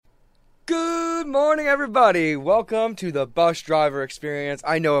Good morning, everybody. Welcome to the bus driver experience.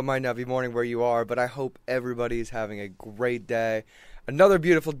 I know it might not be morning where you are, but I hope everybody's having a great day. Another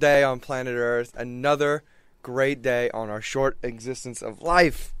beautiful day on planet Earth. Another great day on our short existence of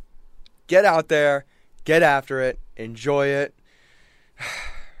life. Get out there, get after it, enjoy it.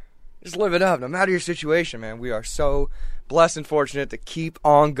 Just live it up, no matter your situation, man. We are so blessed and fortunate to keep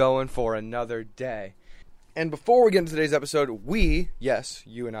on going for another day. And before we get into today's episode, we have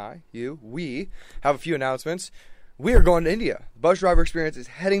a few announcements. We are going to India. Bus Driver Experience is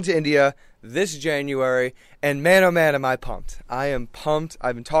heading to India this January, and man, oh man, am I pumped. I am pumped.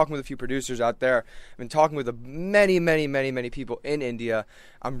 I've been talking with a few producers out there. I've been talking with many people in India.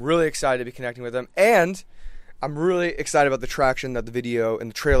 I'm really excited to be connecting with them, and I'm really excited about the traction that the video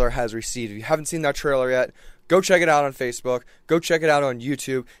and the trailer has received. If you haven't seen that trailer yet, go check it out on Facebook. Go check it out on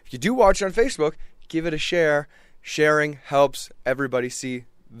YouTube. If you do watch it on Facebook, give it a share. Sharing helps everybody see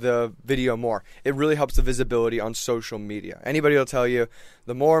the video more. It really helps the visibility on social media. Anybody will tell you,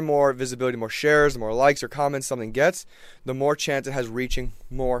 the more and more visibility, more shares, the more likes or comments something gets, the more chance it has reaching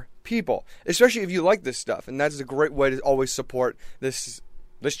more people. Especially if you like this stuff. And that's a great way to always support this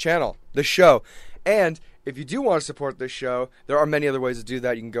channel, this show. And if you do want to support this show, there are many other ways to do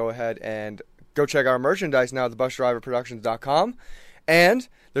that. You can go ahead and go check our merchandise now at thebusdriverproductions.com. And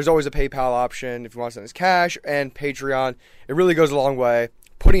there's always a PayPal option if you want to send us cash, and Patreon. It really goes a long way.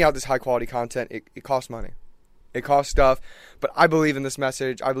 Putting out this high-quality content, it costs money. It costs stuff, but I believe in this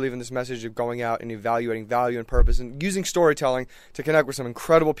message. I believe in this message of going out and evaluating value and purpose and using storytelling to connect with some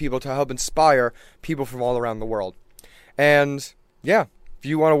incredible people to help inspire people from all around the world. And, yeah, if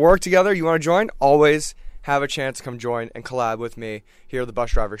you want to work together, you want to join, always have a chance to come join and collab with me here at the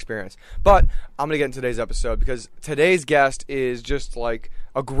Bus Driver Experience. But I'm going to get into today's episode because today's guest is just like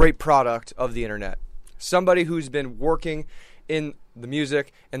a great product of the internet. Somebody who's been working in the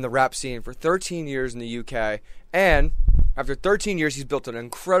music and the rap scene for 13 years in the UK. And after 13 years, he's built an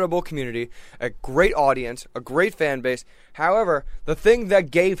incredible community, a great audience, a great fan base. However, the thing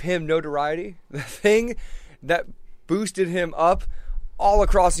that gave him notoriety, the thing that boosted him up all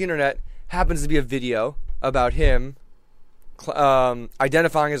across the internet happens to be a video about him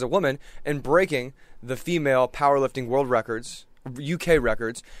identifying as a woman and breaking the female powerlifting world records, UK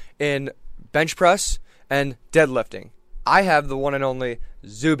records, in bench press and deadlifting. I have the one and only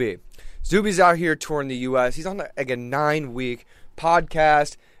Zuby. Zuby's out here touring the US. He's on like a 9-week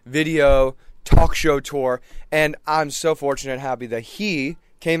podcast, video, talk show tour, and I'm so fortunate and happy that he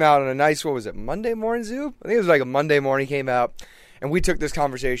came out on a nice, Monday morning, Zub? I think it was like a Monday morning he came out, and we took this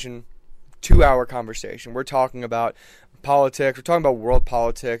conversation, 2-hour conversation. We're talking about politics. We're talking about world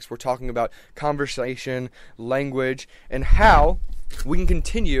politics. We're talking about conversation, language, and how we can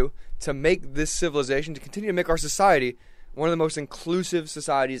continue to make this civilization, to continue to make our society one of the most inclusive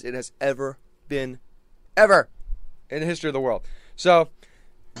societies it has ever been, ever, in the history of the world. So,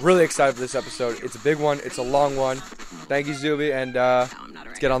 really excited for this episode. It's a big one. It's a long one. Thank you, Zuby, and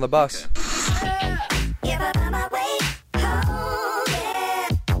let's get on the bus.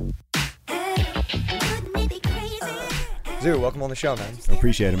 Zoo, welcome on the show, man.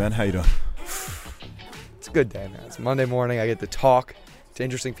 Appreciate it, man. How you doing? It's a good day, man. It's Monday morning. I get to talk to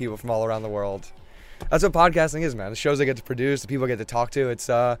interesting people from all around the world. That's what podcasting is, man. The shows I get to produce, the people I get to talk to. It's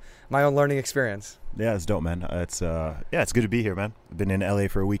my own learning experience. Yeah, it's dope, man. It's good to be here, man. I've been in LA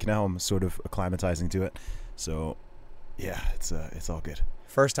for a week now. I'm sort of acclimatizing to it. So, yeah, it's all good.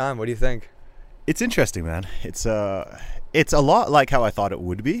 First time. What do you think? It's interesting, man. It's a lot like how I thought it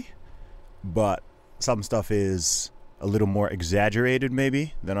would be, but some stuff is a little more exaggerated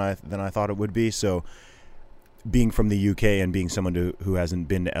maybe than I thought it would be. So being from the UK and being someone who hasn't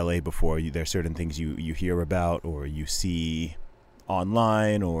been to LA before, there are certain things you hear about or you see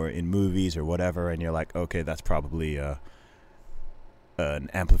online or in movies or whatever, and you're like, okay, that's probably an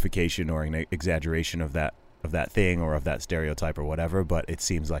amplification or an exaggeration of that thing or of that stereotype or whatever. But it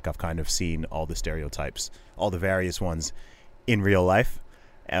seems like I've kind of seen all the stereotypes, all the various ones in real life.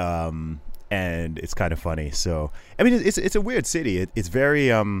 And it's kind of funny. So, I mean, it's a weird city. It's very,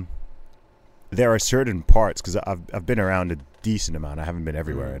 there are certain parts, because I've been around a decent amount. I haven't been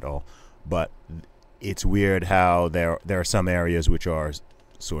everywhere at all. But it's weird how there are some areas which are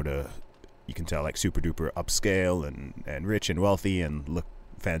sort of, you can tell, like super duper upscale and rich and wealthy and look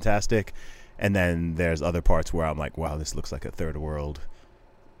fantastic. And then there's other parts where I'm like, wow, this looks like a third world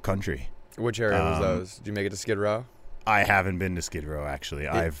country. Which area was those? Did you make it to Skid Row? I haven't been to Skid Row, actually.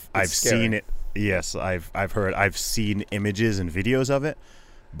 I've scary. seen it. Yes, I've seen images and videos of it,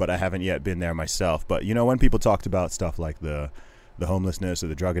 but I haven't yet been there myself. But you know, when people talked about stuff like the homelessness or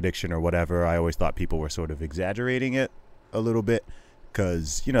the drug addiction or whatever, I always thought people were sort of exaggerating it a little bit.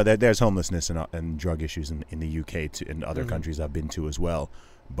 because there's homelessness and drug issues in the UK and other countries I've been to as well.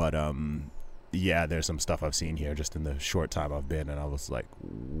 But yeah, there's some stuff I've seen here just in the short time I've been, and I was like,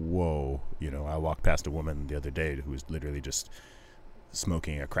 whoa. I walked past a woman the other day who was literally just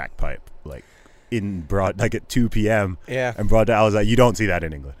smoking a crack pipe, like at 2 p.m. Yeah. And broad day. I was like, you don't see that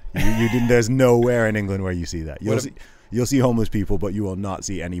in England. You didn't. There's nowhere in England where you see that. You'll see homeless people, but you will not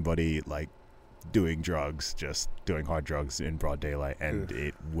see anybody like doing drugs, just doing hard drugs in broad daylight, and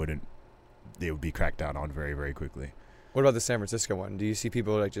it would be cracked down on very, very quickly. What about the San Francisco one? Do you see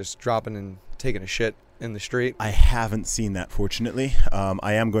people like just dropping and taking a shit in the street? I haven't seen that, fortunately.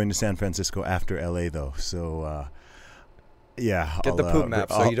 I am going to San Francisco after LA though, so yeah. Get the poop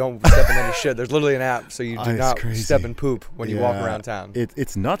map so you don't step in any shit. There's literally an app so you do not crazy. Step in poop when you walk around town.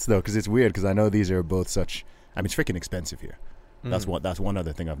 It's nuts though, because it's weird, because I know these are both such. I mean, it's freaking expensive here. That's one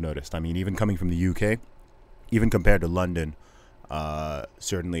other thing I've noticed. I mean, even coming from the UK, even compared to London.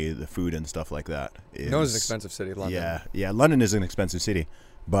 Certainly the food and stuff like that is... No, it's an expensive city, London. Yeah, London is an expensive city,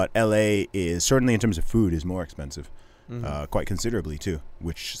 but LA is, certainly in terms of food, is more expensive, quite considerably too,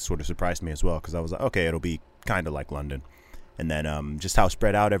 which sort of surprised me as well, because I was like, okay, it'll be kind of like London. And then just how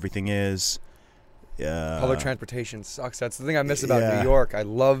spread out everything is. Public transportation sucks. That's the thing I miss about New York. I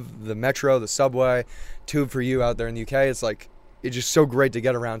love the metro, the subway, tube for you out there in the UK. It's like... It's just so great to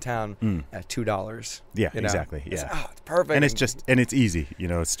get around town at $2. Yeah, exactly. Yeah, it's perfect. And it's easy.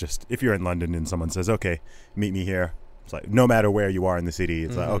 It's just, if you're in London and someone says, "Okay, meet me here," it's like no matter where you are in the city,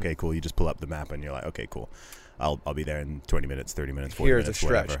 it's like, okay, cool. You just pull up the map and you're like, okay, cool. I'll be there in 20 minutes, 30 minutes, 40 minutes. Here's a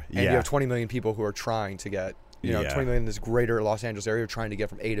stretch, whatever. And you have 20 million people who are trying to get, 20 million in this greater Los Angeles area trying to get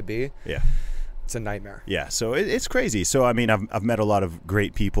from A to B. Yeah. It's a nightmare. Yeah, so it's crazy. So I mean, I've met a lot of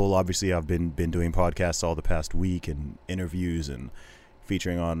great people. Obviously, I've been doing podcasts all the past week and interviews and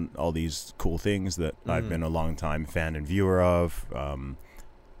featuring on all these cool things that I've been a long time fan and viewer of.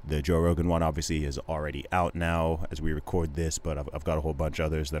 The Joe Rogan one obviously is already out now as we record this, but I've got a whole bunch of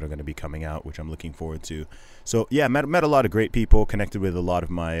others that are going to be coming out, which I'm looking forward to. So yeah, met a lot of great people, connected with a lot of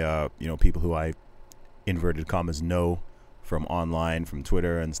my people who I inverted commas know from online, from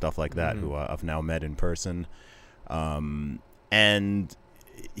Twitter and stuff like that, who I've now met in person. And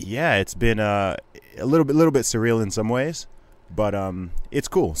yeah, it's been a little bit surreal in some ways, but it's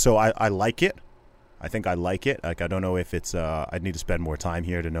cool. So I like it. I think I like it. Like, I don't know if it's I'd need to spend more time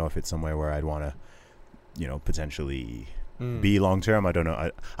here to know if it's somewhere where I'd want to potentially be long term. I don't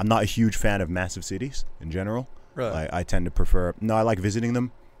know. I'm not a huge fan of massive cities in general. Really? I tend to prefer, I like visiting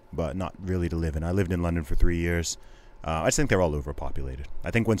them, but not really to live in. I lived in London for 3 years. I just think they're all overpopulated. I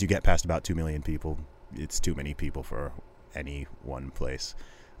think once you get past about 2 million people, it's too many people for any one place.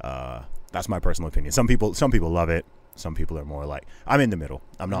 That's my personal opinion. Some people love it. Some people are more like, I'm in the middle.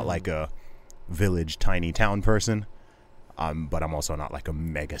 I'm not like a village, tiny town person, but I'm also not like a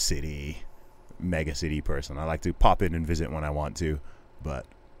mega city person. I like to pop in and visit when I want to, but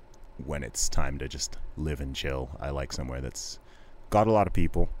when it's time to just live and chill, I like somewhere that's got a lot of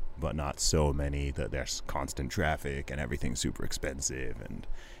people, but not so many that there's constant traffic and everything's super expensive and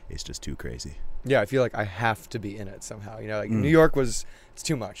it's just too crazy. Yeah, I feel like I have to be in it somehow. New York it's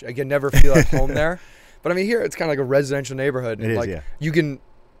too much. I can never feel at home there. But I mean, here it's kind of like a residential neighborhood. And it is, yeah. You can,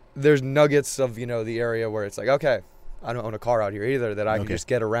 there's nuggets of, the area where it's like, okay, I don't own a car out here either, that I can just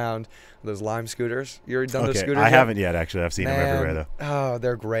get around. Those Lime scooters. You already done those scooters I haven't yet, actually. I've seen them everywhere, though. Oh,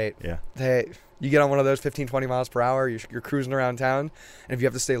 they're great. Yeah. You get on one of those 15, 20 miles per hour, you're cruising around town, and if you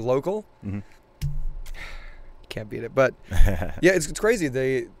have to stay local, you can't beat it. But, yeah, it's crazy,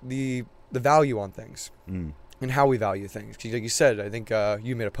 the value on things and how we value things. 'Cause like you said, I think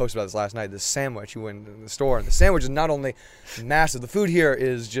you made a post about this last night, the sandwich. You went in the store, and the sandwich is not only massive, the food here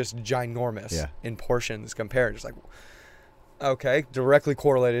is just ginormous in portions compared. It's like, okay, directly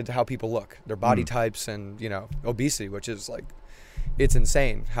correlated to how people look, their body types and, obesity, which is like, it's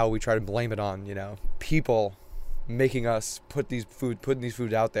insane how we try to blame it on, people making us putting these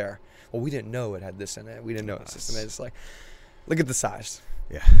foods out there. Well, we didn't know it had this in it. We didn't know it's this in it. It's like, look at the size.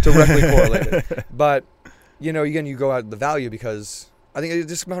 Yeah. Directly correlated. But, again, you go out the value because I think it's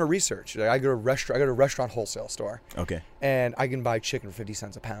just a matter of research. Like, I go to a restaurant wholesale store. Okay. And I can buy chicken for 50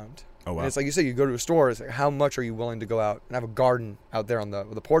 cents a pound. Oh, wow. And it's like you say, you go to a store, it's like, how much are you willing to go out? And I have a garden out there on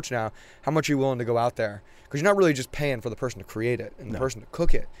the porch now. How much are you willing to go out there? Because you're not really just paying for the person to create it and the person to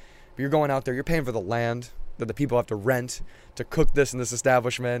cook it. But you're going out there, you're paying for the land that the people have to rent to cook this in this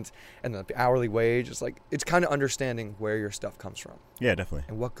establishment, and the hourly wage. It's like, it's kind of understanding where your stuff comes from. Yeah, definitely.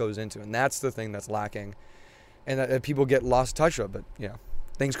 And what goes into it. And that's the thing that's lacking. And that people get lost touch of, but,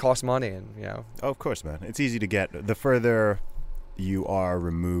 things cost money and, Oh, of course, man. It's easy to get. The further you are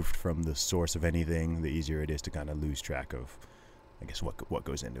removed from the source of anything, the easier it is to kind of lose track of I guess what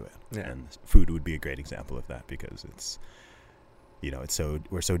goes into it. Yeah. And food would be a great example of that, because it's,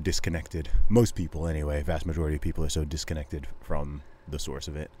 we're so disconnected. Most people anyway, vast majority of people are so disconnected from the source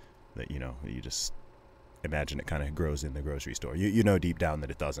of it that, you just imagine it kind of grows in the grocery store. You know deep down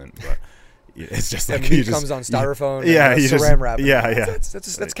that it doesn't, but it's just like meat comes on styrofoam. Yeah, and saran wrap.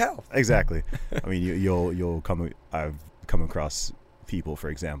 That's cow. Exactly. I mean, I've come across people, for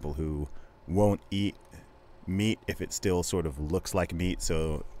example, who won't eat meat if it still sort of looks like meat,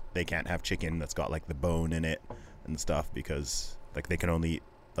 so they can't have chicken that's got like the bone in it and stuff, because like they can only eat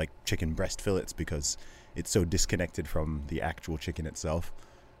like chicken breast fillets because it's so disconnected from the actual chicken itself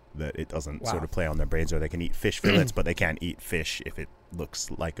that it doesn't sort of play on their brains. Or they can eat fish fillets, but they can't eat fish if it looks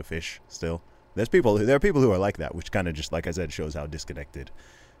like a fish still. There are people who are like that, which kind of just, like I said, shows how disconnected.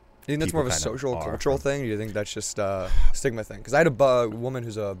 Do you think that's more of a social, cultural thing? Or do you think that's just a stigma thing? Because I had a woman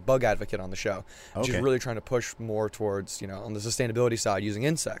who's a bug advocate on the show. Okay. She's really trying to push more towards, on the sustainability side, using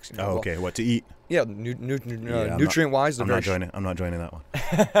insects. Okay. What to eat? Yeah, nutrient-wise. I'm not joining that one.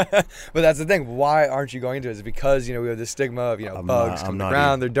 But that's the thing. Why aren't you going into it? Is it because, we have this stigma of, bugs come to the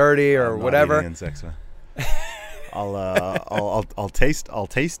ground, they're dirty or whatever? I'm not eating insects, man. I'll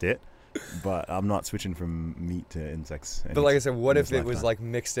taste it. But I'm not switching from meat to insects. But like I said, what if it was like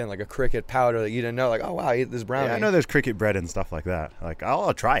mixed in, like a cricket powder that you didn't know? Like, oh wow, I eat this brownie. Yeah, I know there's cricket bread and stuff like that. Like,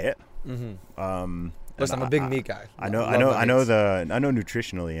 I'll try it. Mm-hmm. Listen, I'm a big meat guy. I know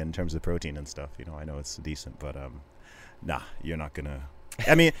nutritionally in terms of protein and stuff. I know it's decent, but nah, you're not gonna.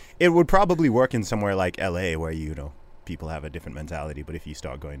 I mean, it would probably work in somewhere like LA where people have a different mentality. But if you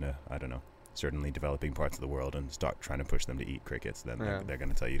start going to, I don't know, certainly developing parts of the world and start trying to push them to eat crickets, then they're going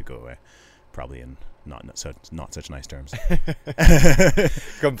to tell you to go away, probably in not such nice terms.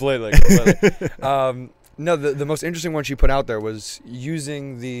 Completely. No, the most interesting one she put out there was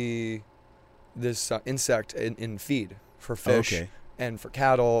using this insect in feed for fish and for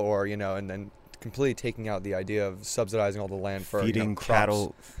cattle, or and then completely taking out the idea of subsidizing all the land for feeding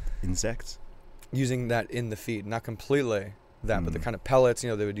cattle insects, using that in the feed, not completely that, but the kind of pellets,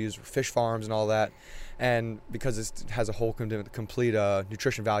 they would use for fish farms and all that. And because it has a whole complete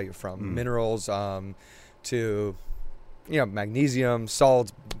nutrition value, from minerals to, magnesium,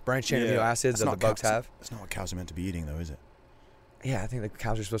 salts, branched chain amino acids that the bugs have. That's not what cows are meant to be eating, though, is it? Yeah, I think the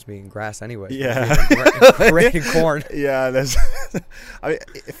cows are supposed to be eating grass anyway. Yeah. Grain and corn. Yeah, I mean,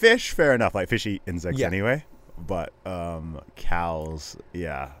 fish, fair enough. Like, fish eat insects anyway. But cows,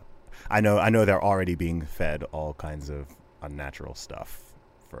 yeah. I know they're already being fed all kinds of unnatural stuff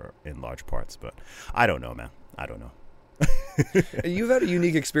in large parts, but I don't know, man. I don't know. You've had a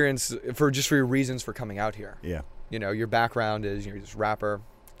unique experience for your reasons for coming out here. Yeah. Your background is you're this rapper.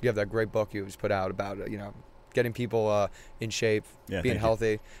 You have that great book you just put out about getting people in shape, being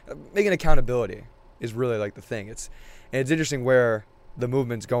healthy. Making accountability is really like the thing. It's interesting where the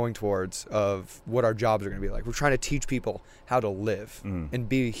movement's going towards, of what our jobs are going to be like. We're trying to teach people how to live and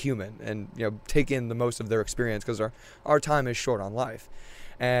be human, and take in the most of their experience, because our time is short on life.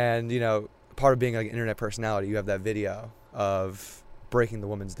 And part of being like an internet personality, you have that video of breaking the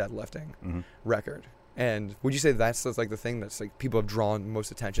woman's deadlifting record. And would you say that's like the thing that's like people have drawn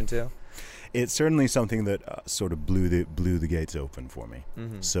most attention to? It's certainly something that sort of blew the gates open for me.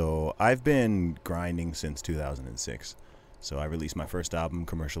 So I've been grinding since 2006. So I released my first album,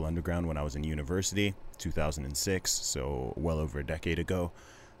 Commercial Underground, when I was in university, 2006, so well over a decade ago.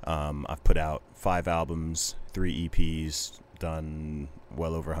 I've put out 5 albums, 3 EPs, done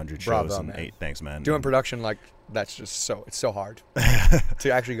well over 100 shows. Man. 8. Thanks, man. Doing production, like, that's just it's so hard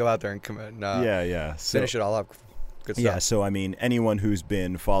to actually go out there and commit and finish it all up. Good stuff. Yeah, so I mean, anyone who's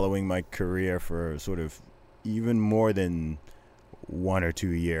been following my career for sort of even more than 1 or 2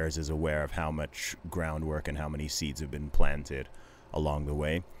 years is aware of how much groundwork and how many seeds have been planted along the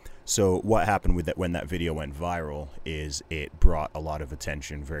way. So what happened with that when that video went viral is it brought a lot of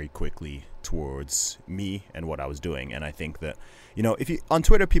attention very quickly towards me and what I was doing. And I think that, if you on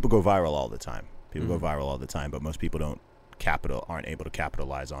Twitter, people go viral all the time. People go viral all the time, but most people aren't able to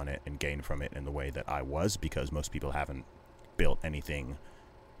capitalize on it and gain from it in the way that I was, because most people haven't built anything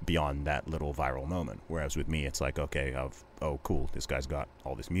beyond that little viral moment. Whereas with me, it's like, okay, oh, cool, this guy's got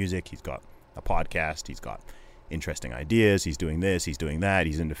all this music, he's got a podcast, he's got interesting ideas, he's doing this, he's doing that,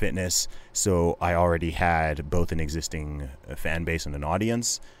 he's into fitness. So I already had both an existing fan base and an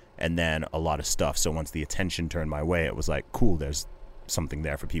audience, and then a lot of stuff. So once the attention turned my way, it was like, cool, there's something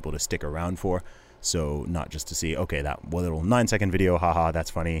there for people to stick around for. So not just to see, okay, that little 9-second video, haha, that's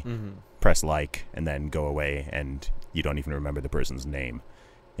funny, press like, and then go away, and you don't even remember the person's name.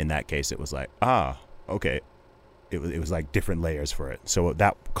 In that case, it was like, okay. It was like different layers for it. So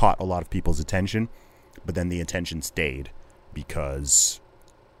that caught a lot of people's attention, but then the attention stayed. because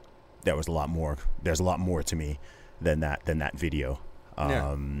there's a lot more to me than that video.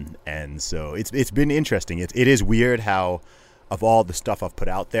 And so it's been interesting. It is weird how, of all the stuff I've put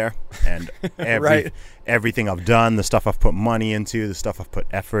out there and everything I've done, the stuff I've put money into, the stuff I've put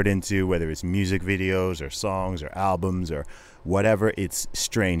effort into, whether it's music videos or songs or albums or whatever, it's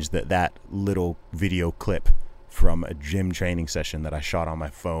strange that little video clip from a gym training session that I shot on my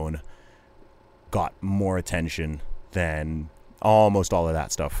phone got more attention than almost all of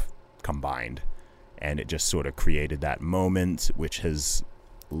that stuff combined. And it just sort of created that moment, which has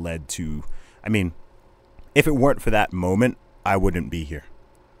led to, I mean, if it weren't for that moment, I wouldn't be here.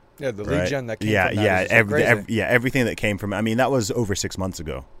 Yeah, the lead gen that came from that everything that came from, I mean, that was over 6 months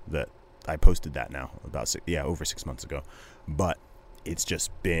ago that I posted that now, over 6 months ago. But it's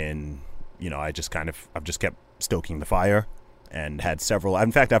just been, I've just kept stoking the fire and had several,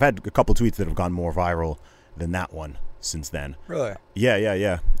 in fact, I've had a couple tweets that have gone more viral than that one since then. Really?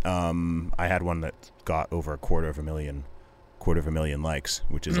 Yeah. I had one that got over a quarter of a million likes,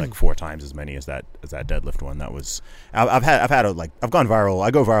 which is like 4 times as many as that deadlift one. That was I've gone viral. I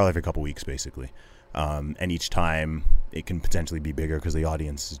go viral every couple weeks basically, and each time it can potentially be bigger because the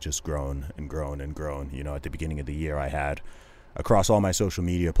audience has just grown and grown and grown. At the beginning of the year, I had, across all my social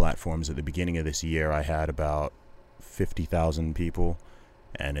media platforms, at the beginning of this year, I had about 50,000 people,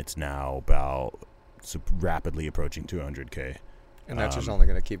 and it's now rapidly approaching 200K. And that's just only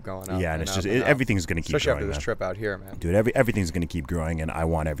going to keep going up. Yeah, and it's just everything's going to keep especially growing. Especially after this trip out here, man. Dude, everything's going to keep growing, and I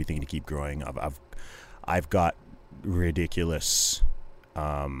want everything to keep growing. I've got ridiculous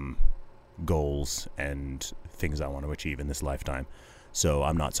goals and things I want to achieve in this lifetime. So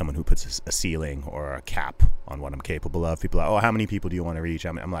I'm not someone who puts a ceiling or a cap on what I'm capable of. People are like, oh, how many people do you want to reach?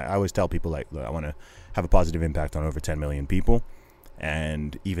 I'm like, I always tell people, like, look, I want to have a positive impact on over 10 million people.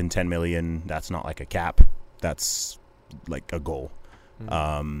 And even 10 million, that's not like a cap. That's like a goal.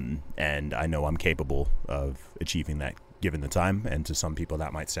 And I know I'm capable of achieving that given the time. And to some people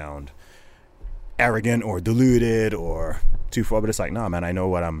that might sound arrogant or deluded or too far, but it's like, nah, man, I know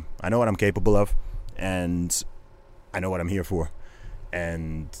what I'm capable of, and I know what I'm here for.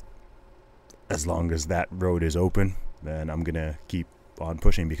 And as long as that road is open, then I'm gonna keep on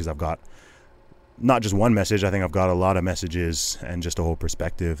pushing, because I've got not just one message. I think I've got a lot of messages and just a whole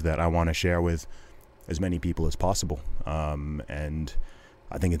perspective that I want to share with as many people as possible. And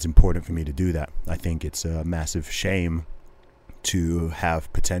I think it's important for me to do that. I think it's a massive shame to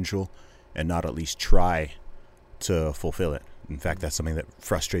have potential and not at least try to fulfill it. In fact, that's something that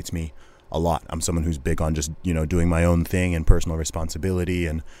frustrates me a lot. I'm someone who's big on just, doing my own thing and personal responsibility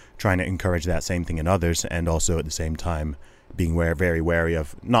and trying to encourage that same thing in others, and also at the same time being very wary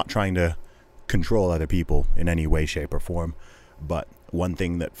of not trying to control other people in any way, shape, or form. But one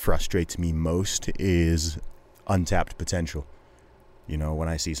thing that frustrates me most is untapped potential. When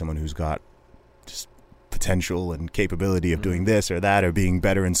I see someone who's got just potential and capability of doing this or that or being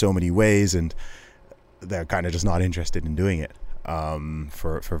better in so many ways, and they're kind of just not interested in doing it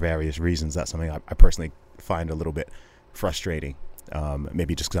for various reasons. That's something I personally find a little bit frustrating.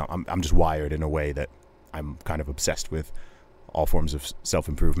 Maybe just because I'm just wired in a way that I'm kind of obsessed with all forms of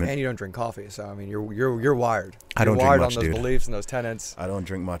self-improvement. And you don't drink coffee, so I mean, you're wired. I don't drink much, on those beliefs and those tenets. I don't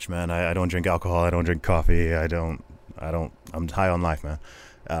drink much, man. I don't drink alcohol. I don't drink coffee. I'm high on life, man.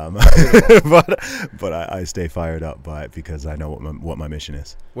 But I stay fired up by it because I know what my mission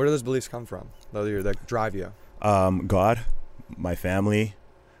is. Where do those beliefs come from? That drive you? God, my family.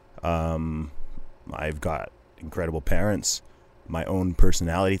 I've got incredible parents. My own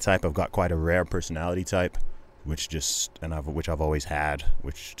personality type. I've got quite a rare personality type, which I've always had,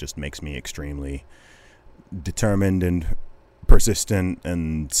 which just makes me extremely determined and persistent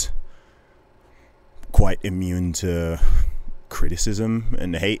and quite immune to criticism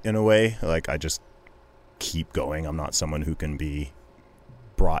and hate in a way. Like, I just keep going. I'm not someone who can be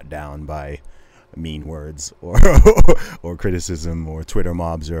brought down by mean words or criticism or Twitter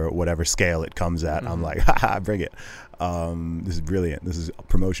mobs or whatever scale it comes at. I'm like, haha, bring it. This is brilliant. This is a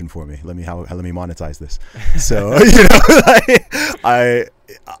promotion for me. Let me monetize this. So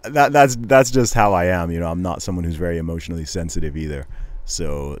that's just how I am. I'm not someone who's very emotionally sensitive either.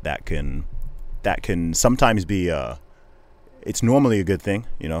 So that can sometimes be it's normally a good thing.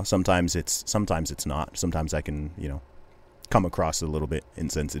 Sometimes it's not. Sometimes I can come across a little bit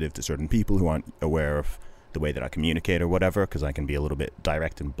insensitive to certain people who aren't aware of the way that I communicate or whatever, because I can be a little bit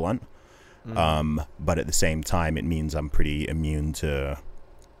direct and blunt. But at the same time, it means I'm pretty immune to,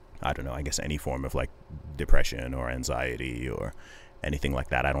 I don't know, I guess any form of like depression or anxiety or anything like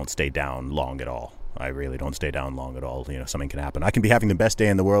that. I don't stay down long at all. I really don't stay down long at all. Something can happen. I can be having the best day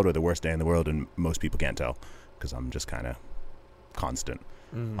in the world or the worst day in the world, and most people can't tell because I'm just kind of constant.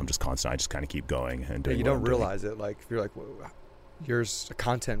 I'm just constant. I just kind of keep going and doing. You what don't I'm doing. realize it. Like you're like, whoa, you're a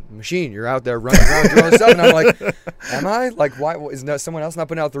content machine. You're out there running around doing all this stuff, and I'm like, am I? Like, why is someone else not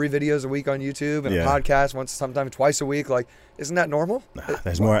putting out 3 videos a week on YouTube and a podcast sometimes twice a week? Like, isn't that normal?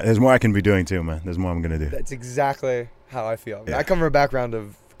 There's more. There's more I can be doing too, man. There's more I'm gonna do. That's exactly how I feel. I come from a background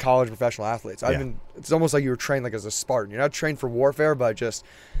of college professional athletes. It's almost like you were trained like as a Spartan. You're not trained for warfare, but just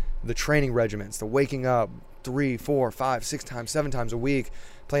the training regiments, the waking up 3, 4, 5, 6 times, 7 times a week,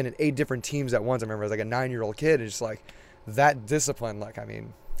 playing in 8 different teams at once. I remember as like a 9-year-old kid, and just like that discipline. Like, I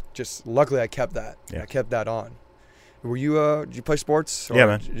mean, just luckily I kept that. I kept that on. Were you? Did you play sports? Or Yeah,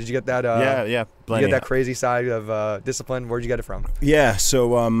 man. Did you get that? Yeah. Did you get that crazy side of discipline? Where'd you get it from? Yeah.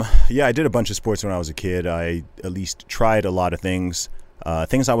 So I did a bunch of sports when I was a kid. I at least tried a lot of things.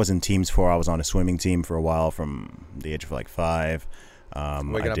 Things I was in teams for. I was on a swimming team for a while from the age of like 5.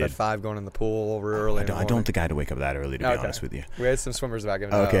 Waking up at 5, going in the pool over early. I don't think I had to wake up that early, to be honest with you. We had some swimmers back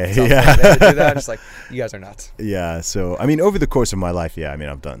in okay, they had to do that. Just like, you guys are nuts. Yeah. So I mean, over the course of my life,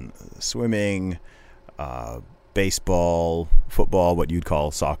 I've done swimming, baseball, football, what you'd call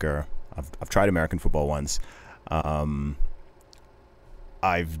soccer. I've tried American football once. My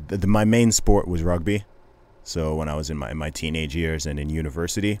main sport was rugby. So when I was in my teenage years and in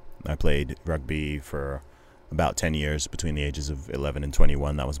university, I played rugby for about 10 years between the ages of 11 and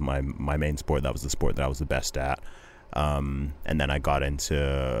 21. That was my main sport. That was the sport that I was the best at. And then I got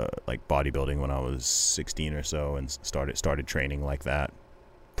into like bodybuilding when I was 16 or so and started training like that,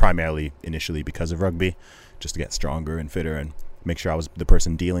 primarily initially because of rugby, just to get stronger and fitter and make sure I was the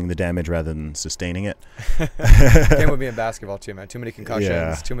person dealing the damage rather than sustaining it. Came with me in basketball too, man. Too many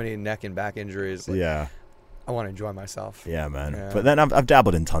concussions, too many neck and back injuries. Like, I want to enjoy myself. Yeah, man. Yeah. But then I've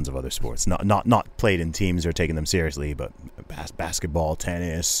dabbled in tons of other sports. Not played in teams or taken them seriously, but basketball,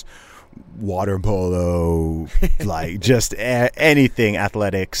 tennis, water polo, like just anything,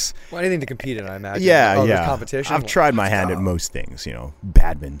 athletics. Well, anything to compete in, I imagine. Yeah. Competition. I've tried my hand at most things.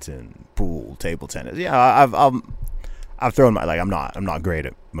 Badminton, pool, table tennis. Yeah, I've thrown my I'm not great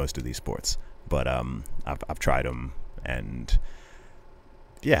at most of these sports, but I've tried them and.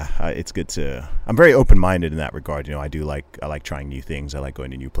 Yeah, it's good to. I'm very open-minded in that regard. I like trying new things. I like going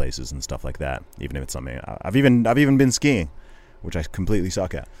to new places and stuff like that. Even if it's something I've even been skiing, which I completely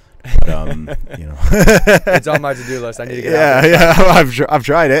suck at. But, it's on my to-do list. I need to get out there. Yeah, I've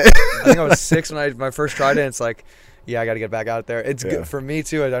tried it. I think I was 6 when I first tried it. And it's like, I got to get back out there. It's good for me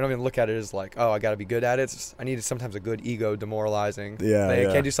too. I don't even look at it as like, I got to be good at it. I need sometimes a good ego demoralizing. I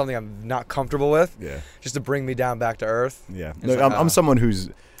can't do something I'm not comfortable with. Just to bring me down back to earth. Yeah, look, I'm someone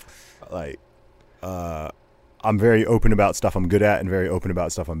who's like, I'm very open about stuff I'm good at and very open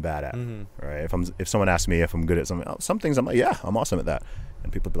about stuff I'm bad at. Mm-hmm. Right? If someone asks me if I'm good at something, some things I'm like, yeah, I'm awesome at that,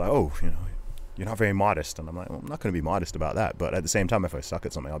 and people be like, oh, you're not very modest, and I'm like, well, I'm not going to be modest about that. But at the same time, if I suck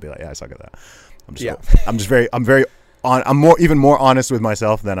at something, I'll be like, yeah, I suck at that. I'm even more honest with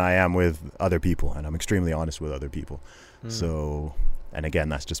myself than I am with other people, and I'm extremely honest with other people. So, and again,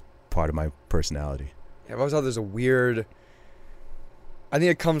 that's just part of my personality. I've always thought there's a weird. I think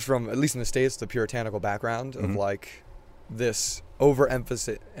it comes from, at least in the States, the puritanical background of like this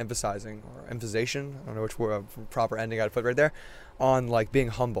emphasizing or emphasization. I don't know which proper ending I'd put right there on like being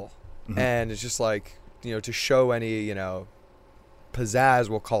humble. And it's just like, to show any, pizzazz,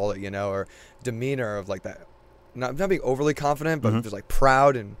 we'll call it, or demeanor of like that. Not being overly confident, but just like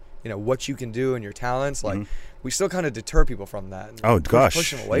proud and, what you can do and your talents. Like we still kind of deter people from that. And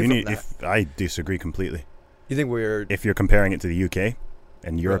push them away from that. I disagree completely. You think if you're comparing it to the UK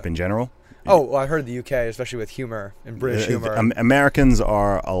and Europe in general? I heard the UK, especially with humor and British humor. Americans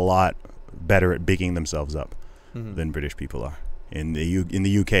are a lot better at bigging themselves up than British people are. In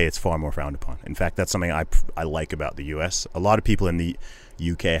the UK, it's far more frowned upon. In fact, that's something I like about the US. A lot of people in the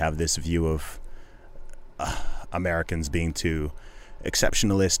UK have this view of Americans being too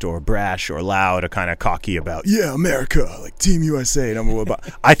exceptionalist or brash or loud or kind of cocky about, America, like Team USA.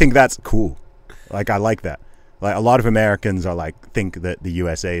 I think that's cool. Like, I like that. Like, a lot of Americans are think that the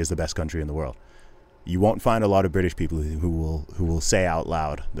USA is the best country in the world. You won't find a lot of British people who will say out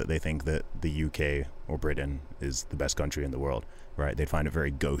loud that they think that the UK or Britain is the best country in the world, right? They'd find it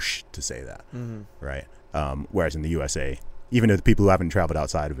very gauche to say that, right? Whereas in the USA, even if the people who haven't traveled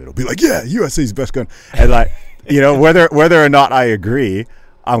outside of it will be like, USA is the best country. And whether or not I agree,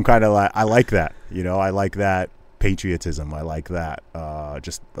 I'm kind of like, I like that. I like that patriotism. I like that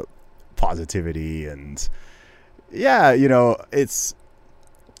just positivity and it's.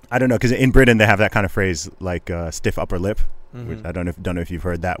 I don't know, because in Britain they have that kind of phrase like stiff upper lip. Which I don't know if you've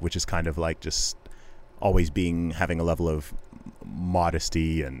heard that, which is kind of like just always having a level of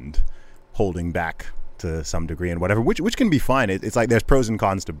modesty and holding back to some degree and whatever, which can be fine. It's like there's pros and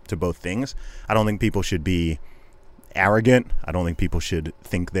cons to both things. I don't think people should be arrogant. I don't think people should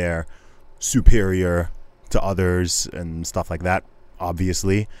think they're superior to others and stuff like that,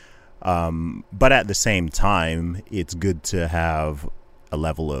 obviously. But at the same time, it's good to have a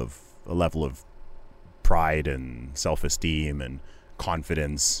level of pride and self-esteem and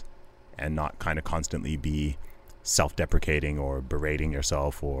confidence, and not kind of constantly be self-deprecating or berating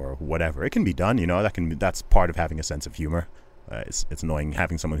yourself or whatever. It can be done, that's part of having a sense of humor. It's annoying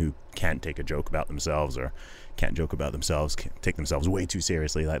having someone who can't take a joke about themselves, or can't joke about themselves, can't take themselves way too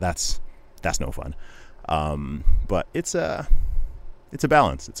seriously. Like that's no fun. But it's a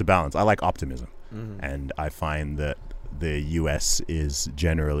balance. It's a balance. I like optimism. And I find that the US is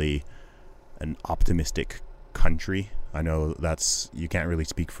generally an optimistic country. I know you can't really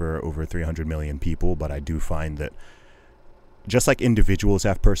speak for over 300 million people, but I do find that just like individuals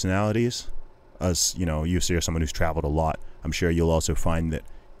have personalities, as you're someone who's traveled a lot, I'm sure you'll also find that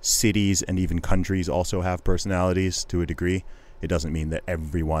cities and even countries also have personalities to a degree. It doesn't mean that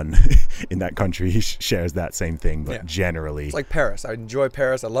everyone in that country shares that same thing, but generally... It's like Paris. I enjoy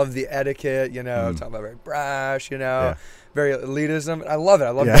Paris. I love the etiquette, talking about very brash, very elitism. I love it. I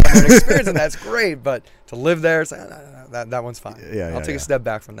love the experience, and that's great. But to live there, it's like, no, that one's fine. I'll take a step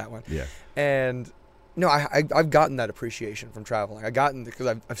back from that one. Yeah. And, I've gotten that appreciation from traveling. Because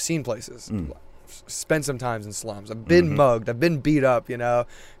I've seen places, spent some time in slums. I've been mugged. I've been beat up,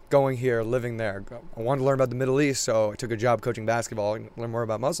 going here, living there. I wanted to learn about the Middle East, so I took a job coaching basketball and learn more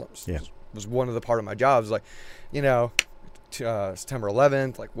about Muslims. Yeah. It was one of the part of my jobs. Like, September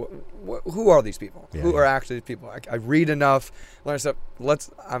 11th, like, who are these people? Who are actually these people? I read enough, learn stuff.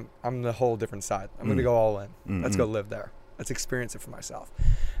 I'm the whole different side. I'm going to go all in. Let's go live there. Let's experience it for myself.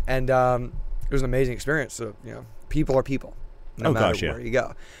 And it was an amazing experience. So, people are people, no matter where you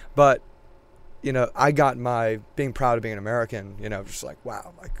go. But I got my being proud of being an American, just like,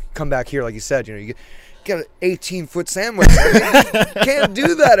 wow, like come back here, like you said, you get an 18-foot sandwich. You can't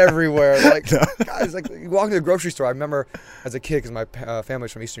do that everywhere. Like, guys, like you walk into the grocery store. I remember as a kid, because my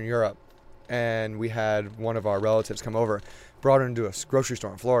family's from Eastern Europe, and we had one of our relatives come over, brought her into a grocery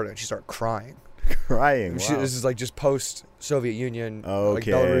store in Florida, and she started crying. Crying, wow. This is like just post-Soviet Union.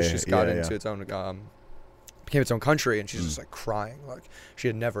 Okay. Like Belarus just got into its own, became its own country, and she's just like crying. Like she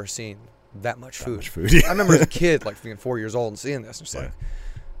had never seen that much food. I remember as a kid, like being 4 years old and seeing this, and just like,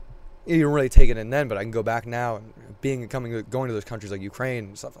 you don't really take it in then, but I can go back now and going to those countries like Ukraine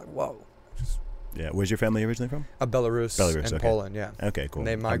and stuff, like, whoa. Where's your family originally from? Belarus and Poland, Okay, cool. And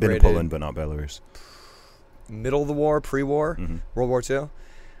they migrated. I've been to Poland, but not Belarus. Middle of the war, pre-war, World War II.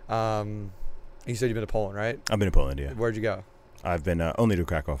 You said you've been to Poland, right? I've been to Poland, yeah. Where'd you go? I've been only to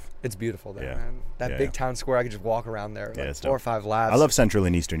Krakow. It's beautiful there, man. That big town square, I could just walk around there, like 4 or 5 laps. I love Central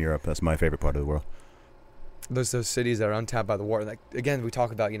and Eastern Europe. That's my favorite part of the world. Those cities that are untapped by the war. Like, again, we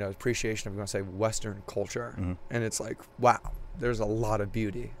talk about, appreciation of, Western culture. And it's like, wow, there's a lot of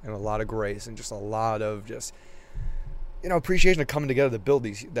beauty and a lot of grace and just a lot of appreciation of coming together to build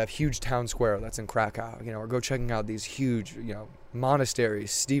that huge town square that's in Krakow, or go checking out these huge,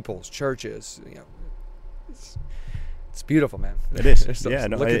 monasteries, steeples, churches, It's beautiful, man. It is. Look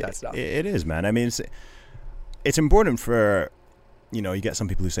at that stuff. It is, man. I mean, it's important for, you get some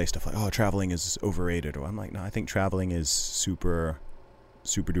people who say stuff like, oh, traveling is overrated. Or I'm like, no, I think traveling is super,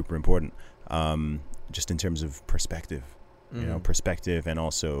 super duper important. Just in terms of perspective, perspective, and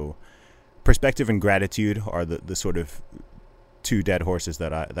also perspective and gratitude are the sort of two dead horses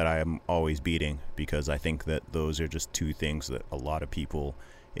that I am always beating, because I think that those are just two things that a lot of people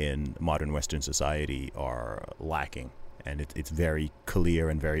in modern Western society are lacking. And it's very clear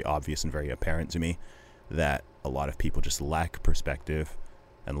and very obvious and very apparent to me that a lot of people just lack perspective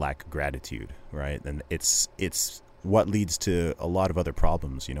and lack gratitude, right? And it's what leads to a lot of other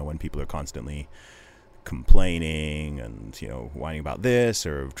problems, when people are constantly complaining and, whining about this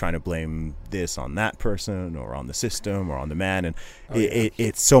or trying to blame this on that person or on the system or on the man. And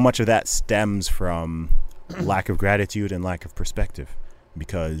it's so much of that stems from lack of gratitude and lack of perspective,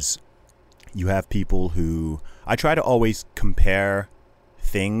 because you have people who... I try to always compare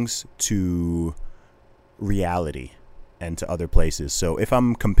things to reality and to other places. So if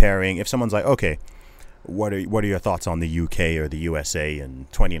I'm comparing... If someone's like, okay, what are your thoughts on the UK or the USA in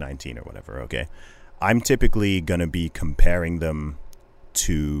 2019 or whatever, okay? I'm typically going to be comparing them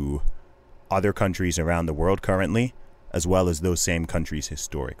to other countries around the world currently, as well as those same countries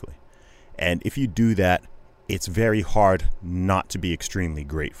historically. And if you do that, it's very hard not to be extremely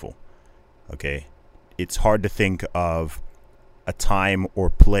grateful. Okay? It's hard to think of a time or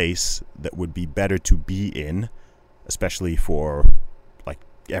place that would be better to be in, especially for like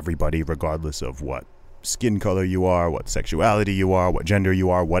everybody, regardless of what skin color you are, what sexuality you are, what gender you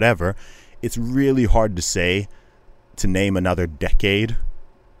are, whatever, it's really hard to name another decade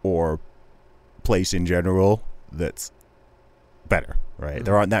or place in general that's better, right? Mm-hmm.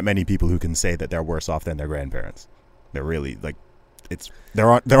 There aren't that many people who can say that they're worse off than their grandparents. They're really like, there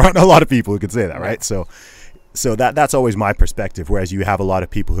aren't a lot of people who can say that, right? So that's always my perspective. Whereas you have a lot of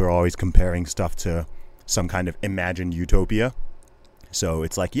people who are always comparing stuff to some kind of imagined utopia. So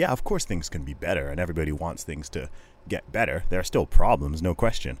it's like, yeah, of course things can be better, and everybody wants things to get better. There are still problems, no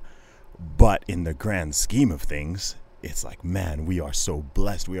question. But in the grand scheme of things, it's like, man, we are so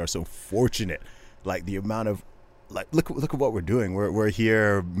blessed. We are so fortunate. Like the amount of, like, look at what we're doing. We're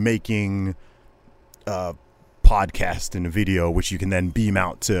here making a podcast and a video, which you can then beam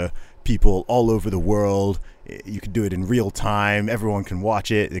out to people all over the world. You can do it in real time. Everyone can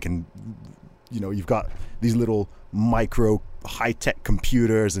watch it. It can, you've got these little micro high-tech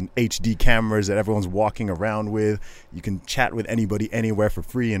computers and HD cameras that everyone's walking around with. You can chat with anybody anywhere for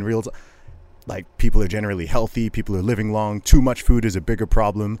free in real time. Like, people are generally healthy. People are living long. Too much food is a bigger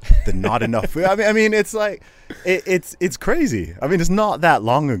problem than not enough food. I mean, it's like, it's crazy. I mean, it's not that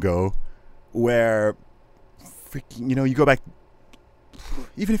long ago where, freaking, you go back,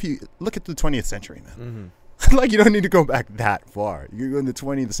 even if you look at the 20th century, man. Mm-hmm. Like, you don't need to go back that far. You go in the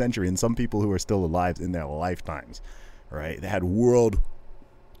 20th century, and some people who are still alive in their lifetimes, right? They had world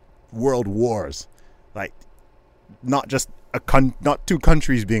wars, like not just not two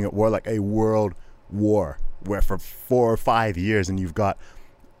countries being at war, like a world war, where for 4 or 5 years, and you've got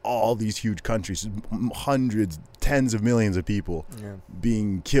all these huge countries, hundreds, tens of millions of people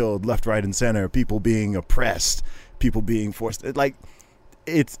being killed left, right, and center, people being oppressed, people being forced.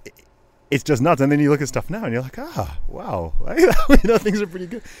 It's just nuts. And then you look at stuff now and you're like, wow, things are pretty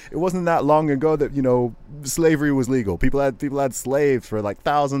good. It wasn't that long ago that, slavery was legal. People had slaves for like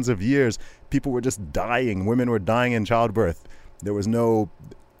thousands of years. People were just dying. Women were dying in childbirth. There was no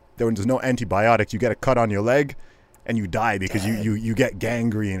antibiotics. You get a cut on your leg and you die because you get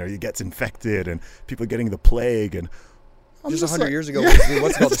gangrene or you get infected, and people are getting the plague. And just 100 years ago, what's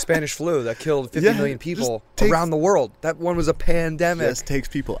it called? The Spanish flu that killed 50 million people around the world. That one was a pandemic. Just takes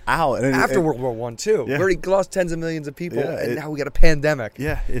people out. After World War I, too. We already lost tens of millions of people, and now we got a pandemic.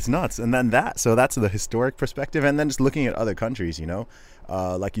 Yeah, it's nuts. And then so that's the historic perspective. And then just looking at other countries,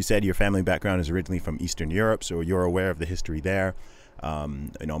 like you said, your family background is originally from Eastern Europe, so you're aware of the history there.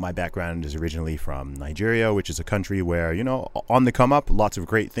 My background is originally from Nigeria, which is a country where, on the come up, lots of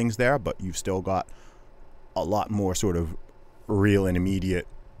great things there, but you've still got a lot more sort of real and immediate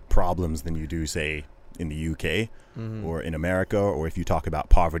problems than you do, say, in the UK or in America. Or if you talk about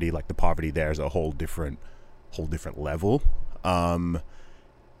poverty, like the poverty there is a whole different level. And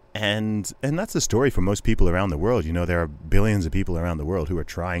that's the story for most people around the world. There are billions of people around the world who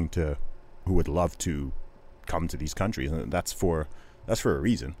would love to come to these countries, and that's for a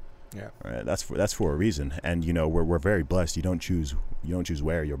reason. Yeah, right. That's for a reason. And we're very blessed. You don't choose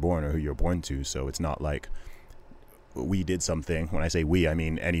where you're born or who you're born to. So it's not like we did something. When I say we, I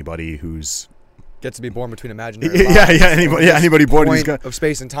mean anybody who's gets to be born between imaginary lines. Anybody born in this of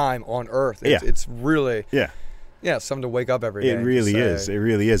space and time on Earth. It's really something to wake up every day. It really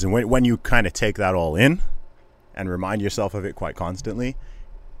is. And when you kind of take that all in and remind yourself of it quite constantly,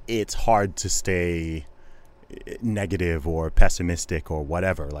 it's hard to stay negative or pessimistic or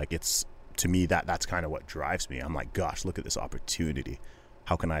whatever. Like, it's, to me, that's kind of what drives me. I'm like, gosh, look at this opportunity.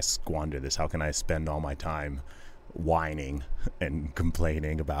 How can I squander this? How can I spend all my time whining and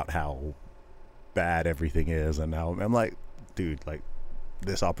complaining about how bad everything is? And now I'm like, dude, like,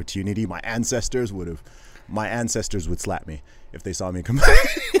 this opportunity, my ancestors would slap me if they saw me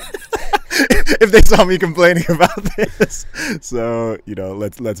if they saw me complaining about this. So,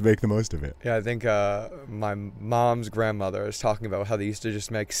 let's make the most of it. Yeah, I think my mom's grandmother is talking about how they used to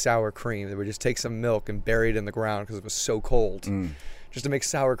just make sour cream. They would just take some milk and bury it in the ground because it was so cold. Just to make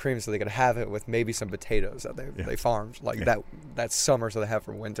sour cream so they could have it with maybe some potatoes that they farmed that summer, so they have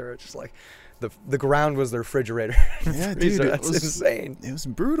for winter. It's just like the ground was their refrigerator. Yeah, dude, that's insane. It was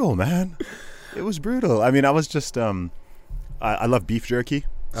brutal, man. It was brutal. I mean, I was just I love beef jerky.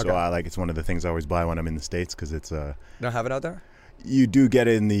 Okay. So it's one of the things I always buy when I'm in the States, because it's You don't have it out there? You do get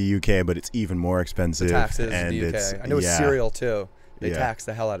it in the UK, but it's even more expensive. The taxes in the UK. I know it's cereal too. They tax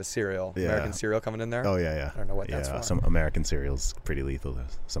the hell out of cereal. Yeah. American cereal coming in there. Oh yeah. I don't know what that's for. Some American cereal's pretty lethal.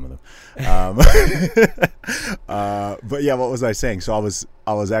 Some of them. But yeah, what was I saying? So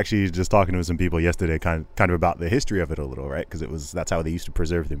I was actually just talking to some people yesterday, kind of about the history of it a little, right? Because that's how they used to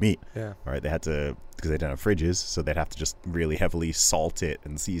preserve the meat. Yeah. Right. They had to, because they didn't have fridges, so they'd have to just really heavily salt it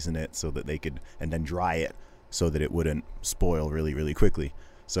and season it so that they could, and then dry it so that it wouldn't spoil really, really quickly.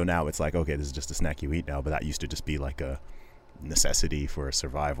 So now it's like, okay, this is just a snack you eat now, but that used to just be like a necessity for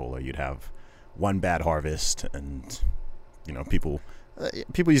survival, or you'd have one bad harvest, and people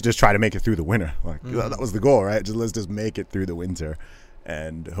used to just try to make it through the winter. Like that was the goal, right? Let's just make it through the winter,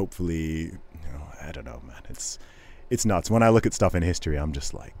 and hopefully, I don't know, man. It's nuts. When I look at stuff in history, I'm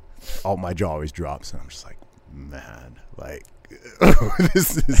just like, my jaw always drops, and I'm just like, man, like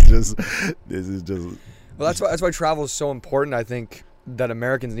this is just. Well, that's why travel is so important. I think that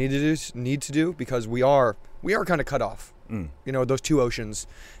Americans need to do because we are kind of cut off. Those two oceans,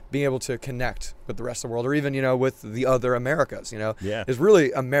 being able to connect with the rest of the world, or even with the other Americas. Is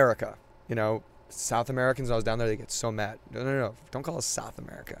really America. South Americans. When I was down there, they get so mad. No, don't call us South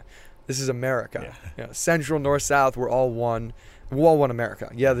America. This is America. Yeah. Central, North, South. We're all one. We're all one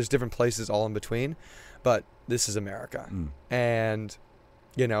America. Yeah, there's different places all in between, but this is America. And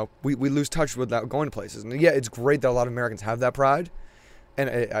we lose touch without going to places. And yeah, it's great that a lot of Americans have that pride. And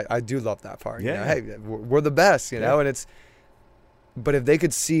I do love that part. Yeah. Hey, we're the best, and but if they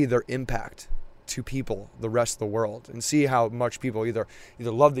could see their impact to people, the rest of the world, and see how much people either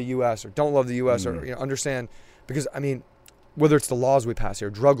love the U.S. or don't love the U.S. or understand, because whether it's the laws we pass here,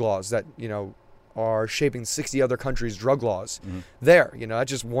 drug laws that are shaping 60 other countries' drug laws, that's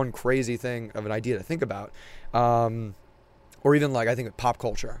just one crazy thing of an idea to think about, or even I think pop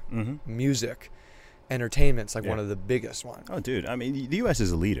culture, music. Entertainment's one of the biggest ones. Oh, dude. The U.S.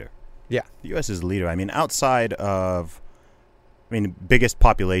 is a leader. Yeah. The U.S. is a leader. Outside of, biggest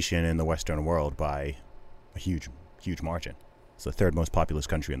population in the Western world by a huge, huge margin. It's the third most populous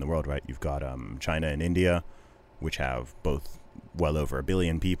country in the world, right? You've got China and India, which have both well over 1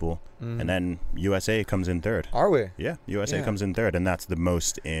 billion people. And then USA comes in third. Are we? Yeah. USA comes in third, and that's the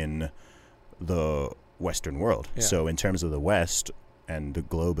most in the Western world. Yeah. So in terms of the West and the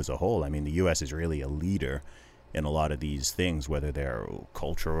globe as a whole, the U.S. is really a leader in a lot of these things, whether they're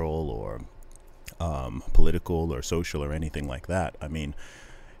cultural or political or social or anything like that. I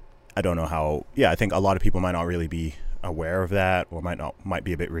don't know how. Yeah, I think a lot of people might not really be aware of that, or might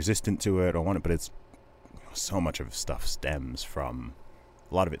be a bit resistant to it or want it. But it's so much of stuff stems from.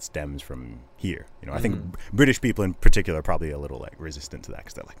 A lot of it stems from here. I think British people in particular are probably a little resistant to that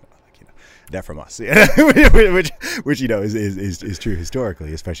because they're like. They're from us, which is true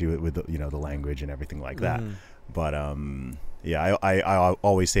historically, especially with the language and everything like that. But I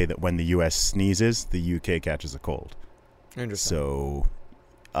always say that when the U.S. sneezes, the U.K. catches a cold. Interesting. So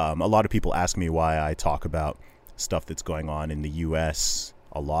a lot of people ask me why I talk about stuff that's going on in the U.S.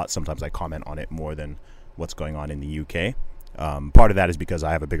 a lot. Sometimes I comment on it more than what's going on in the U.K. Part of that is because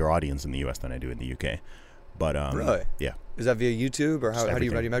I have a bigger audience in the U.S. than I do in the U.K. But really? Yeah. Is that via YouTube, or how do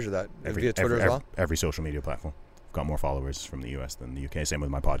you measure that? Via Twitter as well? Every social media platform. I've got more followers from the U.S. than the U.K. Same with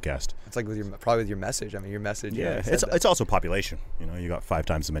my podcast. It's probably with your message. Your message. Yeah, it's also population. You got 5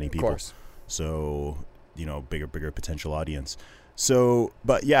 times as many people. Of course. So bigger potential audience. So,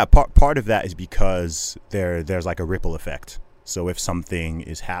 but yeah, part of that is because there's a ripple effect. So if something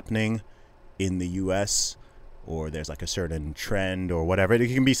is happening in the U.S. or there's a certain trend or whatever,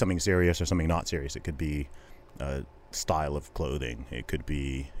 it can be something serious or something not serious. It could be a style of clothing. It could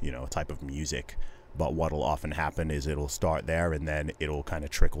be, a type of music. But what'll often happen is it'll start there and then it'll kind of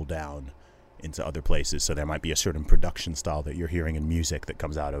trickle down into other places. So there might be a certain production style that you're hearing in music that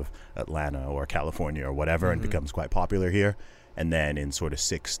comes out of Atlanta or California or whatever and becomes quite popular here. And then in sort of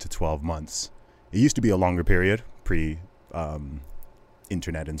 6 to 12 months, it used to be a longer period pre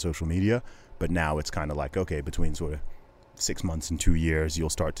internet and social media. But now it's kind of okay, between sort of 6 months and 2 years, you'll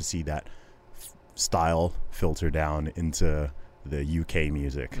start to see that style filter down into the UK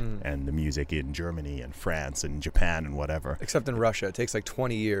music and the music in Germany and France and Japan and whatever. Except in Russia, it takes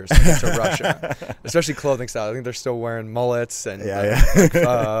 20 years to get to Russia, especially clothing style. I think they're still wearing mullets and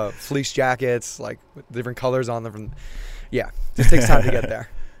fleece jackets, with different colors on them. It just takes time to get there.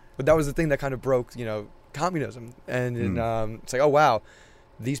 But that was the thing that kind of broke, communism. And it's oh wow.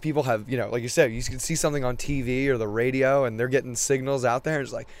 These people have, like you said, you can see something on TV or the radio and they're getting signals out there. And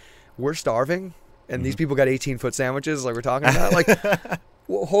it's we're starving and these people got 18-foot sandwiches like we're talking about.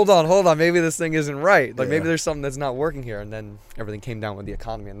 Well, hold on. Maybe this thing isn't right. Maybe there's something that's not working here. And then everything came down with the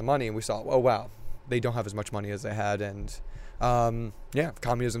economy and the money. And we saw, oh, wow, they don't have as much money as they had. And,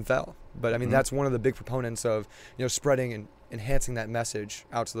 communism fell. But, that's one of the big proponents of, spreading and enhancing that message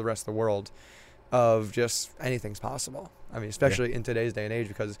out to the rest of the world of just anything's possible. Especially in today's day and age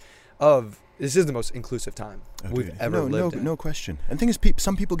because this is the most inclusive time we've ever lived in. No question. And the thing is,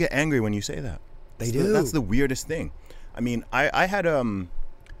 some people get angry when you say that. They do. That's the weirdest thing. I had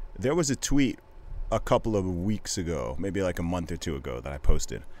there was a tweet a couple of weeks ago, maybe a month or two ago, that I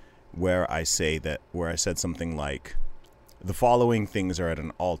posted where I said something like, the following things are at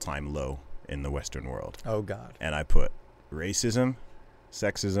an all-time low in the Western world. Oh, God. And I put racism,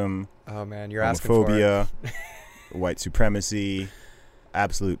 sexism, Oh, man, you're asking for homophobia, it. white supremacy,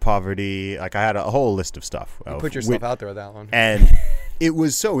 absolute poverty. Like, I had a whole list of stuff. You put yourself out there with that one. And it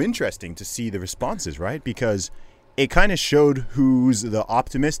was so interesting to see the responses, right? Because it kind of showed who's the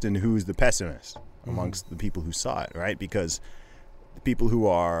optimist and who's the pessimist amongst the people who saw it, right? Because the people who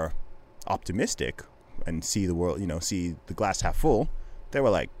are optimistic and see the world, see the glass half full, they were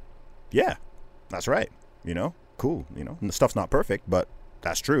like, yeah, that's right. Cool. And the stuff's not perfect, but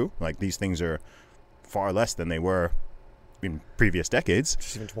that's true. Like, these things are far less than they were in previous decades.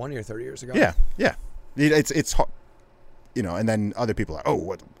 Just even 20 or 30 years ago. Yeah. It's hard, and then other people are,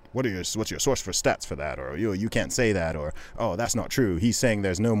 oh, what's your source for stats for that? Or you can't say that, or, oh, that's not true. He's saying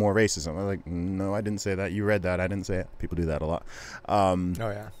there's no more racism. I'm like, no, I didn't say that. You read that. I didn't say it. People do that a lot. Oh,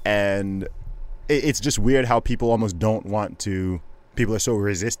 yeah. And it's just weird how people almost don't want to. People are so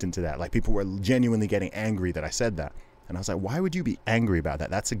resistant to that. Like, people were genuinely getting angry that I said that. And I was like, why would you be angry about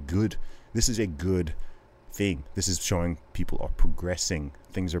that? This is a good thing. This is showing people are progressing.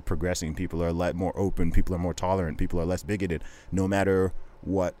 Things are progressing. People are more open. People are more tolerant. People are less bigoted. No matter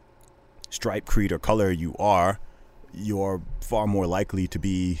what stripe, creed, or color you are, you're far more likely to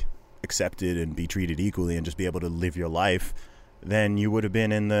be accepted and be treated equally and just be able to live your life than you would have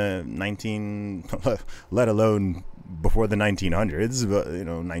been in the let alone before the 1900s, but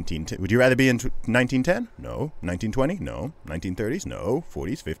 1910. Would you rather be in 1910? No. 1920? No. 1930s? No.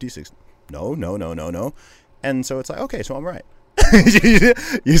 40s, 50s, 60s? No. And so it's like, okay, so I'm right.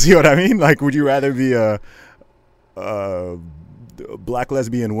 You see what I mean? Like, would you rather be a black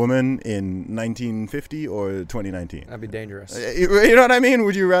lesbian woman in 1950 or 2019? That'd be dangerous. You know what I mean?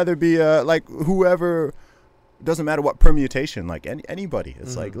 Would you rather be like whoever? Doesn't matter what permutation, like anybody.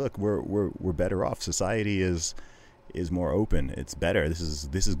 It's like, look, we're better off. Society is more open. It's better. This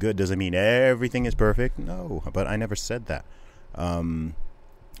is good. Doesn't mean everything is perfect. No, but I never said that.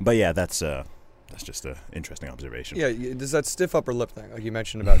 But yeah, that's just an interesting observation. Yeah, there's that stiff upper lip thing, like you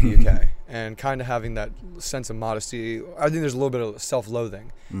mentioned about the UK, and kind of having that sense of modesty. I think there's a little bit of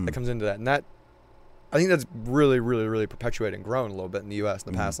self-loathing that comes into that, and that I think that's really, really, really perpetuated and grown a little bit in the US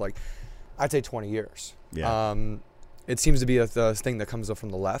in the past, like I'd say 20 years. Yeah. It seems to be the thing that comes up from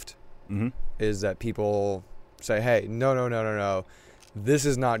the left is that people say, hey, no, this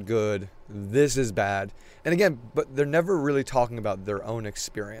is not good, this is bad. And again, but they're never really talking about their own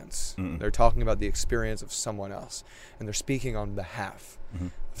experience. They're talking about the experience of someone else, and they're speaking on behalf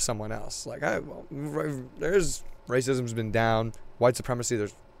of someone else. Like, there's racism's been down, white supremacy,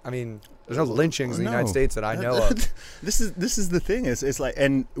 there's no lynchings in the United States that I know of. This is the thing. It's like,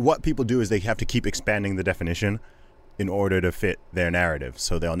 and what people do is they have to keep expanding the definition in order to fit their narrative.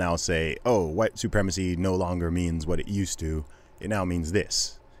 So they'll now say, oh, white supremacy no longer means what it used to. It now means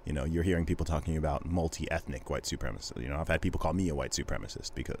this. You're hearing people talking about multi-ethnic white supremacists. I've had people call me a white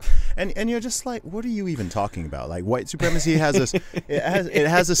supremacist because, and you're just like, what are you even talking about? Like, white supremacy has it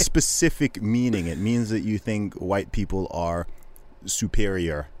has a specific meaning. It means that you think white people are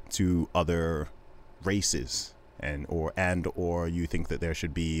superior to other races, or you think that there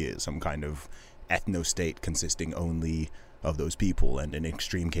should be some kind of ethno-state consisting only of those people, and in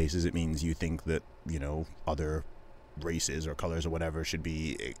extreme cases it means you think that other races or colors or whatever should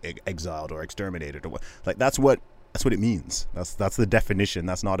be exiled or exterminated, or like that's what it means. That's the definition.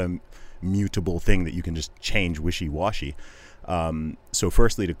 That's not a mutable thing that you can just change wishy-washy. So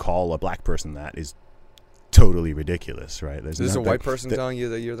firstly, to call a black person that is totally ridiculous, right? Is this a white person telling you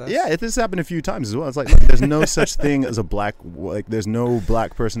that you're that? Yeah, this happened a few times as well. It's like, look, there's no such thing as a black, like there's no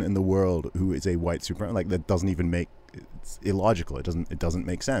black person in the world who is a white supremacist. Like, that doesn't even it's illogical. It doesn't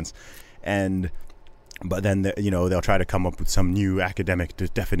make sense. But then they'll try to come up with some new academic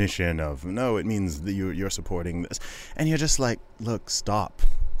definition of, no, it means that you're supporting this, and you're just like, look, stop,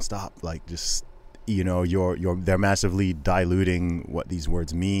 like, just they're massively diluting what these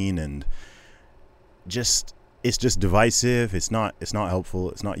words mean, and it's just divisive. It's not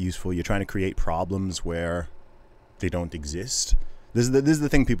helpful. It's not useful. You're trying to create problems where they don't exist. This is the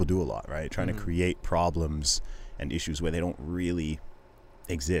thing people do a lot, right? Trying to create problems and issues where they don't really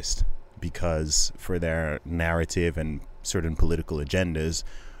exist, because for their narrative and certain political agendas,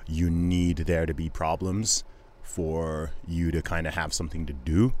 you need there to be problems for you to kind of have something to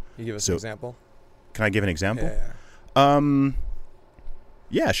do. You give us an example? Can I give an example? Yeah.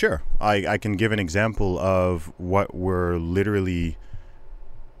 Yeah, sure. I can give an example of what we're literally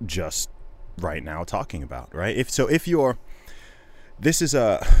just right now talking about, right? If you're This is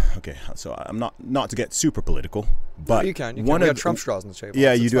a okay. So I'm not to get super political, but you can. We have Trump straws on the table.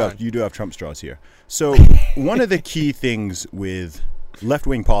 Yeah, so you do have Trump straws here. So one of the key things with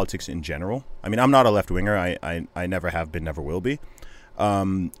left-wing politics in general. I mean, I'm not a left-winger. I never have been, never will be.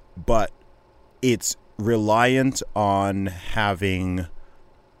 But it's reliant on having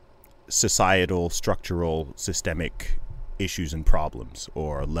societal, structural, systemic issues and problems,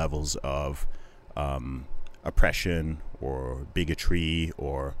 or levels of oppression or bigotry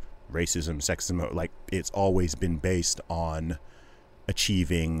or racism, sexism. Like, it's always been based on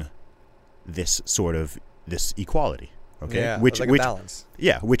achieving this equality. Okay, yeah, which like a balance.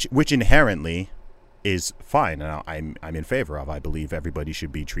 Yeah, which inherently is fine, and I'm in favor of. I believe everybody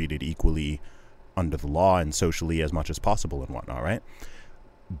should be treated equally under the law and socially as much as possible and whatnot, right?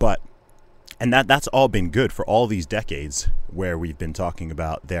 And that's all been good for all these decades where we've been talking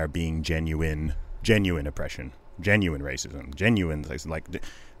about there being genuine oppression, genuine racism, genuine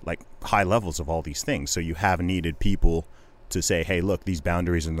like high levels of all these things. So you have needed people to say, hey, look, these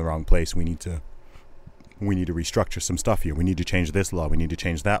boundaries are in the wrong place. We need to restructure some stuff here. We need to change this law. We need to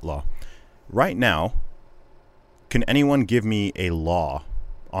change that law. Right now, can anyone give me a law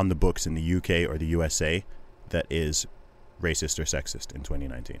on the books in the UK or the USA that is racist or sexist in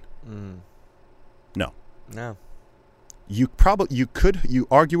 2019? No. You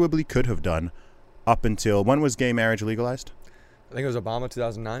arguably could have done up until, when was gay marriage legalized? I think it was Obama,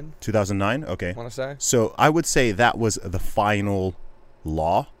 2009. 2009? Okay. I want to say. So I would say that was the final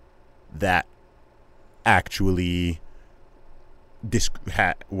law that actually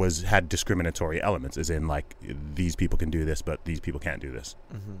had discriminatory elements, as in, like, these people can do this, but these people can't do this.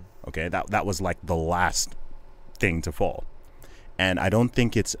 Okay, that was like the last thing to fall. And I don't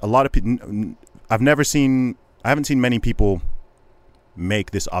think it's a lot of people. I haven't seen many people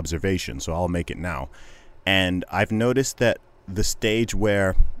make this observation, so I'll make it now. And I've noticed that the stage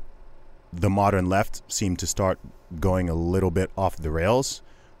where the modern left seemed to start going a little bit off the rails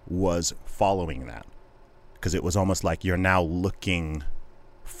was following that. Because it was almost like you're now looking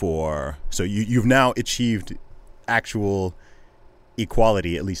for... So you've now achieved actual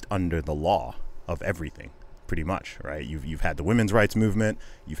equality, at least under the law, of everything, pretty much, right? You've had the women's rights movement.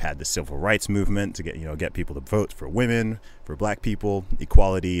 You've had the civil rights movement to get people to vote for women, for black people,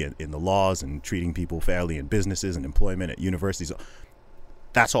 equality in the laws, and treating people fairly in businesses and employment at universities.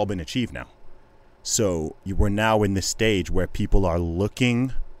 That's all been achieved now. So we're now in this stage where people are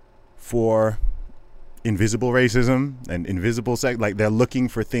looking for invisible racism and invisible sex. Like, they're looking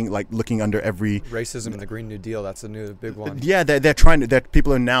for things, like looking under every racism in the Green New Deal. That's the new big one. Yeah,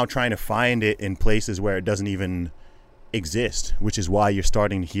 people are now trying to find it in places where it doesn't even exist, which is why you're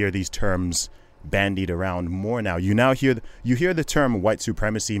starting to hear these terms bandied around more now. You hear the term white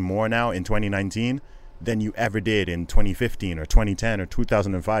supremacy more now in 2019 than you ever did in 2015 or 2010 or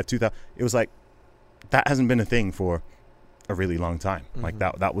 2005. It was like, that hasn't been a thing for a really long time. Like,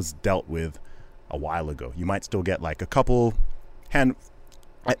 that was dealt with a while ago. You might still get like at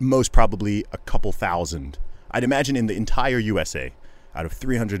most probably a couple thousand. I'd imagine in the entire USA, out of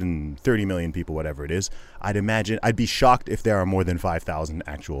 330 million people, whatever it is, I'd be shocked if there are more than 5,000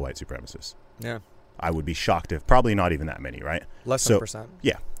 actual white supremacists. Yeah. I would be shocked if, probably not even that many, right? Less than a percent.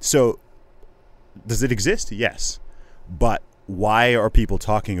 Yeah. So does it exist? Yes. But why are people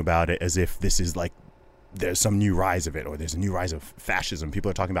talking about it as if this is like, there's some new rise of it, or there's a new rise of fascism?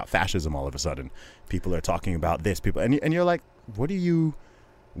 People are talking about fascism all of a sudden. People are talking about this. And you're like, what are you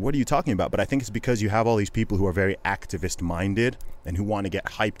talking about? But I think it's because you have all these people who are very activist minded and who want to get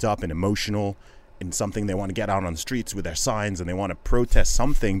hyped up and emotional in something. They want to get out on the streets with their signs and they want to protest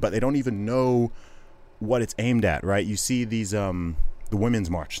something, but they don't even know what it's aimed at, right? You see these the women's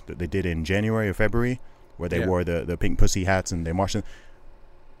march that they did in January or February, where they wore the pink pussy hats and they marched.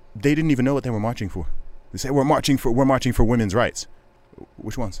 They didn't even know what they were marching for. They say we're marching for women's rights.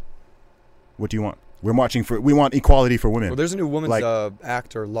 Which ones? What do you want? We want equality for women. Well, there's a new women's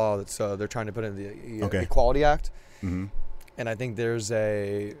act or law that's they're trying to put in the Equality Act. Mm-hmm. And I think there's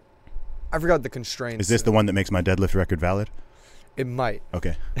I forgot the constraints. Is this the one that makes my deadlift record valid? It might.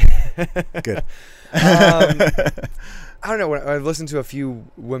 Okay. Good. I don't know. I've listened to a few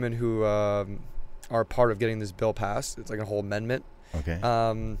women who are part of getting this bill passed. It's like a whole amendment.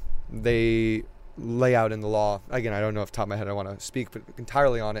 Okay. They lay out in the law, again, I don't know off the top of my head, I want to speak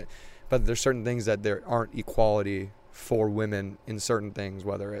entirely on it, but there's certain things that there aren't equality for women in certain things,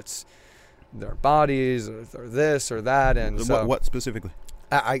 whether it's their bodies or this or that. And so what specifically?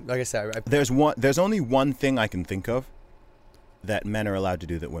 Like I said, there's only one thing I can think of that men are allowed to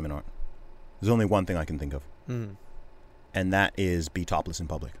do that women aren't. There's only one thing I can think of. Mm. And that is be topless in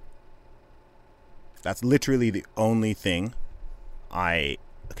public. That's literally the only thing I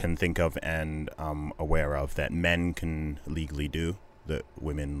can think of and aware of that men can legally do that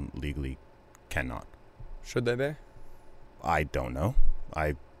women legally cannot. Should they be? I don't know.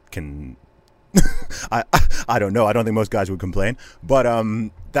 I can. I don't know. I don't think most guys would complain, but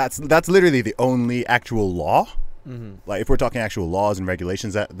that's literally the only actual law. Mm-hmm. Like if we're talking actual laws and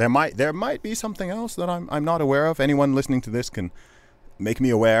regulations, that there might be something else that I'm not aware of. Anyone listening to this can make me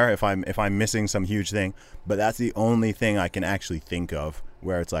aware if I'm missing some huge thing. But that's the only thing I can actually think of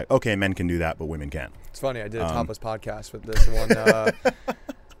where it's like, okay, men can do that, but women can't. It's funny. I did a topless podcast with this one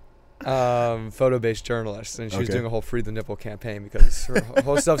photo-based journalist, and she was doing a whole Free the Nipple campaign because her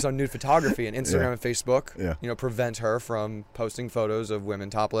whole stuff's on nude photography, and Instagram and Facebook, prevent her from posting photos of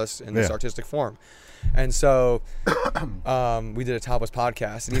women topless in this artistic form. And so we did a topless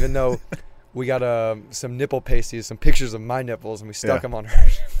podcast, and even though we got some nipple pasties, some pictures of my nipples, and we stuck them on her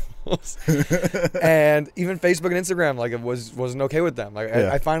nipples. And even Facebook and Instagram, like, it wasn't okay with them. Like,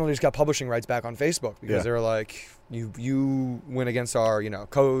 I finally just got publishing rights back on Facebook because they were like, you went against our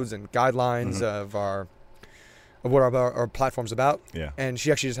codes and guidelines of what our platform's about. Yeah. And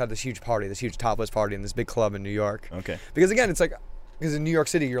she actually just had this huge topless party in this big club in New York. Okay. Because again, it's like, because in New York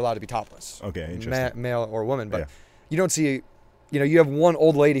City, you're allowed to be topless. Okay, interesting. Male or woman, but you don't see, you have one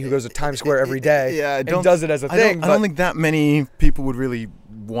old lady who goes to Times Square every day and does it as a thing. I don't think that many people would really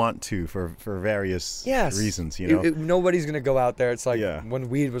want to for various reasons, nobody's going to go out there. It's like when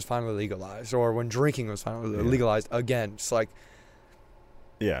weed was finally legalized or when drinking was finally legalized again. It's like...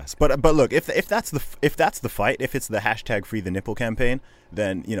 Yes, but look, if that's the fight, if it's the hashtag Free the Nipple campaign,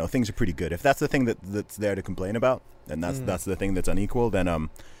 then things are pretty good. If that's the thing that's there to complain about, and that's the thing that's unequal, then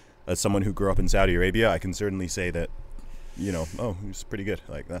as someone who grew up in Saudi Arabia, I can certainly say that it's pretty good.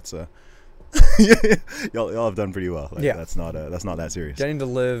 Like that's y'all have done pretty well. Like, that's not that serious. Getting to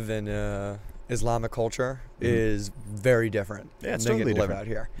live in Islamic culture is very different. Yeah, it's totally different. Live out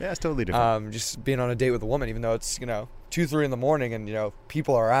here. Yeah, it's totally different. Just being on a date with a woman, even though it's 2-3 in the morning and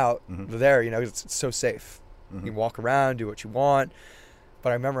people are out there, it's so safe. You can walk around, do what you want. But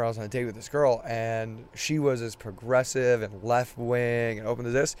I remember I was on a date with this girl and she was as progressive and left wing and open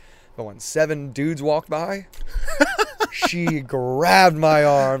to this, but when 7 dudes walked by, she grabbed my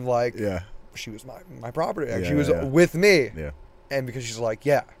arm like she was my property. She was with me. Yeah. And because she's like,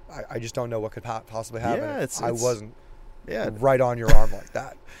 I just don't know what could possibly happen. Yeah, I wasn't right on your arm like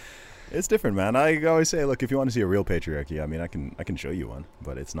that. It's different, man. I always say, look, if you want to see a real patriarchy, I mean, I can show you one,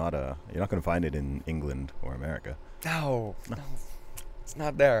 but it's not you're not going to find it in England or America. No. It's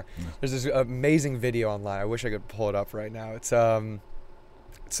not there. No. There's this amazing video online. I wish I could pull it up right now. It's some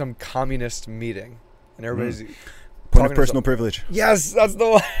communist meeting, and everybody's point of personal privilege. Yes, that's the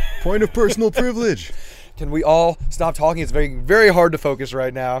one. Point of personal privilege. Can we all stop talking? It's very, very hard to focus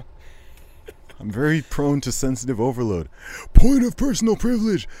right now. I'm very prone to sensitive overload. Point of personal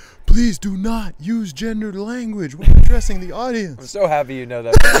privilege. Please do not use gendered language when addressing the audience. I'm so happy you know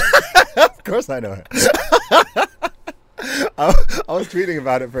that. Of course I know it. I was tweeting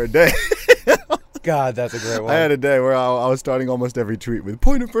about it for a day. God, that's a great one. I had a day where I was starting almost every tweet with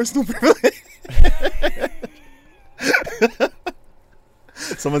point of personal privilege.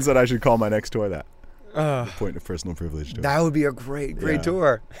 Someone said I should call my next tour that. Point of personal privilege tour. That would be a great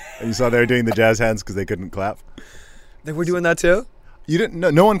tour. And you saw they were doing the jazz hands because they couldn't clap. They were doing that too? You didn't know?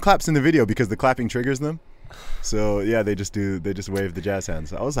 No one claps in the video because the clapping triggers them. So they just wave the jazz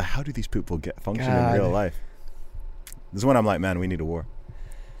hands. I was like, how do these people function in real life? This is when I'm like, man, we need a war.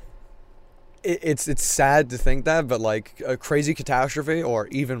 It's sad to think that, but like a crazy catastrophe or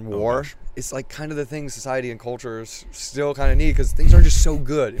even war is like kind of the thing society and cultures still kind of need, because things are just so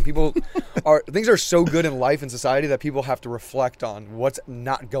good and things are so good in life and society that people have to reflect on what's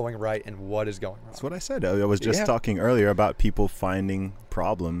not going right and what is going wrong. That's what I said. I was just talking earlier about people finding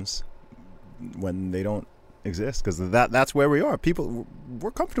problems when they don't exist, because that's where we are.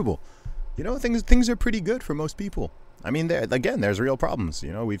 We're comfortable. Things are pretty good for most people. I mean, there's real problems.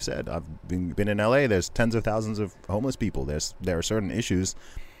 We've said, I've been in LA. There's tens of thousands of homeless people. There are certain issues.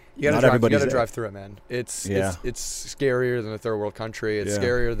 You gotta drive through it, man. It's scarier than a third world country. It's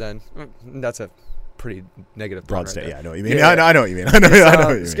scarier than that's a pretty negative broad state. Yeah, I know what you mean. I know what you mean. I know what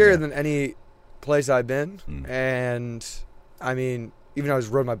you mean. Scarier than any place I've been. And I mean, even though I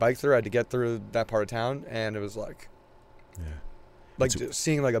rode my bike through, I had to get through that part of town, and it was like,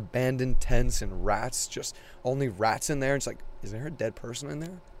 seeing like abandoned tents and rats, just only rats in there. It's like, is there a dead person in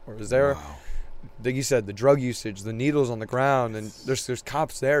there, or is there? Wow. Like you said, the drug usage, the needles on the ground, and there's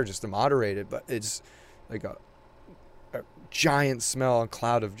cops there just to moderate it, but it's like a giant smell and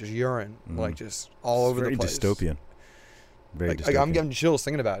cloud of just urine, like just all over the place. Dystopian. Very dystopian. Like I'm getting chills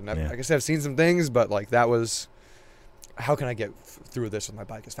thinking about it. And like I said, I've seen some things, but like that was how can I get through this with my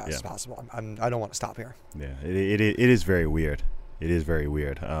bike as fast as possible? I don't want to stop here. Yeah, it is very weird. It is very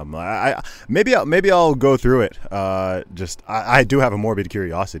weird. Maybe I'll go through it. I do have a morbid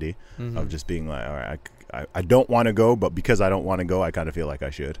curiosity of just being like, all right, I don't want to go, but because I don't want to go, I kind of feel like I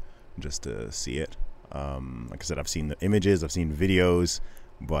should just to see it. Like I said, I've seen the images, I've seen videos,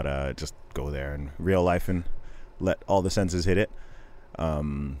 but just go there in real life and let all the senses hit it.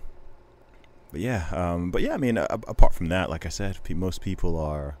 But yeah, I mean, apart from that, like I said, most people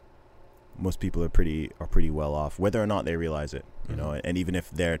are pretty well off, whether or not they realize it, you know. And even if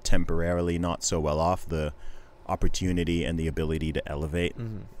they're temporarily not so well off, the opportunity and the ability to elevate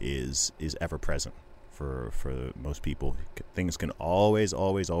is ever present for most people. Things can always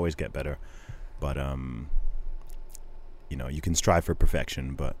get better, but you know, you can strive for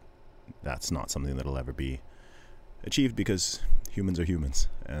perfection, but that's not something that'll ever be achieved because humans are humans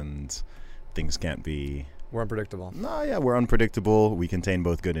and things can't be. We're unpredictable. No, yeah, we're unpredictable. We contain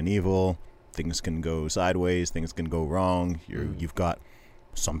both good and evil. Things can go sideways. Things can go wrong. You've got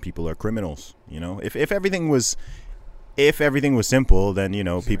some people are criminals. You know, if everything was simple, then you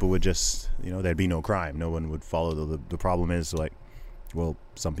know people would just, you know, there'd be no crime. No one would follow the problem is like, well,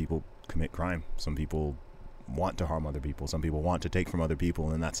 some people commit crime. Some people want to harm other people. Some people want to take from other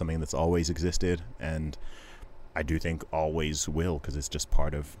people, and that's something that's always existed, and I do think always will, because it's just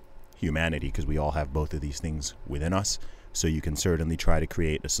part of humanity, because we all have both of these things within us. So you can certainly try to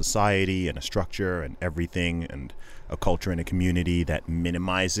create a society and a structure and everything and a culture and a community that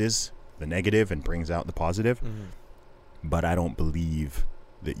minimizes the negative and brings out the positive. But I don't believe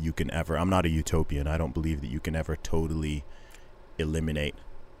that you can ever, I'm not a utopian, I don't believe that you can ever totally eliminate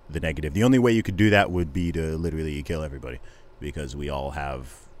the negative. The only way you could do that would be to literally kill everybody, because we all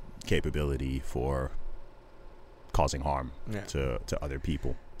have capability for causing harm to other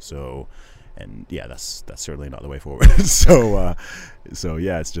people. So, and yeah, that's certainly not the way forward. So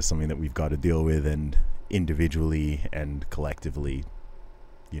yeah, it's just something that we've got to deal with, and individually and collectively,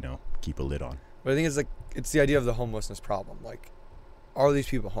 you know, keep a lid on. But I think it's the idea of the homelessness problem. Like, are these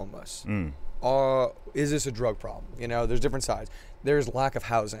people homeless? Is this a drug problem? You know, there's different sides. There's lack of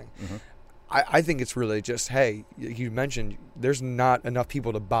housing. I think it's really just, hey, you mentioned there's not enough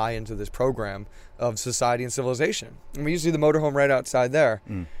people to buy into this program of society and civilization. I mean, you see the motorhome right outside there.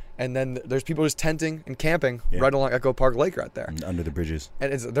 And then there's people just tenting and camping right along Echo Park Lake right there. Under the bridges.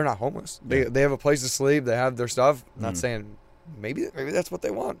 And they're not homeless. They have a place to sleep. They have their stuff. I'm not saying maybe that's what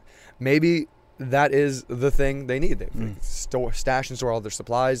they want. Maybe that is the thing they need. They stash and store all their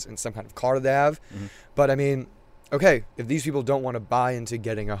supplies in some kind of car they have. But I mean, okay, if these people don't want to buy into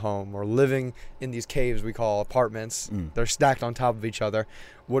getting a home or living in these caves we call apartments, they're stacked on top of each other,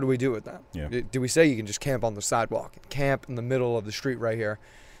 what do we do with them? Do we say you can just camp on the sidewalk, camp in the middle of the street right here?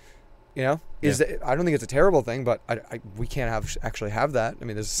 You know, I don't think it's a terrible thing, but we can't actually have that. I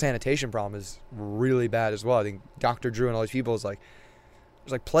mean, the sanitation problem is really bad as well. I think Dr. Drew and all these people there's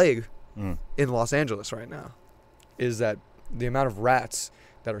like plague in Los Angeles right now. Is that the amount of rats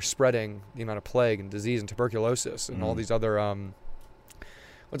that are spreading the amount of plague and disease and tuberculosis and all these other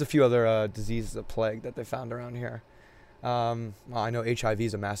what's a few other diseases of plague that they found around here? Well, I know HIV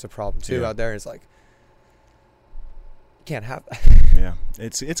is a massive problem too out there. It's like, can't have that. Yeah,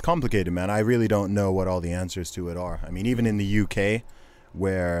 it's complicated, man. I really don't know what all the answers to it are. I mean, even in the UK,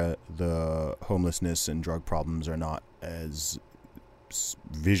 where the homelessness and drug problems are not as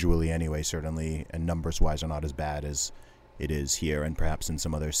visually anyway, certainly, and numbers wise are not as bad as it is here and perhaps in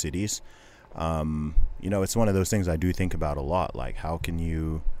some other cities. You know, it's one of those things I do think about a lot. Like, how can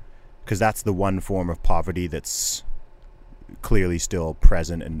you, because that's the one form of poverty that's clearly still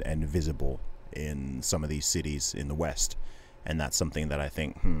present and visible in some of these cities in the West. And that's something that I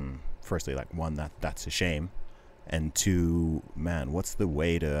think, firstly, like, one, that's a shame. And two, man, what's the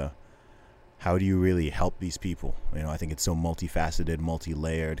way to, how do you really help these people? You know, I think it's so multifaceted,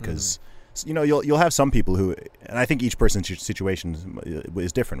 multi-layered, because, you know, you'll have some people who, and I think each person's situation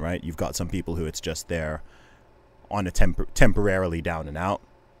is different, right? You've got some people who it's just they're on a temporarily down and out.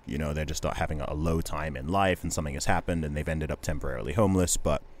 You know, they're just not having a low time in life and something has happened and they've ended up temporarily homeless,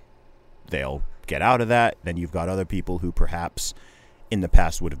 but they'll get out of that. Then you've got other people who perhaps in the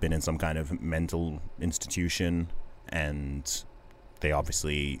past would have been in some kind of mental institution, and they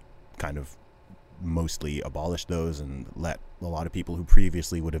obviously kind of mostly abolished those and let a lot of people who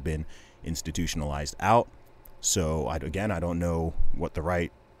previously would have been institutionalized out. So I don't know what the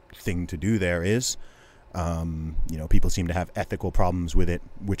right thing to do there is. You know, people seem to have ethical problems with it,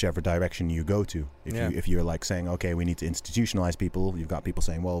 whichever direction you go to. If you're like saying, okay, we need to institutionalize people, you've got people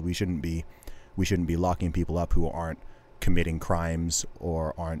saying, well, we shouldn't be locking people up who aren't committing crimes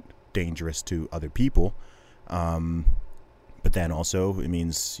or aren't dangerous to other people. But then also it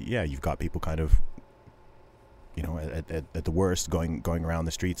means, you've got people kind of, at the worst, going around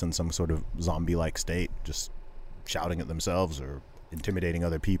the streets in some sort of zombie-like state, just shouting at themselves or intimidating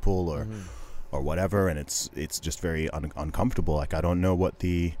other people or whatever, and it's just very uncomfortable. Like, I don't know what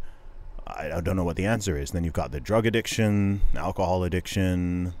the answer is. Then you've got the drug addiction, alcohol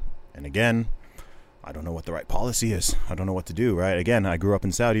addiction, and again, I don't know what the right policy is. I don't know what to do, right? Again, I grew up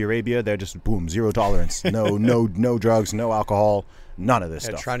in Saudi Arabia. They're just, boom, zero tolerance. No drugs, no alcohol, none of this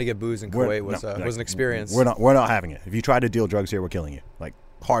stuff. Trying to get booze in Kuwait was an experience. We're not having it. If you try to deal drugs here, we're killing you. Like,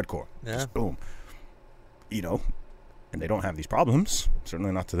 hardcore. Yeah. Just boom. And they don't have these problems,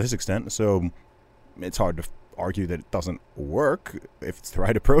 certainly not to this extent. So it's hard to argue that it doesn't work if it's the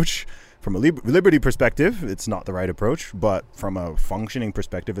right approach. From a liberty perspective, it's not the right approach. But from a functioning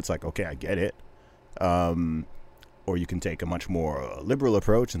perspective, it's like, okay, I get it. Or you can take a much more liberal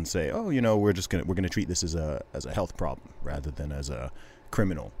approach and say, we're gonna treat this as a health problem rather than as a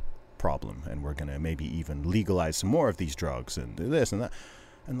criminal problem, and we're gonna maybe even legalize some more of these drugs and do this and that.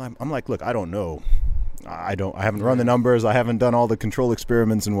 And I'm like, look, I don't know. I haven't run the numbers. I haven't done all the control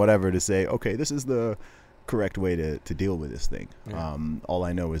experiments and whatever to say, okay, this is the correct way to deal with this thing. Yeah. All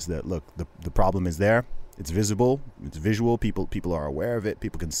I know is that, look, the problem is there. It's visible. It's visual. People are aware of it.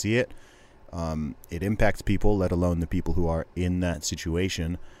 People can see it. It impacts people, let alone the people who are in that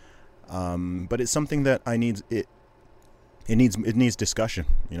situation. But it's something that it needs discussion.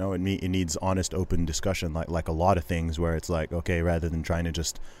 It needs honest, open discussion, like a lot of things, where it's like, okay, rather than trying to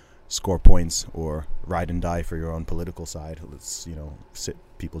just score points or ride and die for your own political side, let's sit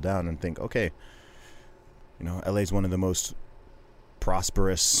people down and think, okay, LA is one of the most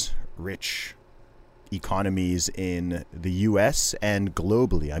prosperous, rich economies in the US and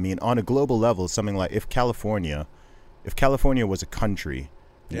globally. I mean, on a global level, something like if California was a country,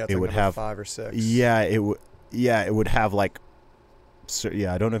 it would have 5 or 6. It would have like,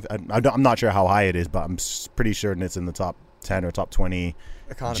 I don't know. I'm not sure how high it is, but I'm pretty sure it's in the top 10 or top 20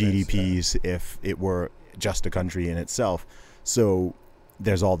 GDPs if it were just a country in itself. So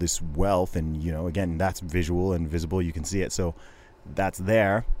there's all this wealth, and again, that's visual and visible. You can see it, so that's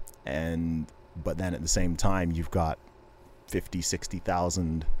there. But then at the same time, you've got 50,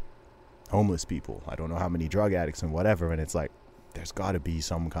 60,000 homeless people. I don't know how many drug addicts and whatever. And it's like, there's got to be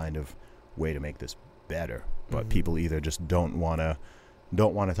some kind of way to make this better. But people either just don't want to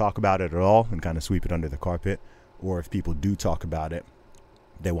talk about it at all and kind of sweep it under the carpet, or if people do talk about it,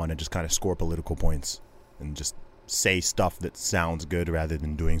 they want to just kind of score political points and just say stuff that sounds good rather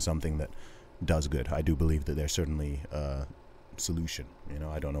than doing something that does good. I do believe that there's certainly a solution.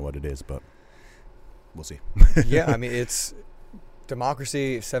 I don't know what it is, but we'll see. Yeah, I mean, it's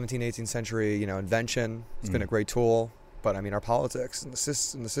democracy, 17th, 18th century, invention. It's been a great tool, but I mean, our politics and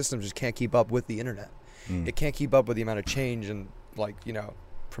the system just can't keep up with the internet. It can't keep up with the amount of change and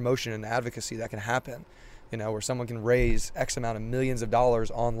promotion and advocacy that can happen. Where someone can raise X amount of millions of dollars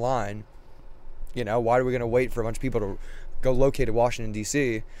online. Why are we going to wait for a bunch of people to go locate in Washington,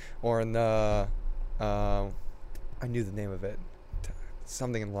 D.C. or in the, I knew the name of it.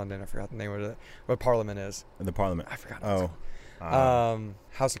 Something in London. I forgot the name of it. What Parliament is. The Parliament. I forgot.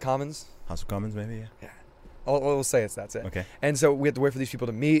 House of Commons. House of Commons, maybe, yeah. We'll say that's it. Okay. And so we have to wait for these people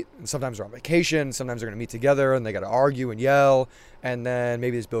to meet. And sometimes they're on vacation. Sometimes they're going to meet together, and they got to argue and yell. And then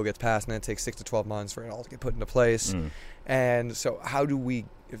maybe this bill gets passed, and then it takes 6 to 12 months for it all to get put into place. And so how do we,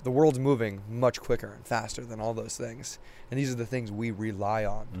 if the world's moving much quicker and faster than all those things, and these are the things we rely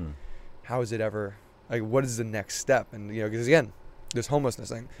on, how is it ever, what is the next step? And, because again, this homelessness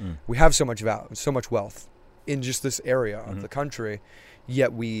thing, we have so much so much wealth in just this area of the country,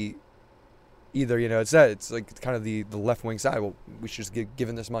 yet we either, it's like kind of the left-wing side, well, we should just give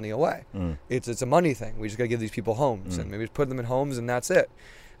giving this money away. It's a money thing. We just got to give these people homes, and maybe just put them in homes, and that's it.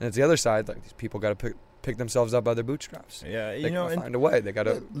 And it's the other side, like, these people got to pick themselves up by their bootstraps. Yeah, they find a way. They got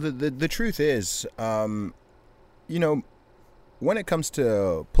to. The truth is, when it comes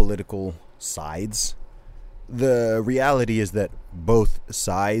to political sides, the reality is that both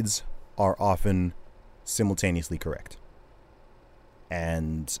sides are often simultaneously correct,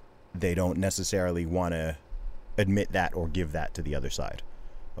 and they don't necessarily want to admit that or give that to the other side.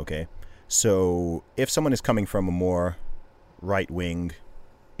 Okay, so if someone is coming from a more right-wing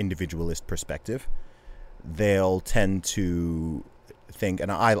individualist perspective, they'll tend to think,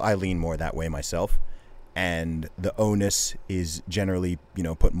 and I lean more that way myself, and the onus is generally,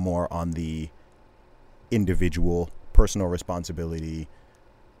 put more on the individual, personal responsibility,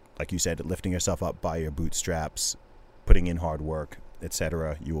 like you said, lifting yourself up by your bootstraps, putting in hard work,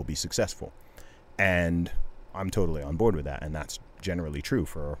 etc. You will be successful. And I'm totally on board with that, and that's generally true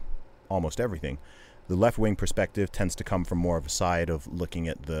for almost everything. the left-wing perspective tends to come from more of a side of looking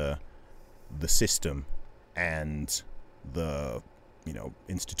at the system and the,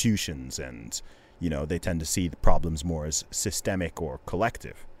 institutions, and, they tend to see the problems more as systemic or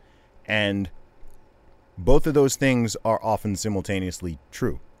collective. And both of those things are often simultaneously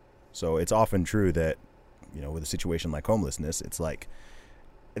true. So it's often true that, with a situation like homelessness, it's like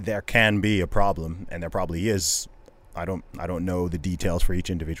there can be a problem, and there probably is. I don't know the details for each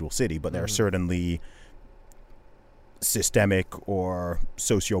individual city, but there are certainly systemic or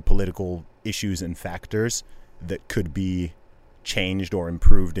socio-political issues and factors that could be changed or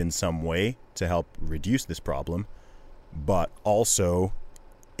improved in some way to help reduce this problem. But also,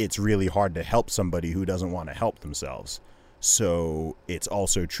 it's really hard to help somebody who doesn't want to help themselves. So it's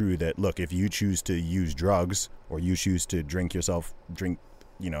also true that, look, if you choose to use drugs, or you choose to drink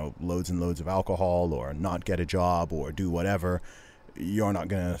loads and loads of alcohol, or not get a job, or do whatever, you're not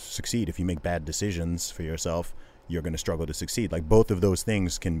going to succeed. If you make bad decisions for yourself, you're going to struggle to succeed. Like, both of those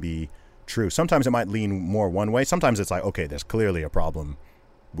things can be true. Sometimes it might lean more one way. Sometimes it's like, okay, there's clearly a problem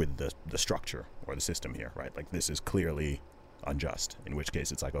with the structure or the system here, right? Like, this is clearly unjust, in which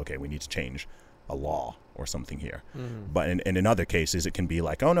case it's like, okay, we need to change a law or something here. But in other cases, it can be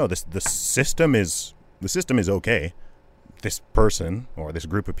like, oh no, the system is okay. This person or this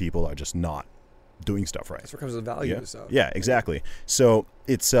group of people are just not doing stuff right. That's what comes with values. Yeah, exactly. So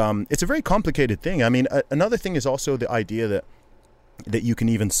it's a very complicated thing. I mean, another thing is also the idea that you can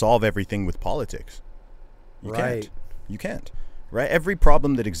even solve everything with politics. You can't. Right? Every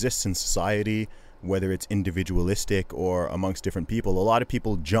problem that exists in society, whether it's individualistic or amongst different people, a lot of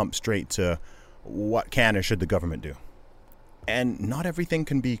people jump straight to what can or should the government do. And not everything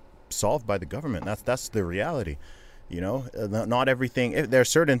can be solved by the government. That's the reality. Not everything. There are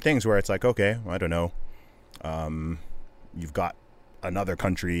certain things where it's like, okay, I don't know. You've got another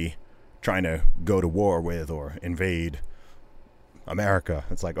country trying to go to war with or invade America.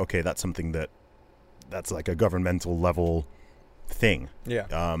 It's like, okay, that's something that's like a governmental level thing. Yeah.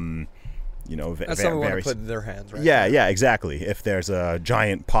 That's something we want to put in their hands, right? Yeah, exactly. If there's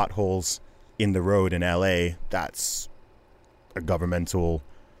giant potholes in the road in LA, that's a governmental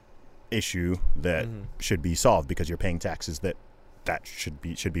issue that should be solved because you're paying taxes that should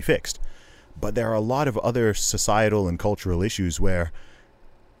be fixed. But there are a lot of other societal and cultural issues where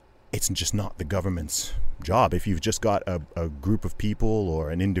it's just not the government's job. If you've just got a group of people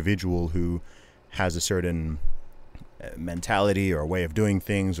or an individual who has a certain mentality or way of doing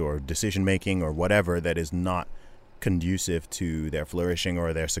things or decision making or whatever that is not conducive to their flourishing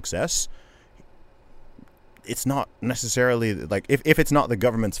or their success, it's not necessarily like if it's not the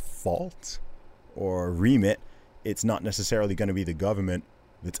government's fault or remit, it's not necessarily going to be the government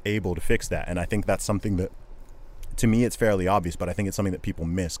that's able to fix that. And I think that's something that, to me, it's fairly obvious, but I think it's something that people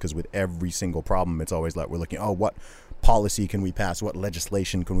miss, because with every single problem, it's always like we're looking, what policy can we pass? What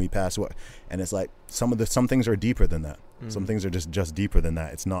legislation can we pass? And it's like some things are deeper than that. Some things are just deeper than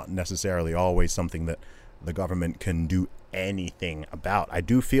that. It's not necessarily always something that the government can do anything about. I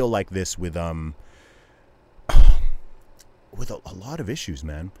do feel like this with a lot of issues,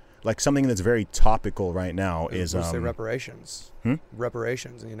 man. Like something that's very topical right now is say reparations.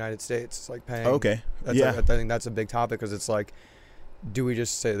 Reparations in the United States. It's like paying. Okay. I think that's a big topic, because it's like, do we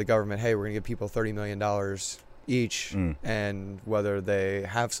just say to the government, hey, we're going to give people $30 million each, and whether they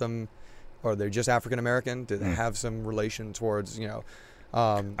have some, or they're just African American, do they have some relation towards,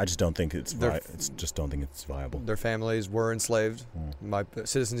 I just don't think it's viable. Their families were enslaved by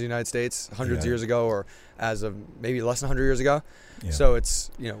citizens of the United States hundreds of years ago, or as of maybe less than 100 years ago. Yeah. So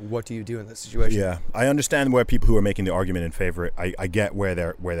it's, what do you do in this situation? Yeah, I understand where people who are making the argument in favor, I get where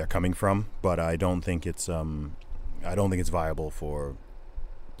they're coming from, but I don't think it's viable for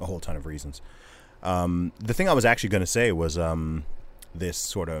a whole ton of reasons. The thing I was actually going to say was this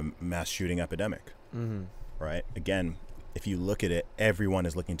sort of mass shooting epidemic, right? Again, if you look at it, everyone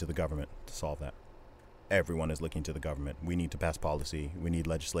is looking to the government to solve that. Everyone is looking to the government. We need to pass policy. We need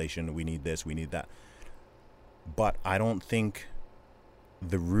legislation. We need this. We need that. But I don't think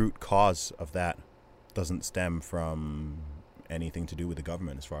the root cause of that doesn't stem from anything to do with the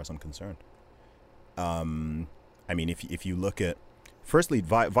government, as far as I'm concerned. I mean, if you look at, firstly,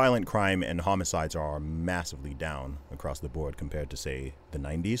 violent crime and homicides are massively down across the board compared to, say, the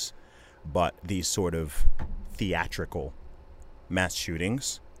 90s. But these sort of theatrical mass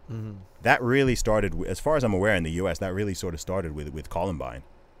shootings, that really started, as far as I'm aware, in the U.S., that really sort of started with Columbine.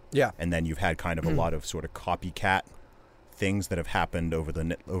 Yeah. And then you've had kind of a lot of sort of copycat things that have happened over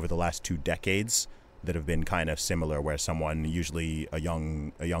the last 2 decades that have been kind of similar, where someone, usually a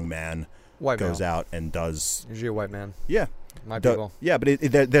young man, goes out and does... Usually a white man. Yeah. My people. Yeah, but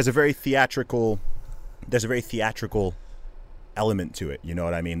there's a very theatrical there's a very theatrical element to it. You know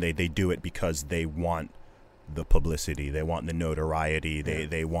what I mean? They do it because they want the publicity, they want the notoriety,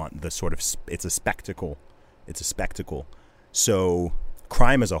 they want the sort of it's a spectacle. So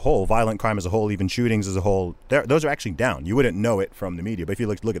crime as a whole, violent crime as a whole, even shootings as a whole, those are actually down. You wouldn't know it from the media, but if you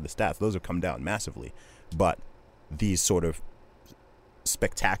look at the stats, those have come down massively. But these sort of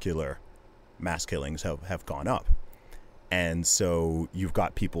spectacular mass killings have gone up. And so you've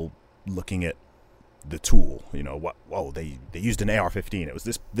got people looking at the tool, you know, they used an AR-15. It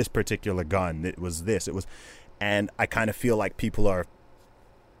was this particular gun. It was, and I kind of feel like people are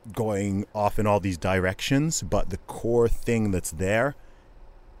going off in all these directions, but the core thing that's there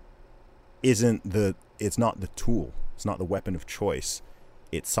it's not the tool. It's not the weapon of choice.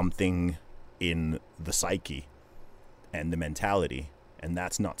 It's something in the psyche and the mentality. And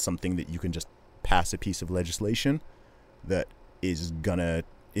that's not something that you can just pass a piece of legislation that is gonna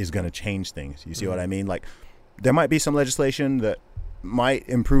change things. You see what I mean? Like, there might be some legislation that might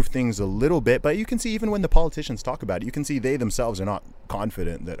improve things a little bit, but you can see even when the politicians talk about it, you can see they themselves are not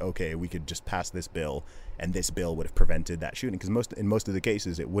confident that, okay, we could just pass this bill and this bill would have prevented that shooting, because in most of the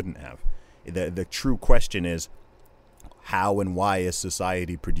cases it wouldn't have. The true question is, how and why is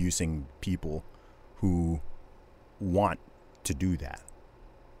society producing people who want to do that?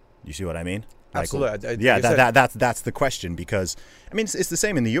 You see what I mean? Absolutely. That's the question, because I mean it's the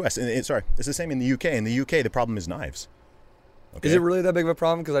same in the US. It's the same in the UK. In the UK, the problem is knives. Okay? Is it really that big of a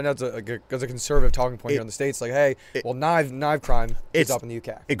problem? Because I know it's a conservative talking point here in the States. Like, hey, knife crime is up in the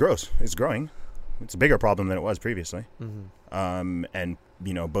UK. It grows. It's growing. It's a bigger problem than it was previously. Mm-hmm. And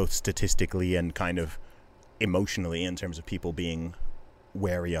you know, both statistically and kind of emotionally, in terms of people being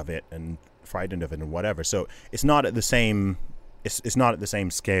wary of it and frightened of it and whatever. So it's not at the same. It's not at the same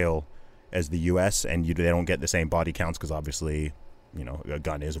scale as the U.S. and they don't get the same body counts, because obviously, you know, a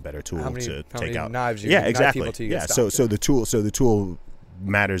gun is a better tool to take out knives. Exactly. So the tool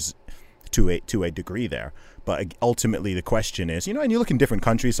matters to a degree there. But ultimately, the question is, you know, and you look in different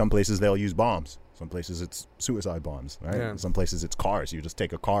countries. Some places they'll use bombs. Some places it's suicide bombs. Right. Yeah. Some places it's cars. You just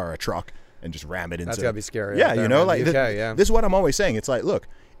take a car or a truck and just ram it into. That's gotta be scary. Yeah, you know, like this is what I'm always saying. It's like, look,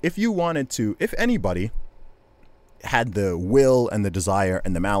 if anybody had the will and the desire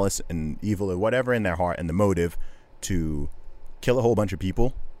and the malice and evil or whatever in their heart and the motive to kill a whole bunch of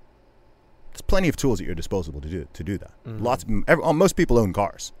people, there's plenty of tools at your disposal to do that. Mm-hmm. Most people own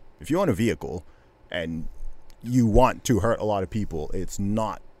cars. If you own a vehicle and you want to hurt a lot of people, it's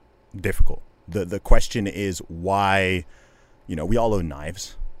not difficult. The question is why. You know, we all own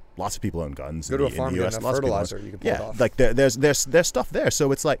knives. Lots of people own guns. Go to a farm, get enough fertilizer, you can pull it off. Like there's stuff there.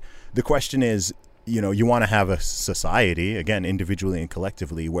 So it's like, the question is, you know, you want to have a society, again, individually and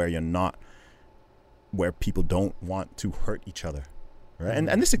collectively, where people don't want to hurt each other, right? Mm-hmm.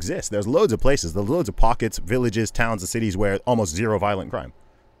 And this exists. There's loads of places. There's loads of pockets, villages, towns, and cities where almost zero violent crime,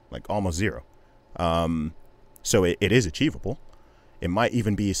 like almost zero. So it is achievable. It might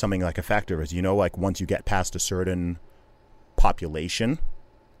even be something like a factor, as you know, like once you get past a certain population,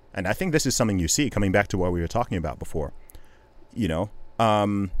 and I think this is something you see coming back to what we were talking about before, you know,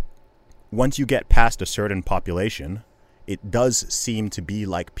 once you get past a certain population, it does seem to be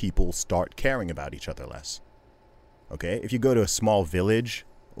like people start caring about each other less. Okay? If you go to a small village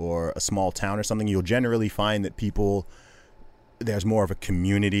or a small town or something, you'll generally find that there's more of a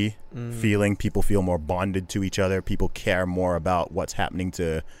community feeling. People feel more bonded to each other. People care more about what's happening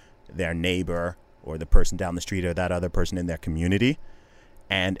to their neighbor or the person down the street or that other person in their community.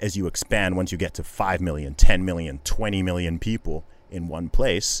 And as you expand, once you get to 5 million, 10 million, 20 million people in one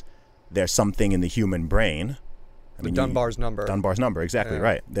place, there's something in the human brain. Dunbar's number. Dunbar's number, exactly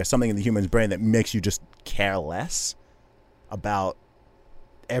right. There's something in the human brain that makes you just care less about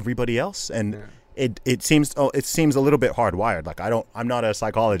everybody else, and it seems a little bit hardwired. Like I'm not a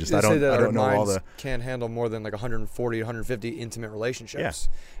psychologist. I don't know all the. Can't handle more than like 140, 150 intimate relationships,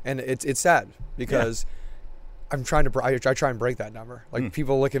 and it's sad because. I try and break that number. Like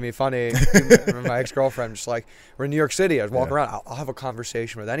people look at me funny. My ex-girlfriend, just like, we're in New York City. I was walking around. I'll have a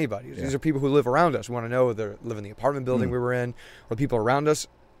conversation with anybody. These are people who live around us. We want to know they live in the apartment building we were in, or people around us.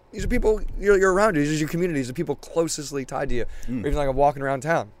 These are people you're around. These are your community. These are people closestly tied to you. Or even like I'm walking around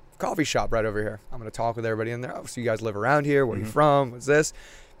town, coffee shop right over here. I'm going to talk with everybody in there. Oh, so you guys live around here? Where are you from? What's this?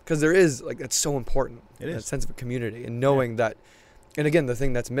 Because there is it's so important. It is that sense of a community and knowing that. And again, the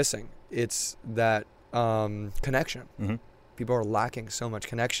thing that's missing, it's that. Connection. People are lacking so much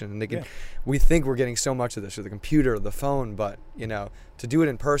connection, and we think we're getting so much of this through the computer or the phone, but you know, to do it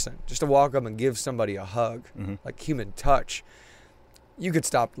in person, just to walk up and give somebody a hug, like human touch, you could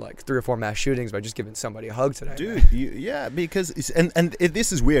stop like 3 or 4 mass shootings by just giving somebody a hug today, dude. Because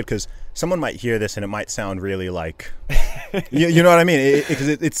this is weird because someone might hear this and it might sound really like, you know what I mean? Because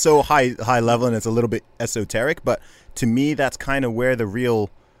it's so high level and it's a little bit esoteric. But to me, that's kind of where the real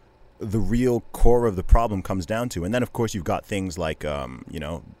core of the problem comes down to. And then of course you've got things like,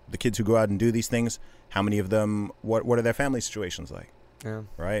 the kids who go out and do these things. How many of them? What are their family situations like? Yeah.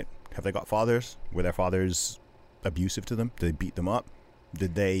 Right. Have they got fathers? Were their fathers abusive to them? Did they beat them up?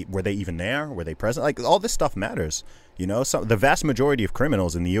 Were they even there? Were they present? Like, all this stuff matters, the vast majority of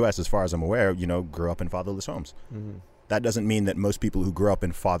criminals in the U.S., as far as I'm aware, grew up in fatherless homes. Mm-hmm. That doesn't mean that most people who grew up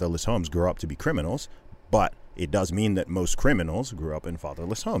in fatherless homes grew up to be criminals, but it does mean that most criminals grew up in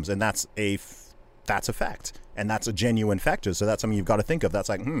fatherless homes. And that's a fact. And that's a genuine factor. So that's something you've got to think of. That's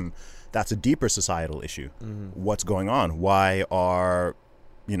like, that's a deeper societal issue. Mm-hmm. What's going on? Why are,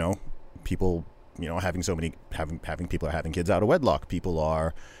 people having people are having kids out of wedlock. People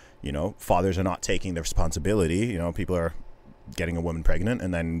are, fathers are not taking the responsibility. People are getting a woman pregnant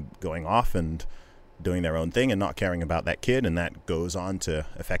and then going off and doing their own thing and not caring about that kid. And that goes on to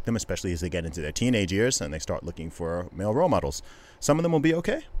affect them, especially as they get into their teenage years and they start looking for male role models. Some of them will be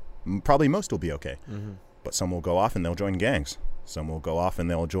okay. Probably most will be okay. Mm-hmm. But some will go off and they'll join gangs. Some will go off and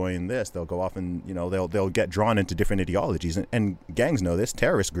they'll join this. They'll go off and, they'll get drawn into different ideologies. And gangs know this.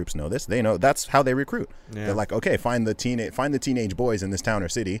 Terrorist groups know this. They know that's how they recruit. Yeah. They're like, okay, find the teenage boys in this town or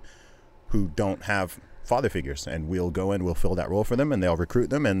city who don't have father figures. And we'll go in, we'll fill that role for them, and they'll recruit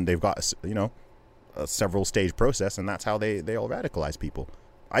them. And they've got, a several stage process. And that's how they all radicalize people.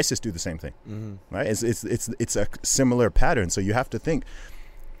 ISIS do the same thing. Mm-hmm. Right? It's a similar pattern. So you have to think,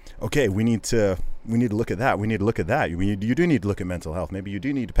 okay, we need to look at that. We need to look at that. You do need to look at mental health. Maybe you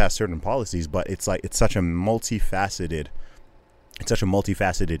do need to pass certain policies, but it's such a multifaceted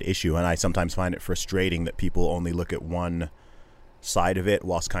issue. And I sometimes find it frustrating that people only look at one side of it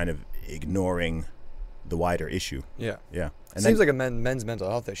whilst kind of ignoring the wider issue. Yeah. Yeah. And seems like a men's mental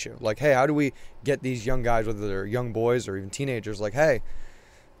health issue. Like, hey, how do we get these young guys, whether they're young boys or even teenagers, like, hey,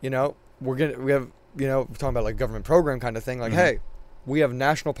 we have, we're talking about like government program kind of thing. Like, mm-hmm. hey, we have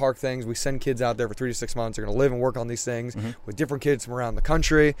national park things. We send kids out there for 3 to 6 months. They're going to live and work on these things mm-hmm. with different kids from around the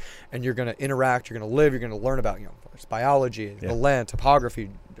country. And you're going to interact. You're going to live. You're going to learn about, biology, the land, topography,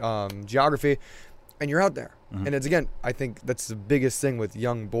 geography. And you're out there. Mm-hmm. And it's, again, I think that's the biggest thing with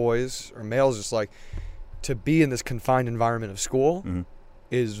young boys or males, just like to be in this confined environment of school mm-hmm.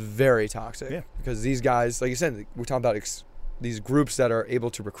 is very toxic. Yeah. Because these guys, like you said, we're talking about these groups that are able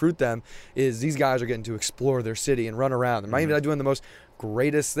to recruit them, is these guys are getting to explore their city and run around. They're not even doing the most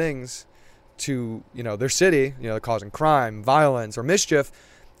greatest things to, their city, they're causing crime, violence, or mischief,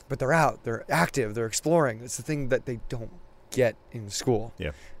 but they're out, they're active, they're exploring. It's the thing that they don't get in school.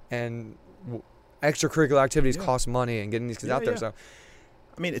 Yeah. And extracurricular activities cost money, and getting these kids out there. So,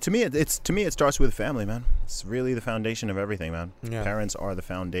 I mean, to me, it starts with family, man. It's really the foundation of everything, man. Yeah. Parents are the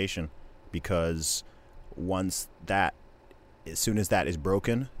foundation, because as soon as that is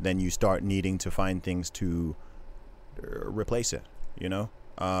broken, then you start needing to find things to replace it,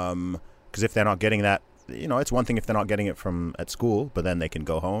 because if they're not getting that, it's one thing if they're not getting it from at school, but then they can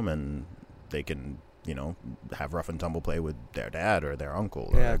go home and they can, have rough and tumble play with their dad or their uncle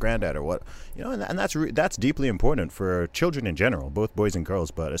or their granddad or what, and that's deeply important for children in general, both boys and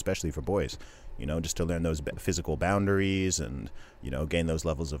girls, but especially for boys, just to learn those physical boundaries and, gain those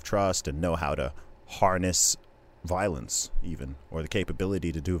levels of trust and know how to harness violence even, or the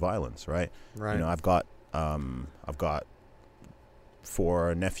capability to do violence, right? I've got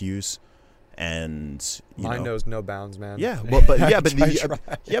 4 nephews, and mine knows no bounds, man. You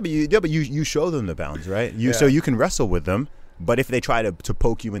show them the bounds, right? So you can wrestle with them, but if they try to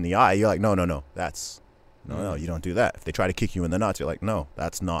poke you in the eye, you're like, no, that's no, you don't do that. If they try to kick you in the nuts, you're like, no,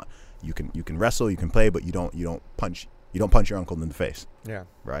 that's not. You can wrestle, you can play, but you don't punch your uncle in the face. Yeah.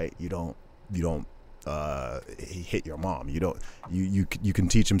 Right. You don't hit your mom. You can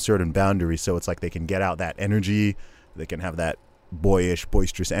teach them certain boundaries, so it's like they can get out that energy, they can have that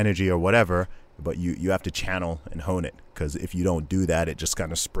boisterous energy or whatever, but you have to channel and hone it, because if you don't do that, it just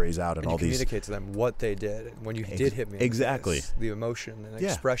kind of sprays out and all these. Communicate to them what they did when you did hit me. Exactly. The emotion and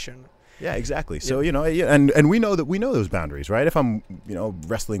expression. Yeah, exactly. So, and we know those boundaries, right? If I'm,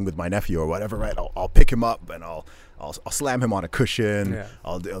 wrestling with my nephew or whatever, right, I'll pick him up and I'll slam him on a cushion. Yeah.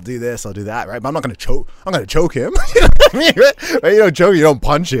 I'll do this, I'll do that, right? But I'm not going to choke. I'm going to choke him. You know what I mean? Right? You don't choke, you don't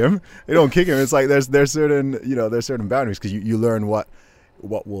punch him. You don't kick him. It's like there's certain, there's certain boundaries, because you learn what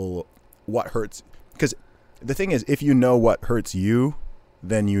hurts. Because the thing is, if you know what hurts you,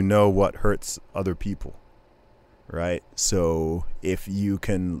 then you know what hurts other people. Right. So if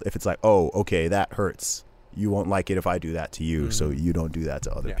it's like, oh, okay, that hurts you won't like it if I do that to you, so you don't do that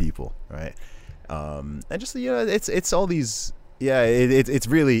to other Yeah. people, right? And just it's all these, it's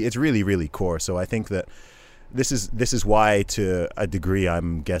really core. So I think that this is why, to a degree, I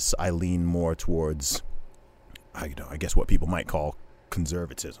lean more towards, I guess what people might call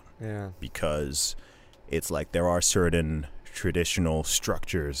conservatism. Yeah. Because it's like there are certain traditional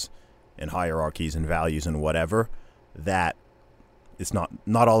structures and hierarchies and values and whatever that it's not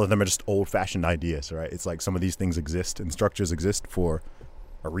all of them are just old-fashioned ideas, right? It's like some of these things exist and structures exist for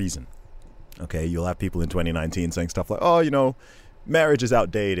a reason. Okay, you'll have people in 2019 saying stuff like, oh, marriage is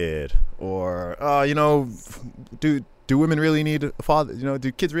outdated, or do women really need a father?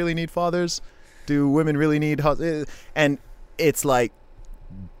 Do kids really need fathers? Do women really need husbands? And it's like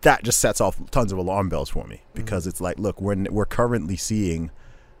that just sets off tons of alarm bells for me, because it's like, look, we're currently seeing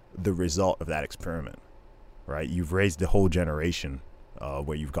the result of that experiment, right? You've raised a whole generation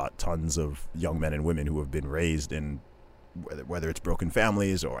where you've got tons of young men and women who have been raised in whether it's broken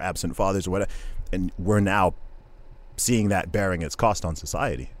families or absent fathers or whatever, and we're now seeing that bearing its cost on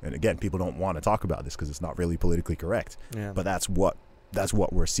society. And again, people don't want to talk about this because it's not really politically correct, but that's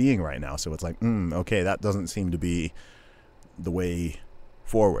what we're seeing right now. So it's like, okay, that doesn't seem to be the way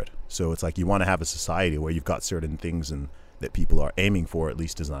forward. So it's like, you want to have a society where you've got certain things and that people are aiming for, at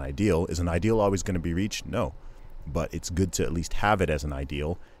least as an ideal. Is an ideal always going to be reached? No. But it's good to at least have it as an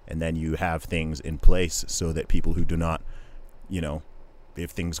ideal, and then you have things in place so that people who do not,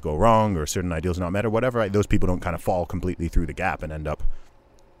 if things go wrong or certain ideals not met or whatever, right, those people don't kind of fall completely through the gap and end up,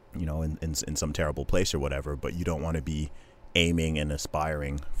 in some terrible place or whatever. But you don't want to be aiming and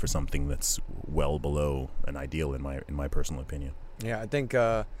aspiring for something that's well below an ideal, in my personal opinion. Yeah, I think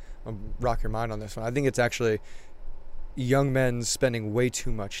I'll rock your mind on this one. I think it's actually young men spending way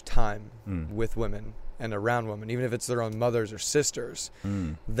too much time with women and around women, even if it's their own mothers or sisters.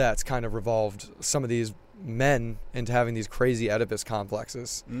 That's kind of revolved some of these men into having these crazy Oedipus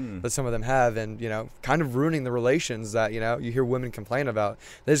complexes that some of them have, and kind of ruining the relations that you hear women complain about.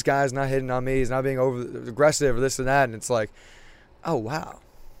 This guy's not hitting on me, he's not being over aggressive or this and that, and it's like, oh wow,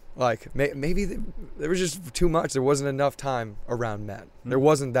 like maybe there was just too much. There wasn't enough time around men. There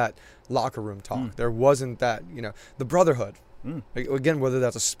wasn't that locker room talk. There wasn't that the brotherhood. Again, whether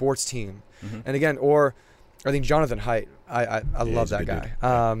that's a sports team, and again, or I think Jonathan Haidt. I love that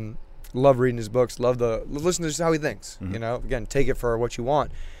guy. Love reading his books. Listen to just how he thinks. Again, take it for what you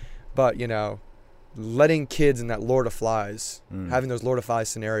want, but letting kids in that Lord of Flies, having those Lord of Flies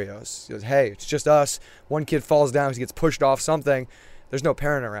scenarios. Hey, it's just us. One kid falls down, he gets pushed off something. There's no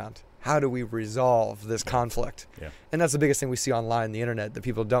parent around. How do we resolve this conflict? Yeah. And that's the biggest thing we see online on the internet, that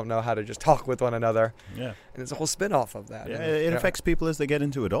people don't know how to just talk with one another. Yeah. And it's a whole spin-off of that. Yeah, it affects people as they get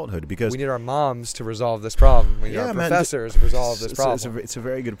into adulthood, because we need our moms to resolve this problem. We need our professors to resolve this problem. It's a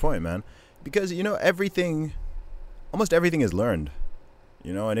very good point, man. Because, almost everything is learned.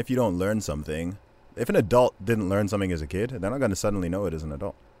 And if you don't learn something, if an adult didn't learn something as a kid, they're not going to suddenly know it as an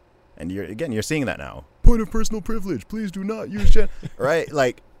adult. And you're seeing that now. Point of personal privilege. Please do not use right?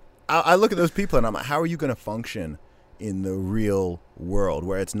 Like, I look at those people and I'm like, how are you going to function in the real world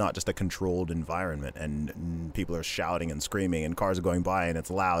where it's not just a controlled environment and people are shouting and screaming and cars are going by and it's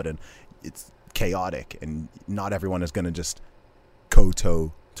loud and it's chaotic, and not everyone is going to just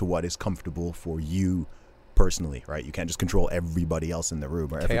kowtow to what is comfortable for you personally, right? You can't just control everybody else in the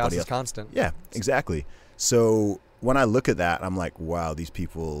room, or chaos everybody else. Is constant. Yeah, exactly. So when I look at that, I'm like, wow, these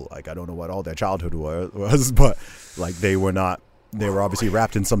people, like, I don't know what all their childhood was, but like they were obviously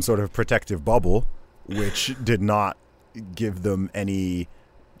wrapped in some sort of protective bubble, which did not give them any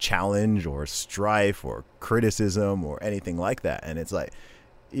challenge or strife or criticism or anything like that. And it's like,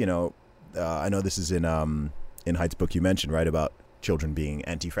 I know this is in Haidt's book you mentioned, right, about children being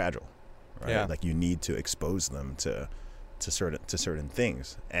anti-fragile, right? Yeah. Like, you need to expose them to certain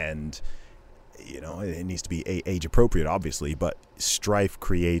things, and it needs to be age appropriate, obviously, but strife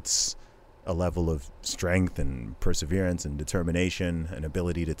creates a level of strength and perseverance and determination and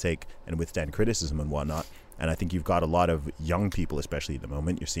ability to take and withstand criticism and whatnot. And I think you've got a lot of young people, especially at the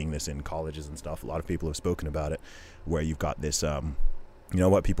moment, you're seeing this in colleges and stuff. A lot of people have spoken about it, where you've got this,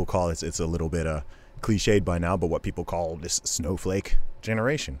 what people call it's a little bit cliched by now, but what people call this snowflake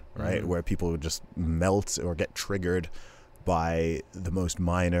generation, right? Where people just melt or get triggered by the most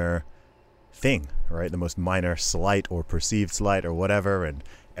minor thing, right? The most minor slight or perceived slight or whatever, and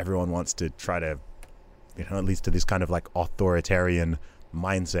everyone wants to try to, it leads to this kind of like authoritarian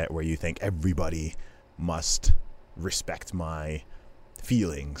mindset where you think everybody must respect my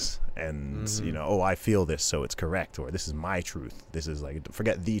feelings and oh, I feel this, so it's correct, or this is my truth. This is like,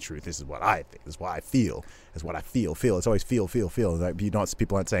 forget the truth. This is what I think. This is what I feel. It's what I feel. It's always feel. Like,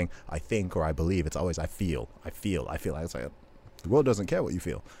 people aren't saying I think or I believe. It's always I feel. It's like the world doesn't care what you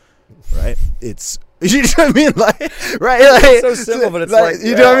feel, right? It's you know what I mean, like right? Like, it's so simple, but it's like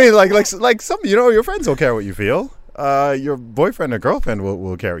you know what I mean, like some your friends will care what you feel. Your boyfriend or girlfriend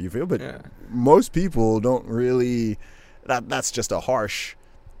will care what you feel, but most people don't really. That's just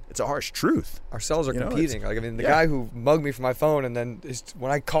it's a harsh truth. Our cells are competing. Like, I mean, the guy who mugged me for my phone, and then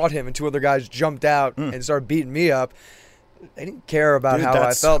when I caught him and two other guys jumped out and started beating me up, they didn't care about how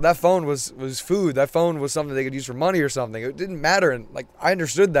I felt. That phone was food. That phone was something they could use for money or something. It didn't matter. And like, I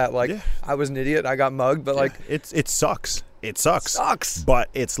understood that. Like, I was an idiot. I got mugged, but like, it sucks. It sucks. But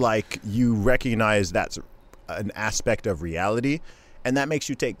it's like you recognize that's an aspect of reality, and that makes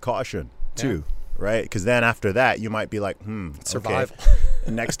you take caution too. Right? Because then after that, you might be like, survival.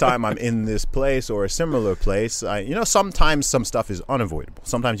 Okay. Next time I'm in this place or a similar place, sometimes some stuff is unavoidable.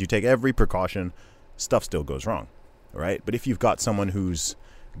 Sometimes you take every precaution, stuff still goes wrong, right? But if you've got someone who's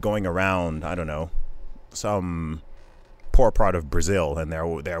going around, I don't know, some poor part of Brazil, and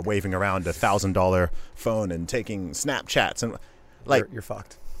they're waving around $1,000 phone and taking Snapchats, and like, you're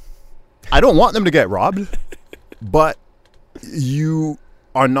fucked. I don't want them to get robbed, but you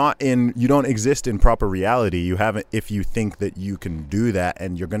don't exist in proper reality. You haven't, if you think that you can do that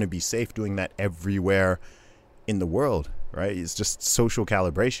and you're going to be safe doing that everywhere in the world, right? It's just social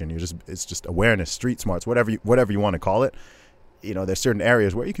calibration. It's just awareness, street smarts, whatever you want to call it. There's certain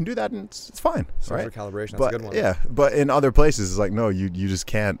areas where you can do that and it's fine. Social right? calibration, that's but, a good one. Yeah, but in other places, it's like, no, you just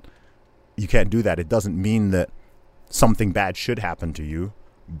can't do that. It doesn't mean that something bad should happen to you,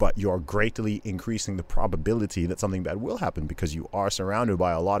 but you're greatly increasing the probability that something bad will happen because you are surrounded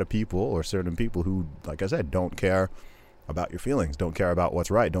by a lot of people, or certain people who, like I said, don't care about your feelings, don't care about what's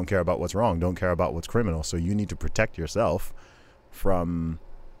right, don't care about what's wrong, don't care about what's criminal. So you need to protect yourself from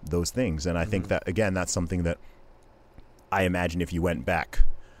those things. And I think that, again, that's something that I imagine if you went back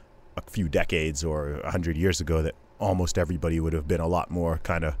a few decades or 100 years ago, that almost everybody would have been a lot more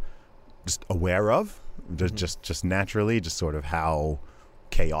kind of just aware of, just naturally, just sort of how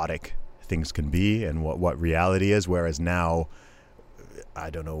chaotic things can be and what reality is. Whereas now, I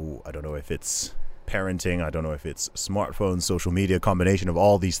don't know if it's parenting, I don't know if it's smartphones, social media, combination of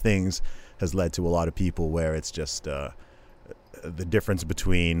all these things has led to a lot of people where it's just the difference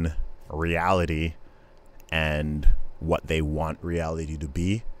between reality and what they want reality to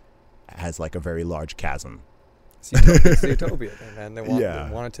be has like a very large chasm. It's the utopia, man. They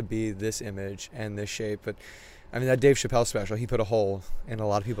want it to be this image and this shape, but I mean, that Dave Chappelle special, he put a hole in a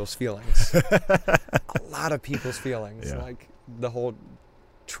lot of people's feelings. A lot of people's feelings. Yeah. Like the whole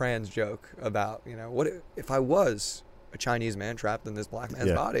trans joke about, what if I was a Chinese man trapped in this black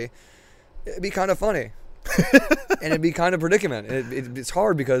man's body? It'd be kind of funny. And it'd be kind of predicament. It's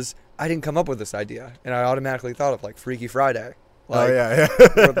hard because I didn't come up with this idea. And I automatically thought of like Freaky Friday. Like,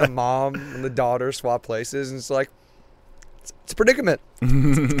 where the mom and the daughter swap places. And it's like, it's a predicament.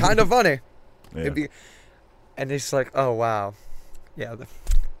 It's kind of funny. Yeah. And it's like, oh, wow. Yeah, the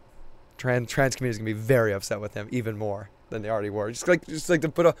trans community is going to be very upset with him even more than they already were. Just like to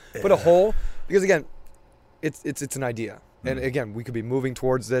put a hole. Because, again, it's an idea. And, again, we could be moving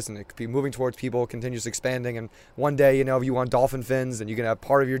towards this, and it could be moving towards people, continuous expanding. And one day, if you want dolphin fins and you can have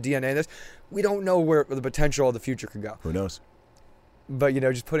part of your DNA in this, we don't know where the potential of the future could go. Who knows? But,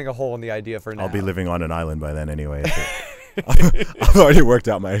 just putting a hole in the idea for now. I'll be living on an island by then anyway. I've already worked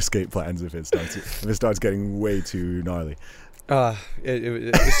out my escape plans if it starts getting way too gnarly. I've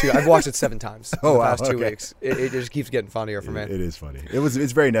watched it 7 times in the past 2 weeks. It just keeps getting funnier for me. It is funny.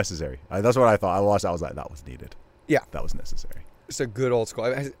 It's very necessary. That's what I thought. I watched. I was like, that was needed. Yeah, that was necessary. It's a good old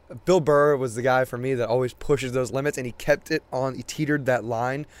school. Bill Burr was the guy for me that always pushes those limits, and he kept it on. He teetered that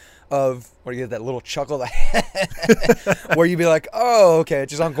line of where you get that little chuckle, where you'd be like, "Oh, okay, it's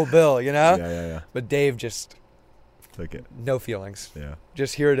just Uncle Bill," Yeah. But Dave just. Took it. No feelings. Yeah.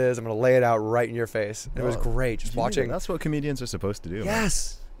 Just here it is. I'm going to lay it out right in your face. And it was great. Just watching. That's what comedians are supposed to do.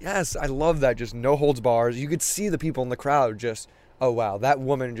 Yes. Man. Yes. I love that. Just no holds bars. You could see the people in the crowd just, oh, wow. That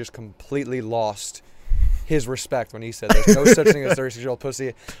woman just completely lost his respect when he said there's no such thing as 36-year-old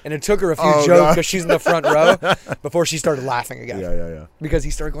pussy. And it took her a few jokes because she's in the front row before she started laughing again. Yeah. Because he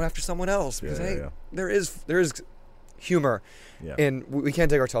started going after someone else. Because, there is humor. Yeah. And we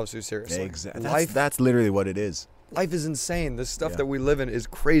can't take ourselves too seriously. Exactly. That's literally what it is. Life is insane. The stuff that we live in is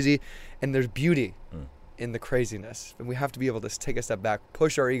crazy, and there's beauty in the craziness. And we have to be able to take a step back,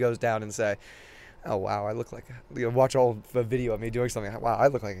 push our egos down, and say, oh, wow, I look like watch a video of me doing something. Wow, I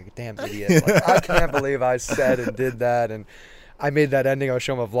look like a damn idiot. Like, I can't believe I said and did that. And I made that ending. I was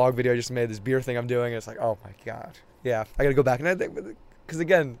showing my vlog video. I just made this beer thing I'm doing. And it's like, oh my God. Yeah, I got to go back. And I think, because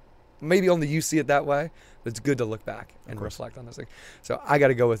again, maybe only you see it that way, but it's good to look back and reflect on those things. So I got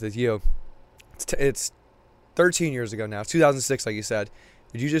to go with you. It's 13 years ago now, 2006, like you said.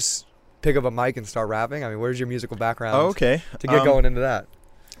 Did you just pick up a mic and start rapping? I mean, where's your musical background to get going into that?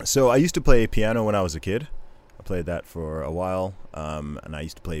 So I used to play piano when I was a kid. I played that for a while, and I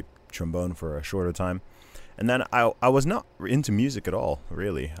used to play trombone for a shorter time. And then I was not into music at all,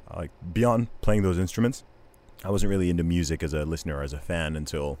 really. Like, beyond playing those instruments, I wasn't really into music as a listener or as a fan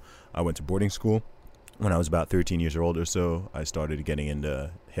until I went to boarding school. When I was about 13 years old or so, I started getting into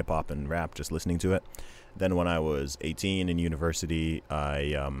hip-hop and rap, just listening to it. Then when I was 18 in university,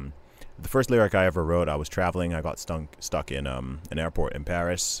 the first lyric I ever wrote, I was traveling. I got stuck in an airport in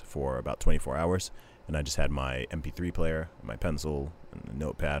Paris for about 24 hours. And I just had my MP3 player, my pencil, and a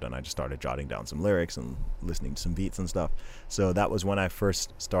notepad, and I just started jotting down some lyrics and listening to some beats and stuff. So that was when I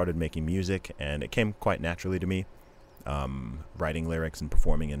first started making music, and it came quite naturally to me, writing lyrics and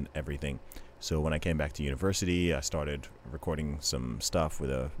performing and everything. So when I came back to university, I started recording some stuff with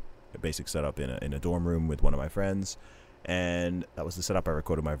a basic setup in a dorm room with one of my friends. And that was the setup I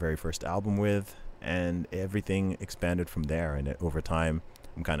recorded my very first album with, and everything expanded from there. And over time,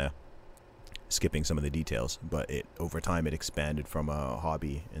 I'm kind of skipping some of the details, but over time it expanded from a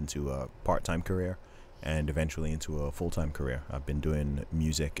hobby into a part-time career and eventually into a full-time career. I've been doing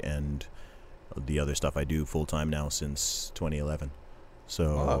music and the other stuff I do full-time now since 2011.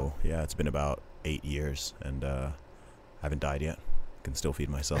 So wow. Yeah, it's been about 8 years, and I haven't died yet. Can still feed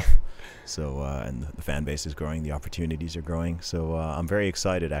myself. So and the fan base is growing, the opportunities are growing. So I'm very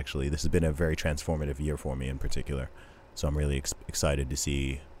excited, actually. This has been a very transformative year for me in particular. So I'm really excited to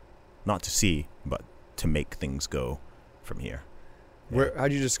see, not to see, but to make things go from here. Yeah. How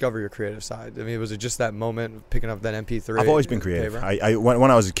did you discover your creative side? I mean, was it just that moment of picking up that MP3? I've always been creative.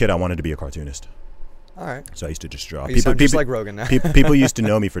 When I was a kid, I wanted to be a cartoonist. All right. So I used to just draw. You sound just like Rogan now. People used to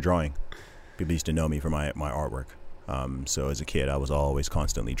know me for drawing. People used to know me for my artwork. So as a kid, I was always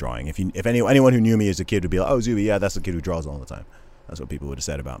constantly drawing. If anyone who knew me as a kid would be like, "Oh, Zuby, yeah, that's the kid who draws all the time." That's what people would have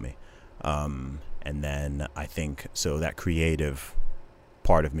said about me. And then I think so that creative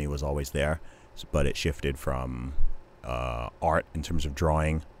part of me was always there, but it shifted from art in terms of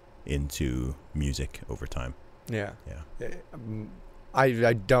drawing into music over time. Yeah. I would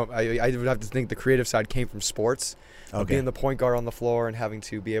have to think the creative side came from sports. Being the point guard on the floor and having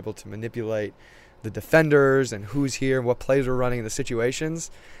to be able to manipulate the defenders and who's here and what plays we're running in the situations.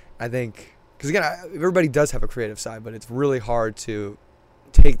 I think, because again, everybody does have a creative side, but it's really hard to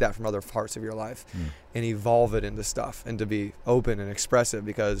take that from other parts of your life and evolve it into stuff and to be open and expressive,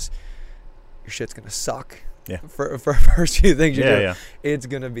 because your shit's going to suck. Yeah. For first few things you do. Yeah. It's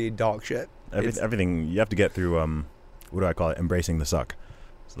going to be dog shit. Everything you have to get through, what do I call it? Embracing the suck.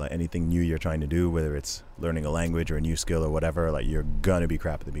 So like anything new you're trying to do, whether it's learning a language or a new skill or whatever, like you're going to be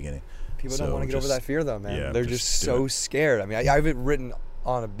crap at the beginning. People don't want to get over that fear, though, man. Yeah, they're just so scared. I mean, I have it written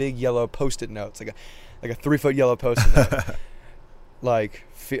on a big yellow Post-it note. It's like a 3-foot yellow Post-it note. Like,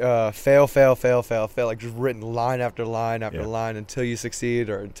 fail, like just written line after line after line until you succeed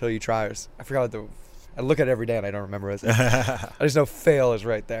or until you try. I forgot I look at it every day and I don't remember it. I just know fail is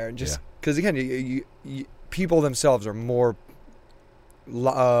right there. And just because, again, you people themselves are more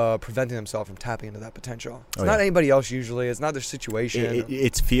preventing themselves from tapping into that potential. It's not anybody else usually. It's not their situation.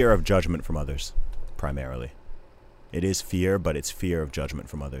 It's fear of judgment from others, primarily. It is fear, but it's fear of judgment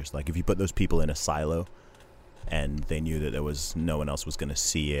from others. Like if you put those people in a silo and they knew that there was no one else was going to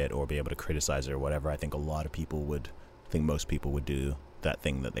see it or be able to criticize it or whatever, I think most people would do that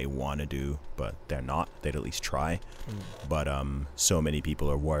thing that they want to do, but they're not. They'd at least try. But so many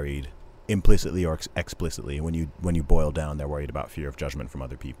people are worried, implicitly or explicitly, when you boil down, they're worried about fear of judgment from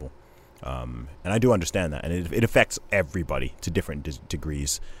other people. And I do understand that, and it affects everybody to different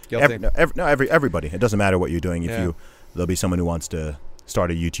degrees. Everybody. It doesn't matter what you're doing. There'll be someone who wants to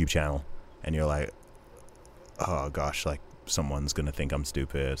start a YouTube channel, and you're like, oh gosh, like someone's gonna think I'm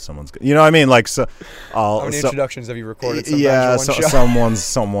stupid. You know what I mean? Like, so how many introductions have you recorded?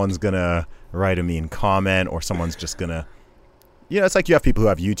 Someone's gonna write a mean comment, or someone's just gonna. It's like you have people who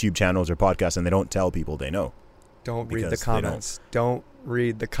have YouTube channels or podcasts, and they don't tell people they know. Don't read the comments. Don't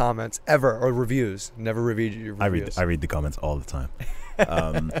read the comments ever, or reviews. Never read your reviews. I read the comments all the time.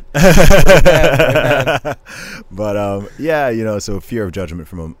 Amen. But so fear of judgment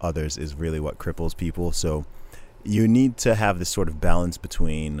from others is really what cripples people. So you need to have this sort of balance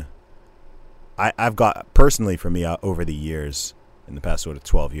between. I've got personally for me over the years, in the past sort of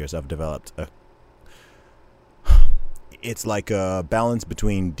 12 years, I've developed it's like a balance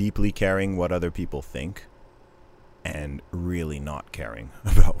between deeply caring what other people think and really not caring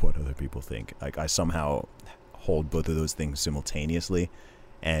about what other people think. Like, I somehow hold both of those things simultaneously,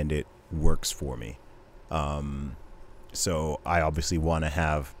 and it works for me. So I obviously want to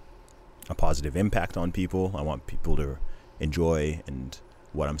have a positive impact on people. I want people to enjoy and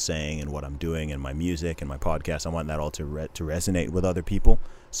what I'm saying and what I'm doing and my music and my podcast. I want that all to resonate with other people.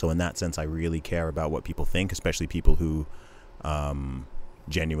 So in that sense, I really care about what people think, especially people who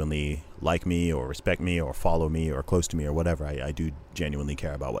genuinely like me or respect me or follow me or are close to me or whatever. I do genuinely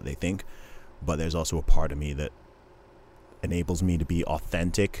care about what they think. But there's also a part of me that enables me to be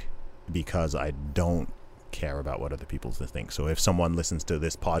authentic because I don't care about what other people think. So if someone listens to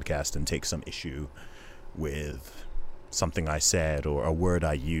this podcast and takes some issue with something I said or a word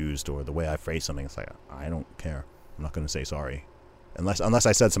I used or the way I phrased something, it's like, I don't care. I'm not going to say sorry. Unless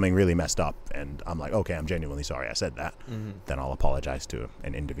I said something really messed up and I'm like, okay, I'm genuinely sorry I said that, then I'll apologize to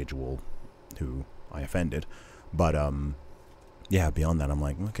an individual who I offended. But yeah, beyond that, I'm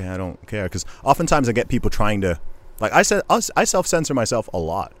like, okay, I don't care. Because oftentimes I get people trying to, like I said, I self-censor myself a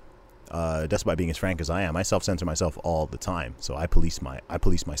lot. Despite being as frank as I am, I self-censor myself all the time. So I police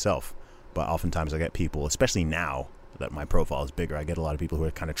myself. But oftentimes I get people, especially now that my profile is bigger, I get a lot of people who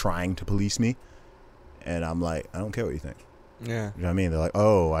are kind of trying to police me. And I'm like, I don't care what you think. Yeah. You know what I mean? They're like,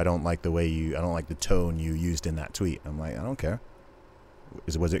 oh, I don't like the tone you used in that tweet. I'm like, I don't care.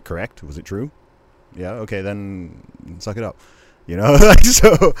 Was it correct? Was it true? Yeah. Okay, then suck it up. You know, like,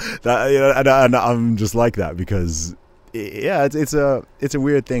 so that, you know, and I'm just like that because, yeah, it's a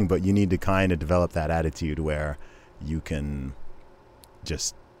weird thing, but you need to kind of develop that attitude where you can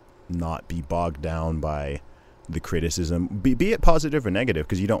just not be bogged down by the criticism, be it positive or negative,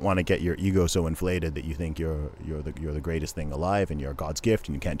 because you don't want to get your ego so inflated that you think you're the greatest thing alive and you're God's gift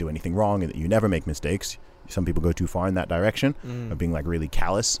and you can't do anything wrong and that you never make mistakes. Some people go too far in that direction of being like really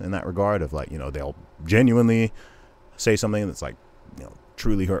callous in that regard of like, you know, they'll genuinely say something that's like, you know,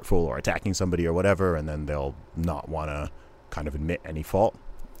 truly hurtful or attacking somebody or whatever, and then they'll not want to kind of admit any fault.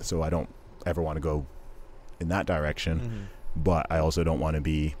 So I don't ever want to go in that direction, but I also don't want to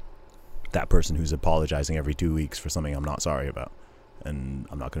be that person who's apologizing every 2 weeks for something I'm not sorry about, and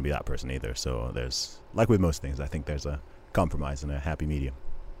I'm not going to be that person either. So there's, like with most things, I think there's a compromise and a happy medium.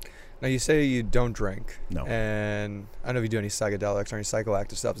 Now, you say you don't drink. No. And I don't know if you do any psychedelics or any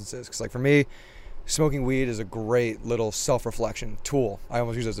psychoactive substances, because like for me, smoking weed is a great little self-reflection tool. I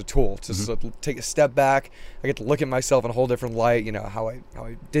almost use it as a tool to sort of take a step back. I get to look at myself in a whole different light. You know, how I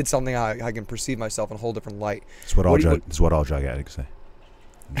did something, how I can perceive myself in a whole different light. It's what all drug addicts say.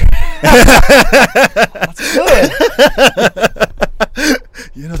 That's good.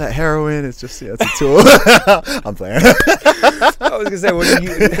 You know, that heroin is just, yeah, it's a tool. I'm playing. I was gonna say, what do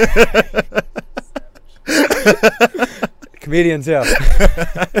you comedians, yeah.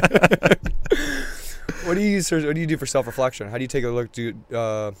 What do you do for self-reflection? How do you take a look? What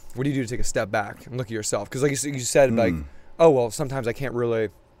do you do to take a step back and look at yourself? Because like you said, like, oh well, sometimes I can't really,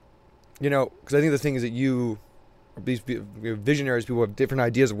 you know, because I think the thing is that these visionaries, people have different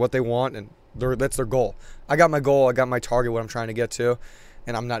ideas of what they want, and that's their goal. I got my goal, I got my target, what I'm trying to get to,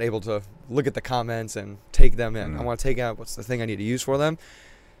 and I'm not able to look at the comments and take them in. I want to take out what's the thing I need to use for them,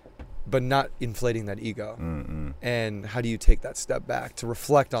 but not inflating that ego. And how do you take that step back to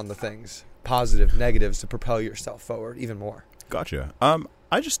reflect on the things, positive, negatives, to propel yourself forward even more? Gotcha.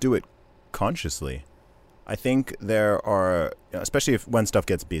 I just do it consciously. I think there are, especially when stuff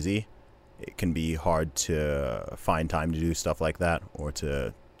gets busy, it can be hard to find time to do stuff like that, or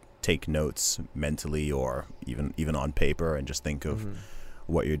to take notes mentally or even on paper and just think of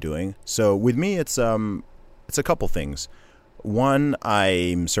what you're doing. So with me, it's a couple things. One,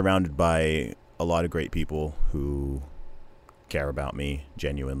 I'm surrounded by a lot of great people who care about me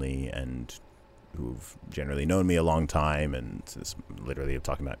genuinely and who've generally known me a long time, and literally I'm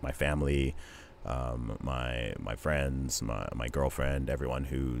talking about my family, my friends, my girlfriend, everyone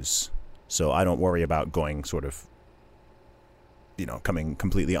who's, so I don't worry about going sort of, you know, coming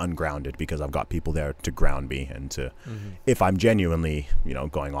completely ungrounded, because I've got people there to ground me and to, if I'm genuinely, you know,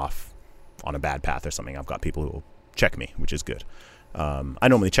 going off on a bad path or something, I've got people who will check me, which is good. I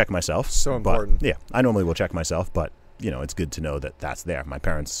normally check myself. So important. Yeah, I normally will check myself, but, you know, it's good to know that that's there. My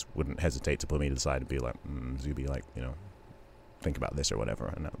parents wouldn't hesitate to put me to the side and be like, Zuby, like, you know, think about this or whatever.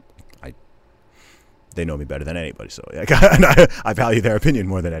 And they know me better than anybody, so like, I value their opinion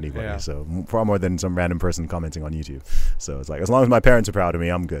more than anybody. Yeah. So far more than some random person commenting on YouTube. So it's like, as long as my parents are proud of me,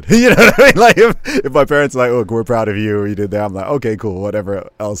 I'm good. You know what I mean? Like if my parents are like, look, we're proud of you, you did that, I'm like, okay, cool. Whatever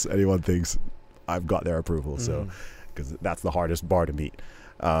else anyone thinks, I've got their approval. So because that's the hardest bar to meet.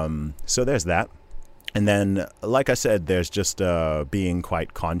 So there's that. And then, like I said, there's just being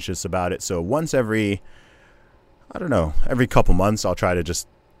quite conscious about it. So once every, I don't know, every couple months I'll try to just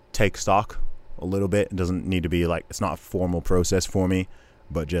take stock a little bit. It doesn't need to be like, it's not a formal process for me,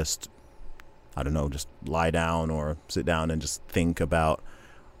 but just, I don't know, just lie down or sit down and just think about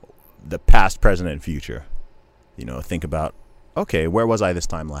the past, present, and future. Think about, okay, where was I this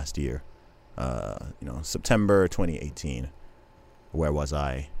time last year? September 2018. Where was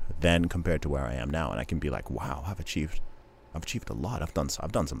I then compared to where I am now? And I can be like, wow, I've achieved a lot. I've done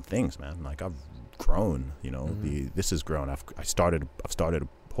some things, man. Like, I've grown. This has grown. I've started a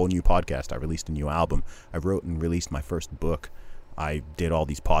whole new podcast. I released a new album. I wrote and released my first book. I did all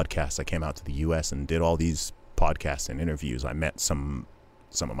these podcasts. I came out to the U.S. and did all these podcasts and interviews. I met some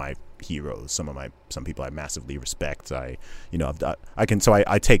of my heroes, some people I massively respect. I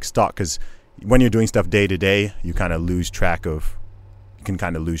take stock, because when you're doing stuff day to day, you can kind of lose track of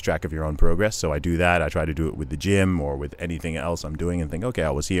your own progress. So I do that. I try to do it with the gym or with anything else I'm doing and think, okay,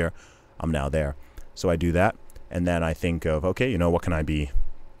 I was here, I'm now there. So I do that. And then I think of, okay, what can I be?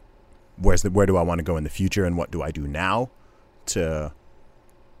 Where do I want to go in the future, and what do I do now to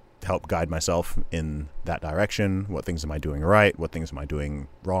help guide myself in that direction? What things am I doing right? What things am I doing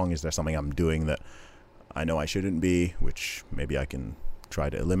wrong? Is there something I'm doing that I know I shouldn't be, which maybe I can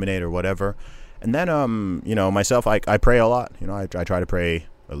try to eliminate or whatever? And then, myself, I pray a lot. I try to pray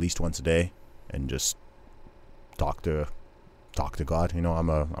at least once a day and just talk to God. I'm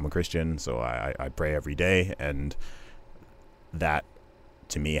a Christian, so I pray every day, and that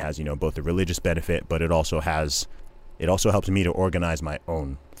to me has, both a religious benefit, but it also helps me to organize my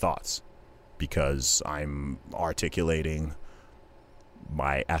own thoughts, because I'm articulating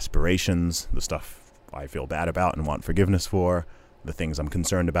my aspirations, the stuff I feel bad about and want forgiveness for, the things I'm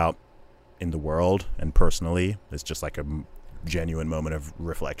concerned about in the world and personally. It's just like a genuine moment of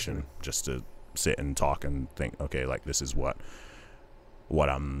reflection, just to sit and talk and think, okay, like, this is what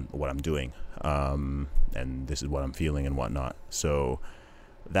I'm doing, and this is what I'm feeling and whatnot. So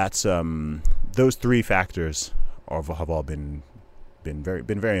that's those three factors have all been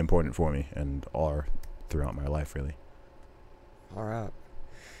very important for me, and are throughout my life, really. All right.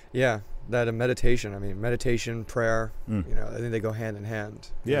 Yeah, that meditation, prayer, I think they go hand in hand.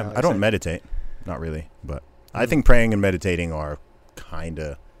 Yeah, I don't meditate, not really, but I think praying and meditating are kind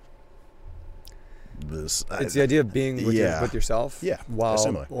of this. It's the idea of being with yourself,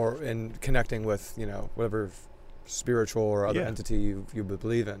 similar, and connecting with whatever spiritual or other entity you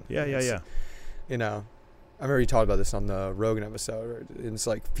believe in. Yeah. I remember you talked about this on the Rogan episode. It's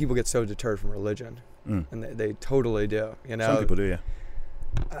like people get so deterred from religion, and they totally do. Some people do, yeah.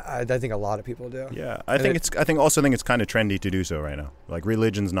 I think a lot of people do. Yeah, I think it's kind of trendy to do so right now. Like,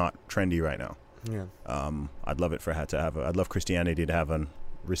 religion's not trendy right now. Yeah. I'd love it I'd love Christianity to have a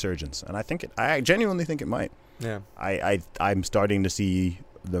resurgence, and I genuinely think it might. Yeah. I'm starting to see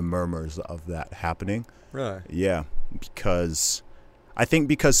the murmurs of that happening. Really? Yeah, because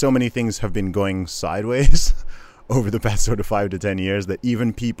so many things have been going sideways over the past sort of 5 to 10 years, that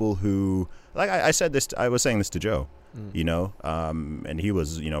even people who, like, I was saying this to Joe, and he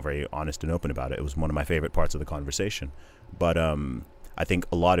was, very honest and open about it. It was one of my favorite parts of the conversation. But I think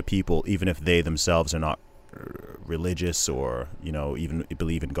a lot of people, even if they themselves are not religious or, even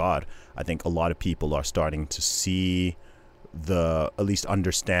believe in God, I think a lot of people are starting to see at least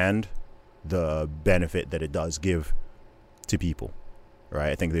understand the benefit that it does give to people. Right,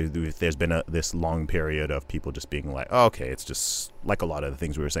 I think there's been this long period of people just being like, oh, okay, it's just like a lot of the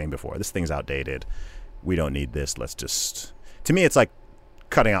things we were saying before. This thing's outdated. We don't need this. Let's just... To me, it's like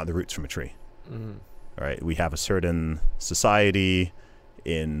cutting out the roots from a tree. Mm-hmm. All right, we have a certain society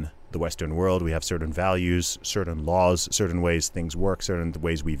in the Western world. We have certain values, certain laws, certain ways things work, certain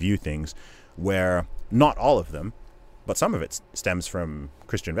ways we view things, where not all of them, but some of it stems from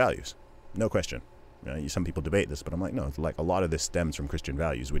Christian values. No question. Some people debate this, but I'm like, no, like, a lot of this stems from Christian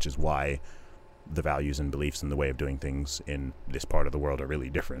values, which is why the values and beliefs and the way of doing things in this part of the world are really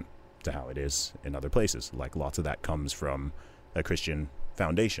different to how it is in other places. Like, lots of that comes from a Christian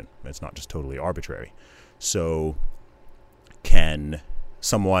foundation. It's not just totally arbitrary. So can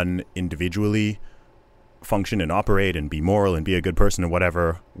someone individually function and operate and be moral and be a good person or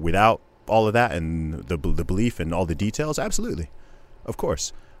whatever without all of that and the belief and all the details? Absolutely. Of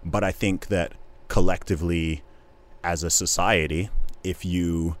course. But I think that collectively, as a society, if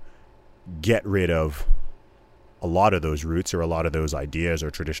you get rid of a lot of those roots or a lot of those ideas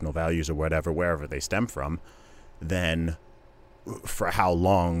or traditional values or whatever, wherever they stem from, then for how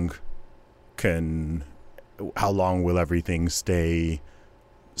long will everything stay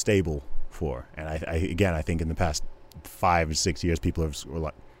stable for? And I think in the past 5 or 6 years,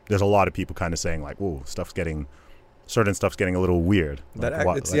 there's a lot of people kind of saying like, whoa, stuff's getting certain stuff's getting a little weird.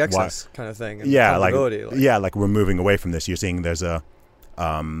 It's the excess kind of thing. And yeah, like we're moving away from this. You're seeing there's a,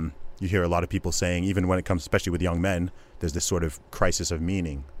 you hear a lot of people saying, even when it comes, especially with young men, there's this sort of crisis of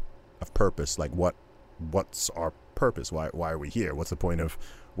meaning, of purpose. Like what's our purpose? Why are we here? What's the point of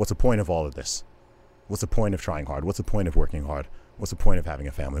all of this? What's the point of trying hard? What's the point of working hard? What's the point of having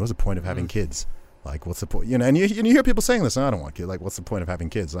a family? What's the point of having kids? Like, what's the point? You know, and you hear people saying this, I don't want kids. Like, what's the point of having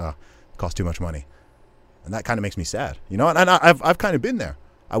kids? It costs too much money. And that kind of makes me sad, you know. And I've kind of been there.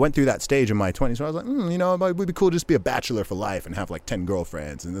 I went through that stage in my 20s where I was like, you know, it would be cool to just be a bachelor for life and have like 10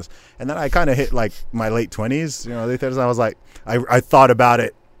 girlfriends and this. And then I kind of hit like my late 20s, you know, late 30s. I was like, I thought about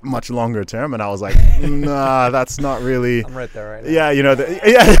it much longer term, and I was like, nah, that's not really. I'm right there right now. Yeah, you know,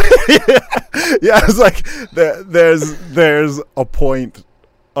 yeah. It's like there's a point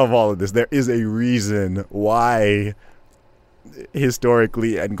of all of this. There is a reason why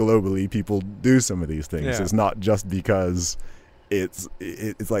historically and globally people do some of these things. Yeah. It's not just because it's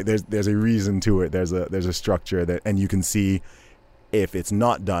like there's a reason to it. There's a structure that, and you can see if it's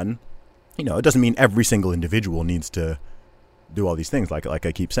not done, you know, it doesn't mean every single individual needs to do all these things like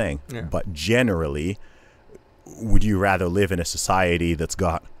I keep saying. Yeah. But generally, would you rather live in a society that's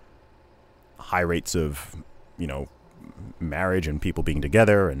got high rates of, you know, marriage and people being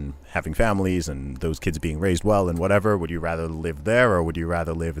together and having families and those kids being raised well and whatever? Would you rather live there, or would you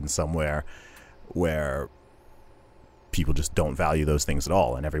rather live in somewhere where people just don't value those things at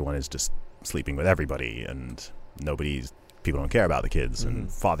all and everyone is just sleeping with everybody and people don't care about the kids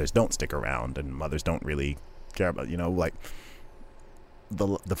and fathers don't stick around and mothers don't really care about, you know, like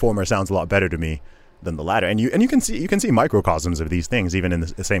the former sounds a lot better to me than the latter. And you can see microcosms of these things even in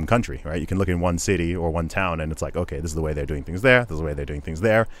the same country, right? You can look in one city or one town and it's like, okay, this is the way they're doing things there, this is the way they're doing things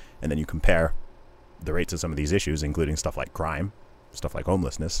there, and then you compare the rates of some of these issues, including stuff like crime, stuff like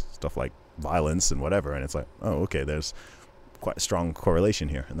homelessness, stuff like violence and whatever, and it's like, oh, okay, there's quite a strong correlation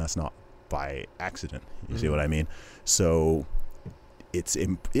here, and that's not by accident. You see what I mean? So it's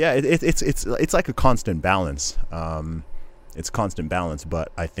like a constant balance. It's constant balance,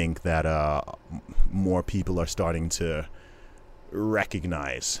 but I think that more people are starting to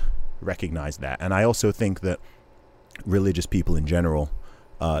recognize that. And I also think that religious people in general,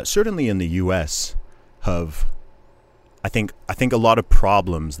 certainly in the U.S., have, I think a lot of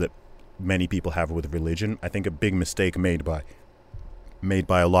problems that many people have with religion. I think a big mistake made by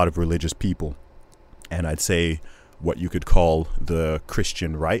a lot of religious people, and I'd say what you could call the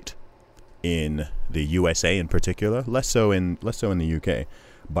Christian right in the USA in particular, less so in the UK,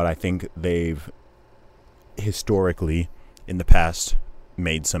 but I think they've historically in the past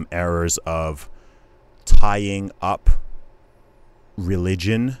made some errors of tying up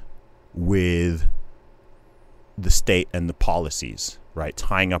religion with the state and the policies, right?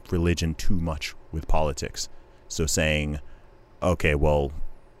 Tying up religion too much with politics. So saying, okay, well,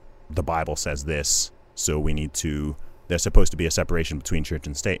 the Bible says this, so there's supposed to be a separation between church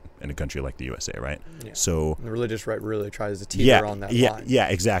and state in a country like the USA, right? Yeah. So the religious right really tries to teeter on that line. Yeah,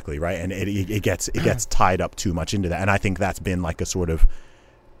 exactly, right? And it gets tied up too much into that. And I think that's been like a sort of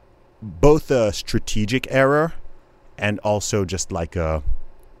both a strategic error and also just like the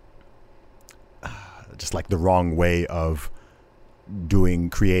wrong way of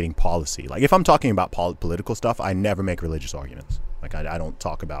creating policy. Like if I'm talking about political stuff, I never make religious arguments. Like I don't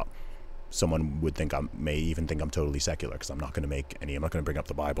talk about, someone would think may even think I'm totally secular because I'm not going to bring up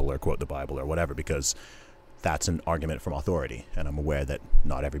the Bible or quote the Bible or whatever, because that's an argument from authority, and I'm aware that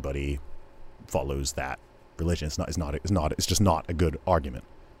not everybody follows that religion. It's just not a good argument,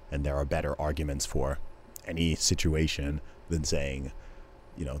 and there are better arguments for any situation than saying,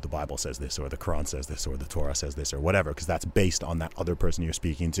 you know, the Bible says this, or the Quran says this, or the Torah says this, or whatever, because that's based on that other person you're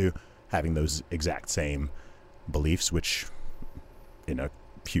speaking to having those exact same beliefs, which in a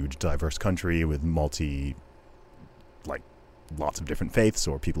huge diverse country with lots of different faiths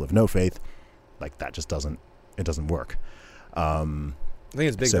or people of no faith, like that just doesn't work. I think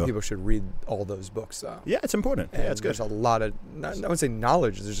it's big that people should read all those books, though. Yeah, it's important. And yeah, it's good. There's a lot of, I wouldn't say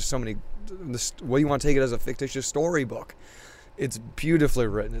knowledge, there's just so many, what you want to take it as a fictitious storybook. It's beautifully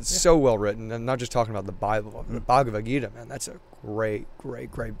written. It's so well written. I'm not just talking about the Bible. The Bhagavad Gita, man, that's a great,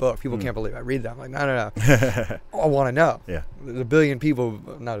 great, great book. People can't believe I read that. I'm like, no. I want to know. Yeah. There's a billion people,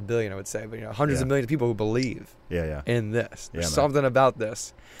 not a billion, I would say, but hundreds of millions of people who believe in this. There's something about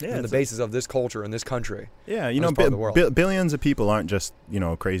this and the basis of this culture in this country. Yeah, billions of people aren't just,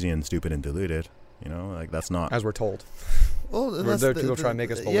 crazy and stupid and deluded. Like that's not. As we're told. Well, people try to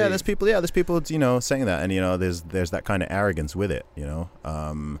make us believe. Yeah, there's people, saying that, and there's that kind of arrogance with it, but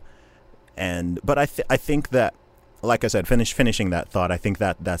I think that, like I said, finishing that thought, I think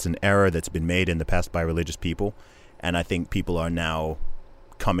that that's an error that's been made in the past by religious people, And I think people are now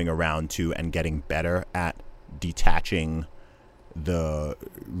coming around to and getting better at detaching the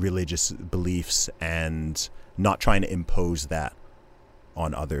religious beliefs and not trying to impose that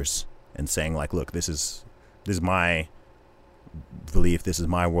on others and saying like, look, this is my belief, this is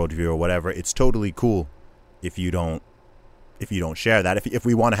my worldview or whatever. It's totally cool if you don't share that. If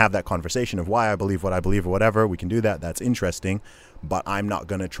we want to have that conversation of why I believe what I believe or whatever, we can do that. That's interesting. But I'm not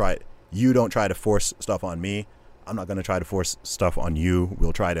going to try. You don't try to force stuff on me. I'm not going to try to force stuff on you.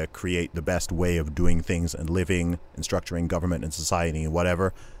 We'll try to create the best way of doing things and living and structuring government and society and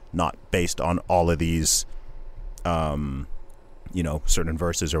whatever, not based on all of these, certain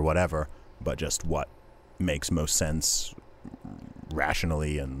verses or whatever, but just what makes most sense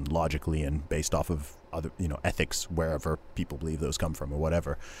rationally and logically and based off of other, ethics, wherever people believe those come from or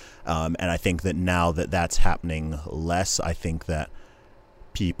whatever. And I think that now that that's happening less, I think that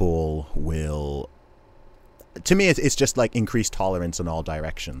people will, to me, it's just like increased tolerance in all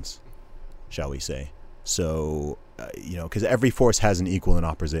directions, shall we say. So, because every force has an equal and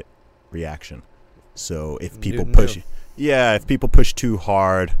opposite reaction. So if people if people push too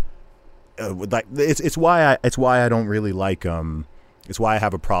hard, it's why I don't really like, it's why I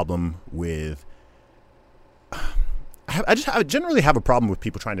have a problem with, I generally have a problem with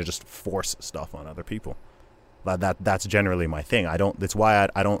people trying to just force stuff on other people. That's generally my thing. That's why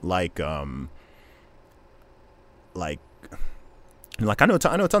I don't like, I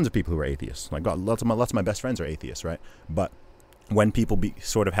know tons of people who are atheists. Like, lots of my best friends are atheists, right? But when people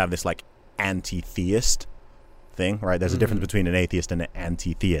sort of have this like anti-theist thing, right? There's a difference between an atheist and an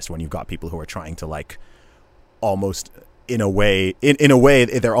anti-theist. When you've got people who are trying to like almost in a way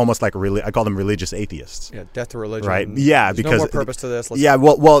they're almost like I call them religious atheists. Yeah, death to religion. Right? Yeah, There's because no more purpose to this.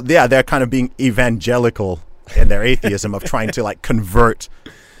 They're kind of being evangelical in their atheism of trying to like convert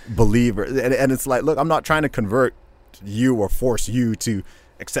believers, and it's like, look, I'm not trying to convert you or force you to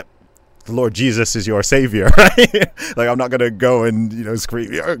accept the Lord Jesus is your savior, right? Like, I'm not gonna go and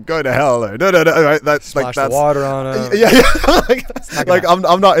scream, "You're going to hell," or no, right? That's Splash the water on him. Yeah.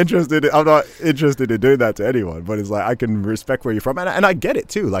 I'm not interested. I'm not interested in doing that to anyone. But it's like, I can respect where you're from, and I get it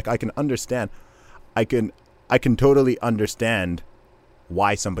too. Like, I can understand. I can totally understand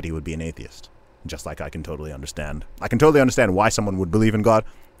why somebody would be an atheist. Just like I can totally understand why someone would believe in God,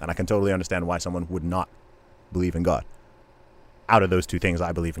 and I can totally understand why someone would not believe in God. Out of those two things,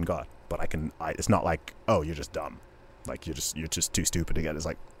 I believe in God. But it's not like, oh, you're just dumb, like you're just too stupid to get it. It's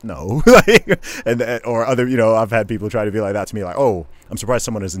like, no. Or other, I've had people try to be like that to me, like, oh, I'm surprised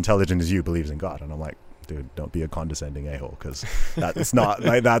someone as intelligent as you believes in God. And I'm like, dude, don't be a condescending a-hole, because that's not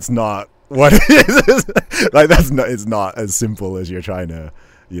like, that's not what it is. Like, it's not as simple as you're trying to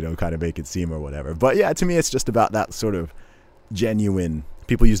kind of make it seem or whatever. But yeah, to me, it's just about that sort of genuine,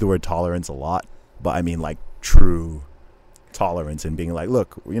 people use the word tolerance a lot, but I mean like true tolerance, and being like,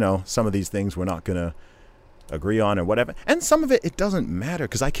 look, some of these things we're not gonna agree on or whatever, and some of it doesn't matter,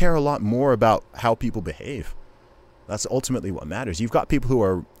 because I care a lot more about how people behave. That's ultimately what matters. You've got people who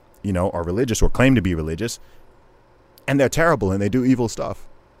are are religious or claim to be religious, and they're terrible and they do evil stuff,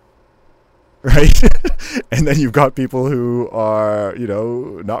 right? And then you've got people who are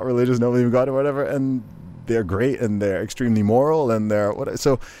not religious, don't believe in God or whatever, and they're great and they're extremely moral and they're what.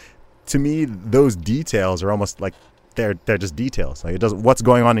 So to me, those details are almost like they're just details. Like, it doesn't, what's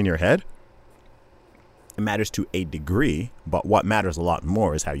going on in your head, it matters to a degree, but what matters a lot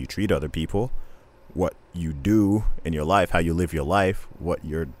more is how you treat other people, what you do in your life, how you live your life, what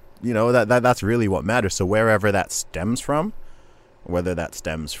you're that's really what matters. So wherever that stems from, whether that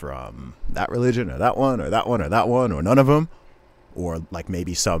stems from that religion or that one or that one or that one or none of them, or like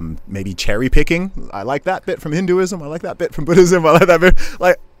maybe cherry picking, I like that bit from Hinduism, I like that bit from Buddhism, I like that bit,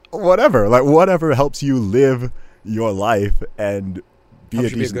 like whatever helps you live your life and be a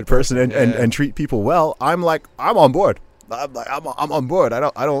decent person and treat people well. I'm on board. I'm on board. I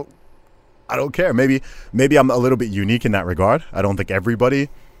don't care. Maybe I'm a little bit unique in that regard. I don't think everybody,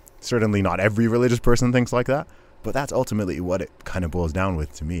 certainly not every religious person, thinks like that. But that's ultimately what it kind of boils down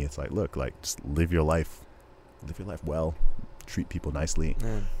with to me. It's like, look, like, just live your life well, treat people nicely.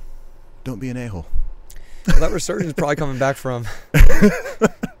 Man. Don't be an a-hole. Well, that resurgence is probably coming back from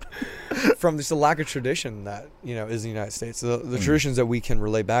just a lack of tradition that is the United States. The traditions that we can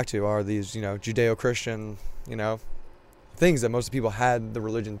relate back to are these Judeo-Christian things that most people had the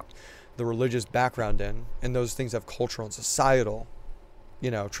religious background in, and those things have cultural and societal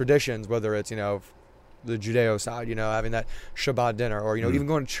traditions, whether it's the Judeo side, having that Shabbat dinner, or even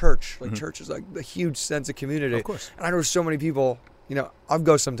going to church. Like, church is like a huge sense of community. Of course. And I know so many people, I'll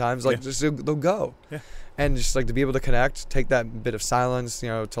go sometimes, like, just they'll go. Yeah. And just like to be able to connect, take that bit of silence,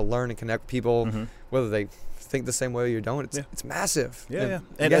 to learn and connect with people, whether they think the same way you don't. It's massive. And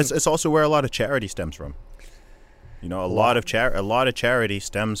again, it's also where a lot of charity stems from. You know, a lot of charity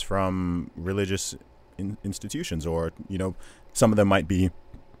stems from religious institutions, or you know, some of them might be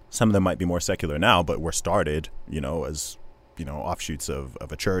more secular now, but were started, you know, as you know, offshoots of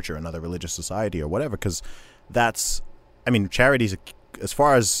a church or another religious society or whatever. Because charities, as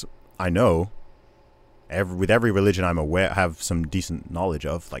far as I know, with every religion I'm aware, have some decent knowledge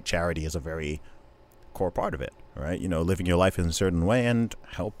of, like charity is a very core part of it, right? You know, living your life in a certain way and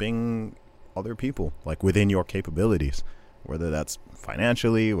helping other people, like within your capabilities, whether that's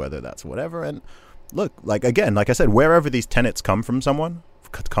financially, whether that's whatever. And look, like again, like I said, wherever these tenets come for someone,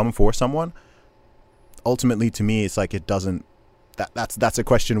 ultimately to me, it's like it doesn't. That's a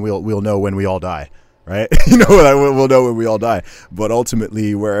question we'll know when we all die, right? You know, we'll know when we all die. But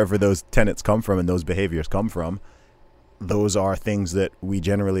ultimately, wherever those tenets come from and those behaviors come from, those are things that we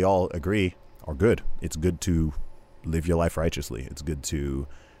generally all agree are good. It's good to live your life righteously. It's good to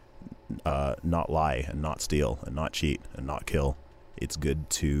not lie and not steal and not cheat and not kill. It's good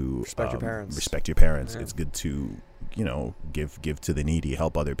to respect your parents. Yeah. It's good to, you know, give to the needy,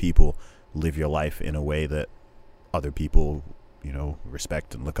 help other people, live your life in a way that other people, you know,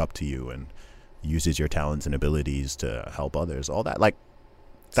 respect and look up to you, and uses your talents and abilities to help others. All that, like,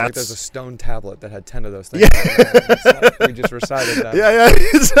 it's like there's a stone tablet that had 10 of those things. Yeah. Like we just recited that.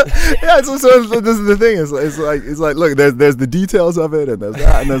 So this is the thing. It's like look, there's the details of it, and there's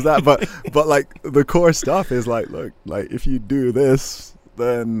that, and there's that. But like the core stuff is like, look, like if you do this,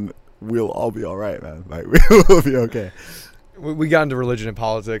 then we'll all be all right, man. Like we will be okay. We got into religion and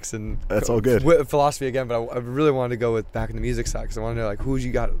politics, and that's all good. Philosophy again, but I really wanted to go with back in the music side, because I want to know, like, who's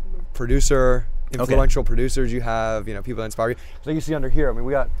you got producer. Influential producers you have, you know, people that inspire you. So you see under here, I mean,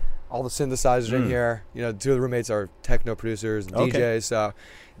 we got all the synthesizers in here. You know, 2 of the roommates are techno producers and DJs. So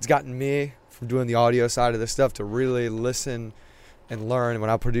it's gotten me, from doing the audio side of this stuff, to really listen and learn. When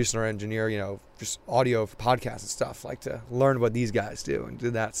I'm producing or engineer, you know, just audio for podcasts and stuff, like to learn what these guys do and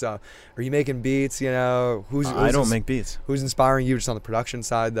do that. So are you making beats, you know? I don't make beats. Who's inspiring you just on the production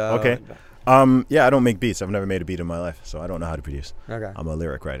side, though? Okay. Yeah, I don't make beats. I've never made a beat in my life, so I don't know how to produce. Okay. I'm a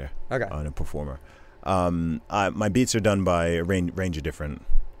lyric writer. Okay. And a performer. My beats are done by a range of different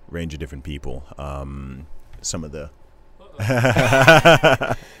people. Some of the.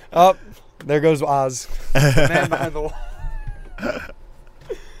 Oh, there goes Oz, the man behind the wall.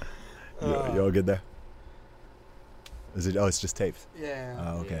 You all good there? Is it? Oh, it's just taped. Yeah.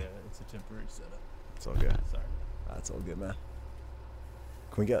 Oh, okay. Yeah, it's a temporary setup. It's all good. Sorry. That's all good, man.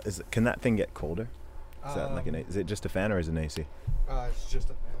 Can that thing get colder? Is that like is it just a fan or is it an AC? It's just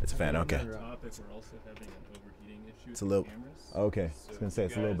a fan. It's a fan, okay. On top, if we're also having an overheating issue It's a with little. the cameras. Okay. So I was gonna say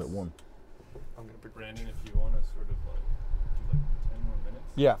it's a little bit warm. I'm gonna put Brandon, if you want to sort of like do like 10 more minutes.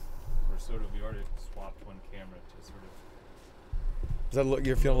 Yeah. We already swapped one camera to sort of. Does that look?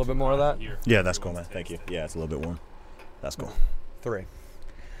 You're feeling a little bit more of that? Here, Yeah, that's cool, man. everyone's Thank you. tasted. Yeah, it's a little bit warm. That's cool. 3.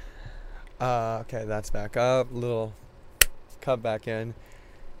 Okay, that's back up. Little cut back in.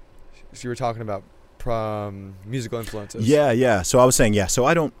 So you were talking about musical influences. Yeah. So I was saying, so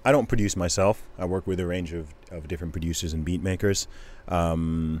I don't produce myself. I work with a range of different producers and beat makers.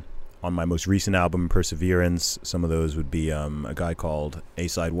 On my most recent album, Perseverance, some of those would be a guy called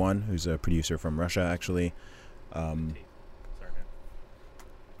A-Side One, who's a producer from Russia, actually. Sorry,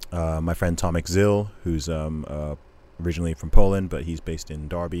 My friend Tomek Zil, who's originally from Poland, but he's based in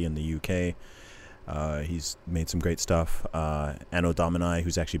Derby in the UK. He's made some great stuff. Anno Domini,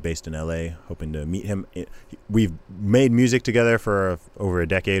 who's actually based in LA, hoping to meet him. We've made music together for over a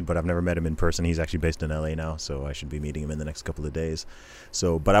decade, but I've never met him in person. He's actually based in LA now, so I should be meeting him in the next couple of days.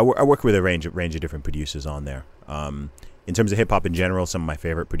 So, but I work with a range of different producers on there. In terms of hip hop in general, some of my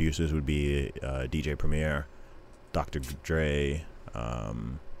favorite producers would be DJ Premier, Dr. Dre,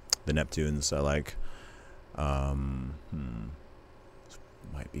 the Neptunes. I like.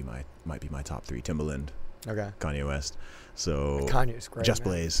 Might be my top 3. Timbaland, Okay. Kanye West. So Kanye's great. Just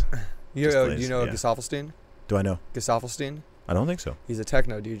man. Blaze. You Just know, Blaze, do you know yeah. Gesaffelstein? Do I know? Gesaffelstein? I don't think so. He's a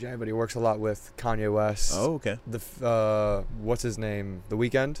techno DJ, but he works a lot with Kanye West. Oh, okay. What's his name? The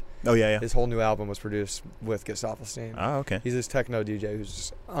Weeknd. Oh, yeah. His whole new album was produced with Gesaffelstein. Ah, okay. He's this techno DJ who's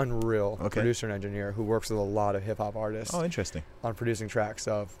just unreal producer and engineer who works with a lot of hip hop artists. Oh, interesting. On producing tracks.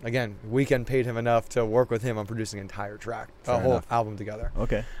 So again, Weeknd paid him enough to work with him on producing an entire track, Fair a whole enough. album together.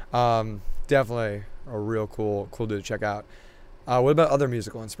 Okay. Definitely a real cool dude to check out. What about other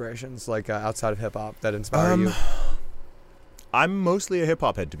musical inspirations, like outside of hip hop, that inspire you? I'm mostly a hip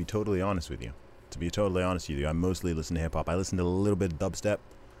hop head, to be totally honest with you. I mostly listen to hip hop. I listen to a little bit of dubstep.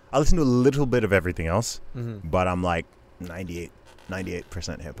 I listen to a little bit of everything else, but I'm like 98%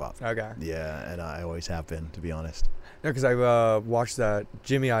 98% hip hop. Okay. Yeah, and I always have been, to be honest. No, because I watched that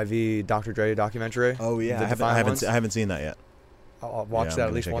Jimmy IV Dr. Dre documentary. Oh yeah, The I Defiant haven't Ones. I haven't seen that yet. I'll watch Yeah, I'm that at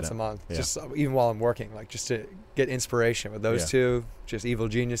gonna least check it once out. a month, Yeah. just even while I'm working, like just to get inspiration with those Yeah. two, just evil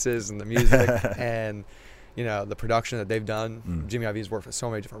geniuses and the music and the production that they've done. Mm. Jimmy Iov's worked with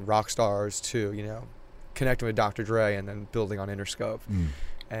so many different rock stars to connecting with Dr. Dre and then building on Interscope.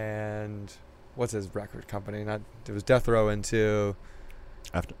 And what's his record company? It was Death Row into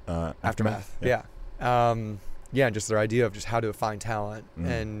Aftermath. Yeah. And just their idea of just how to find talent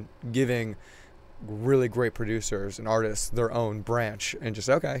and giving really great producers and artists their own branch and just,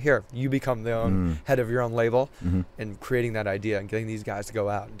 okay, here, you become the own head of your own label and creating that idea and getting these guys to go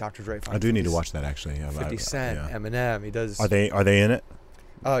out. And Dr. Dre I do need to watch that actually. 50 Cent, Yeah. Eminem, he does. Are they in it?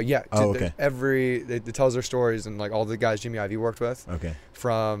 Yeah. Oh, okay. It tells their stories and like all the guys Jimmy Iovine worked with. Okay.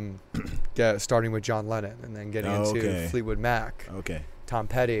 From starting with John Lennon and then getting into Fleetwood Mac. Okay. Tom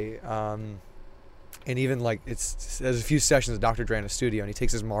Petty. And even like there's a few sessions of Dr. Dre in a studio and he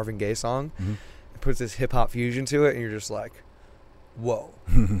takes his Marvin Gaye song and puts this hip hop fusion to it and you're just like, whoa.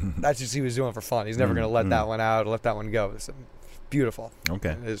 That's just he was doing for fun. He's never going to let that one out or let that one go. It's beautiful. Okay.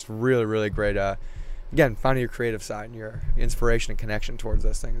 And it's really, really great. Again, finding your creative side and your inspiration and connection towards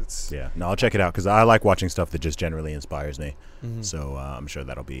those things. No, I'll check it out because I like watching stuff that just generally inspires me. So I'm sure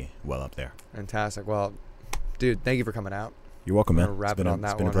that'll be well up there. Fantastic. Well, dude, thank you for coming out. You're welcome, man. We're wrapping on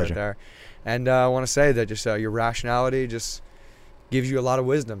that it's been one a pleasure. right there. And I want to say that just your rationality just gives you a lot of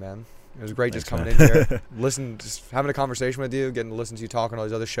wisdom, man. It was great just coming in here, just having a conversation with you, getting to listen to you talk on all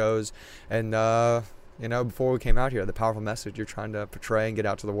these other shows. And, before we came out here, the powerful message you're trying to portray and get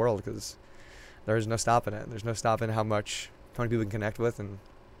out to the world because there's no stopping it. There's no stopping how many people you can connect with and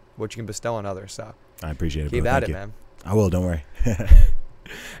what you can bestow on others. So I appreciate it, keep bro. at Thank it, you. man. I will, don't worry.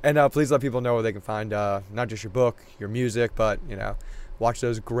 And please let people know where they can find not just your book, your music, but, watch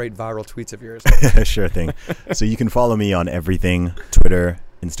those great viral tweets of yours. Sure thing. So you can follow me on everything, Twitter,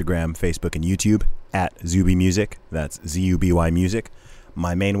 Instagram, Facebook, and YouTube at Zuby Music. That's Z-U-B-Y Music.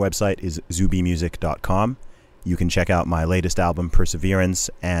 My main website is zubymusic.com. You can check out my latest album, Perseverance,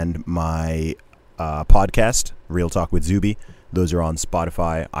 and my podcast, Real Talk with Zuby. Those are on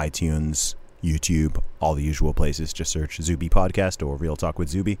Spotify, iTunes, YouTube, all the usual places. Just search Zuby Podcast or Real Talk with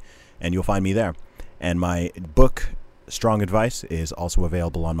Zuby, and you'll find me there. And my book, Strong Advice, is also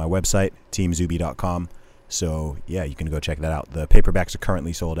available on my website, teamzuby.com. So, yeah, you can go check that out. The paperbacks are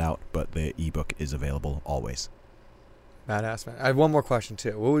currently sold out, but the ebook is available always. Badass, man. I have one more question,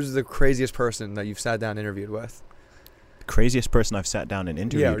 too. What was the craziest person that you've sat down and interviewed with? The craziest person I've sat down and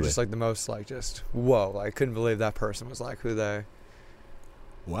interviewed with? Yeah, or just like the most, like, just, whoa. I couldn't believe that person was like who they...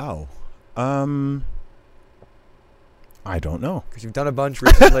 Wow. I don't know. Because you've done a bunch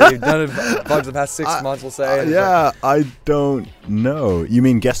recently. You've done a bunch the past 6 months, we'll say. Yeah, I don't know. You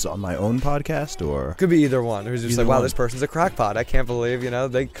mean guests on my own podcast, or? Could be either one. Who's just Either like, wow, one. this person's a crackpot. I can't believe,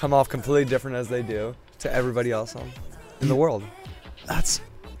 they come off completely different as they do to everybody else in the world.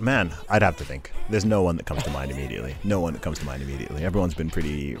 Man, I'd have to think. There's no one that comes to mind immediately. Everyone's been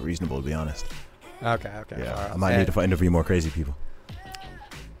pretty reasonable, to be honest. Okay. Yeah, All right. I might need to interview more crazy people.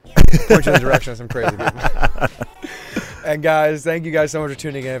 Point you in the direction of some crazy people. And guys, thank you guys so much for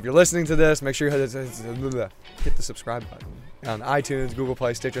tuning in. If you're listening to this, make sure you hit the subscribe button on iTunes, Google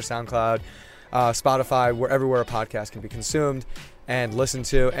Play, Stitcher, SoundCloud, Spotify, everywhere a podcast can be consumed and listened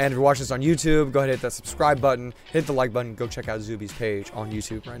to. And if you're watching this on YouTube, go ahead and hit that subscribe button, hit the like button, go check out Zuby's page on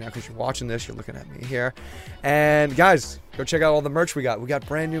YouTube right now because you're watching this, you're looking at me here. And guys, go check out all the merch we got. We got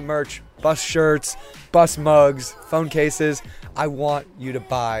brand new merch, bus shirts, bus mugs, phone cases. I want you to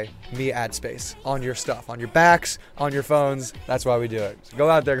buy me ad space on your stuff, on your backs, on your phones. That's why we do it. So go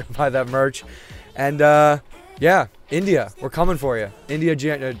out there, go buy that merch. And India, we're coming for you. India,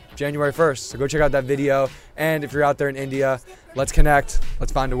 January 1st. So go check out that video. And if you're out there in India, let's connect.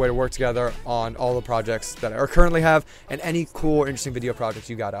 Let's find a way to work together on all the projects that I currently have and any cool or interesting video projects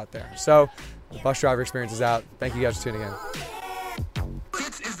you got out there. So the Bus Driver Experience is out. Thank you guys for tuning in.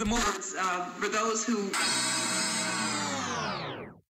 This is the moment for those who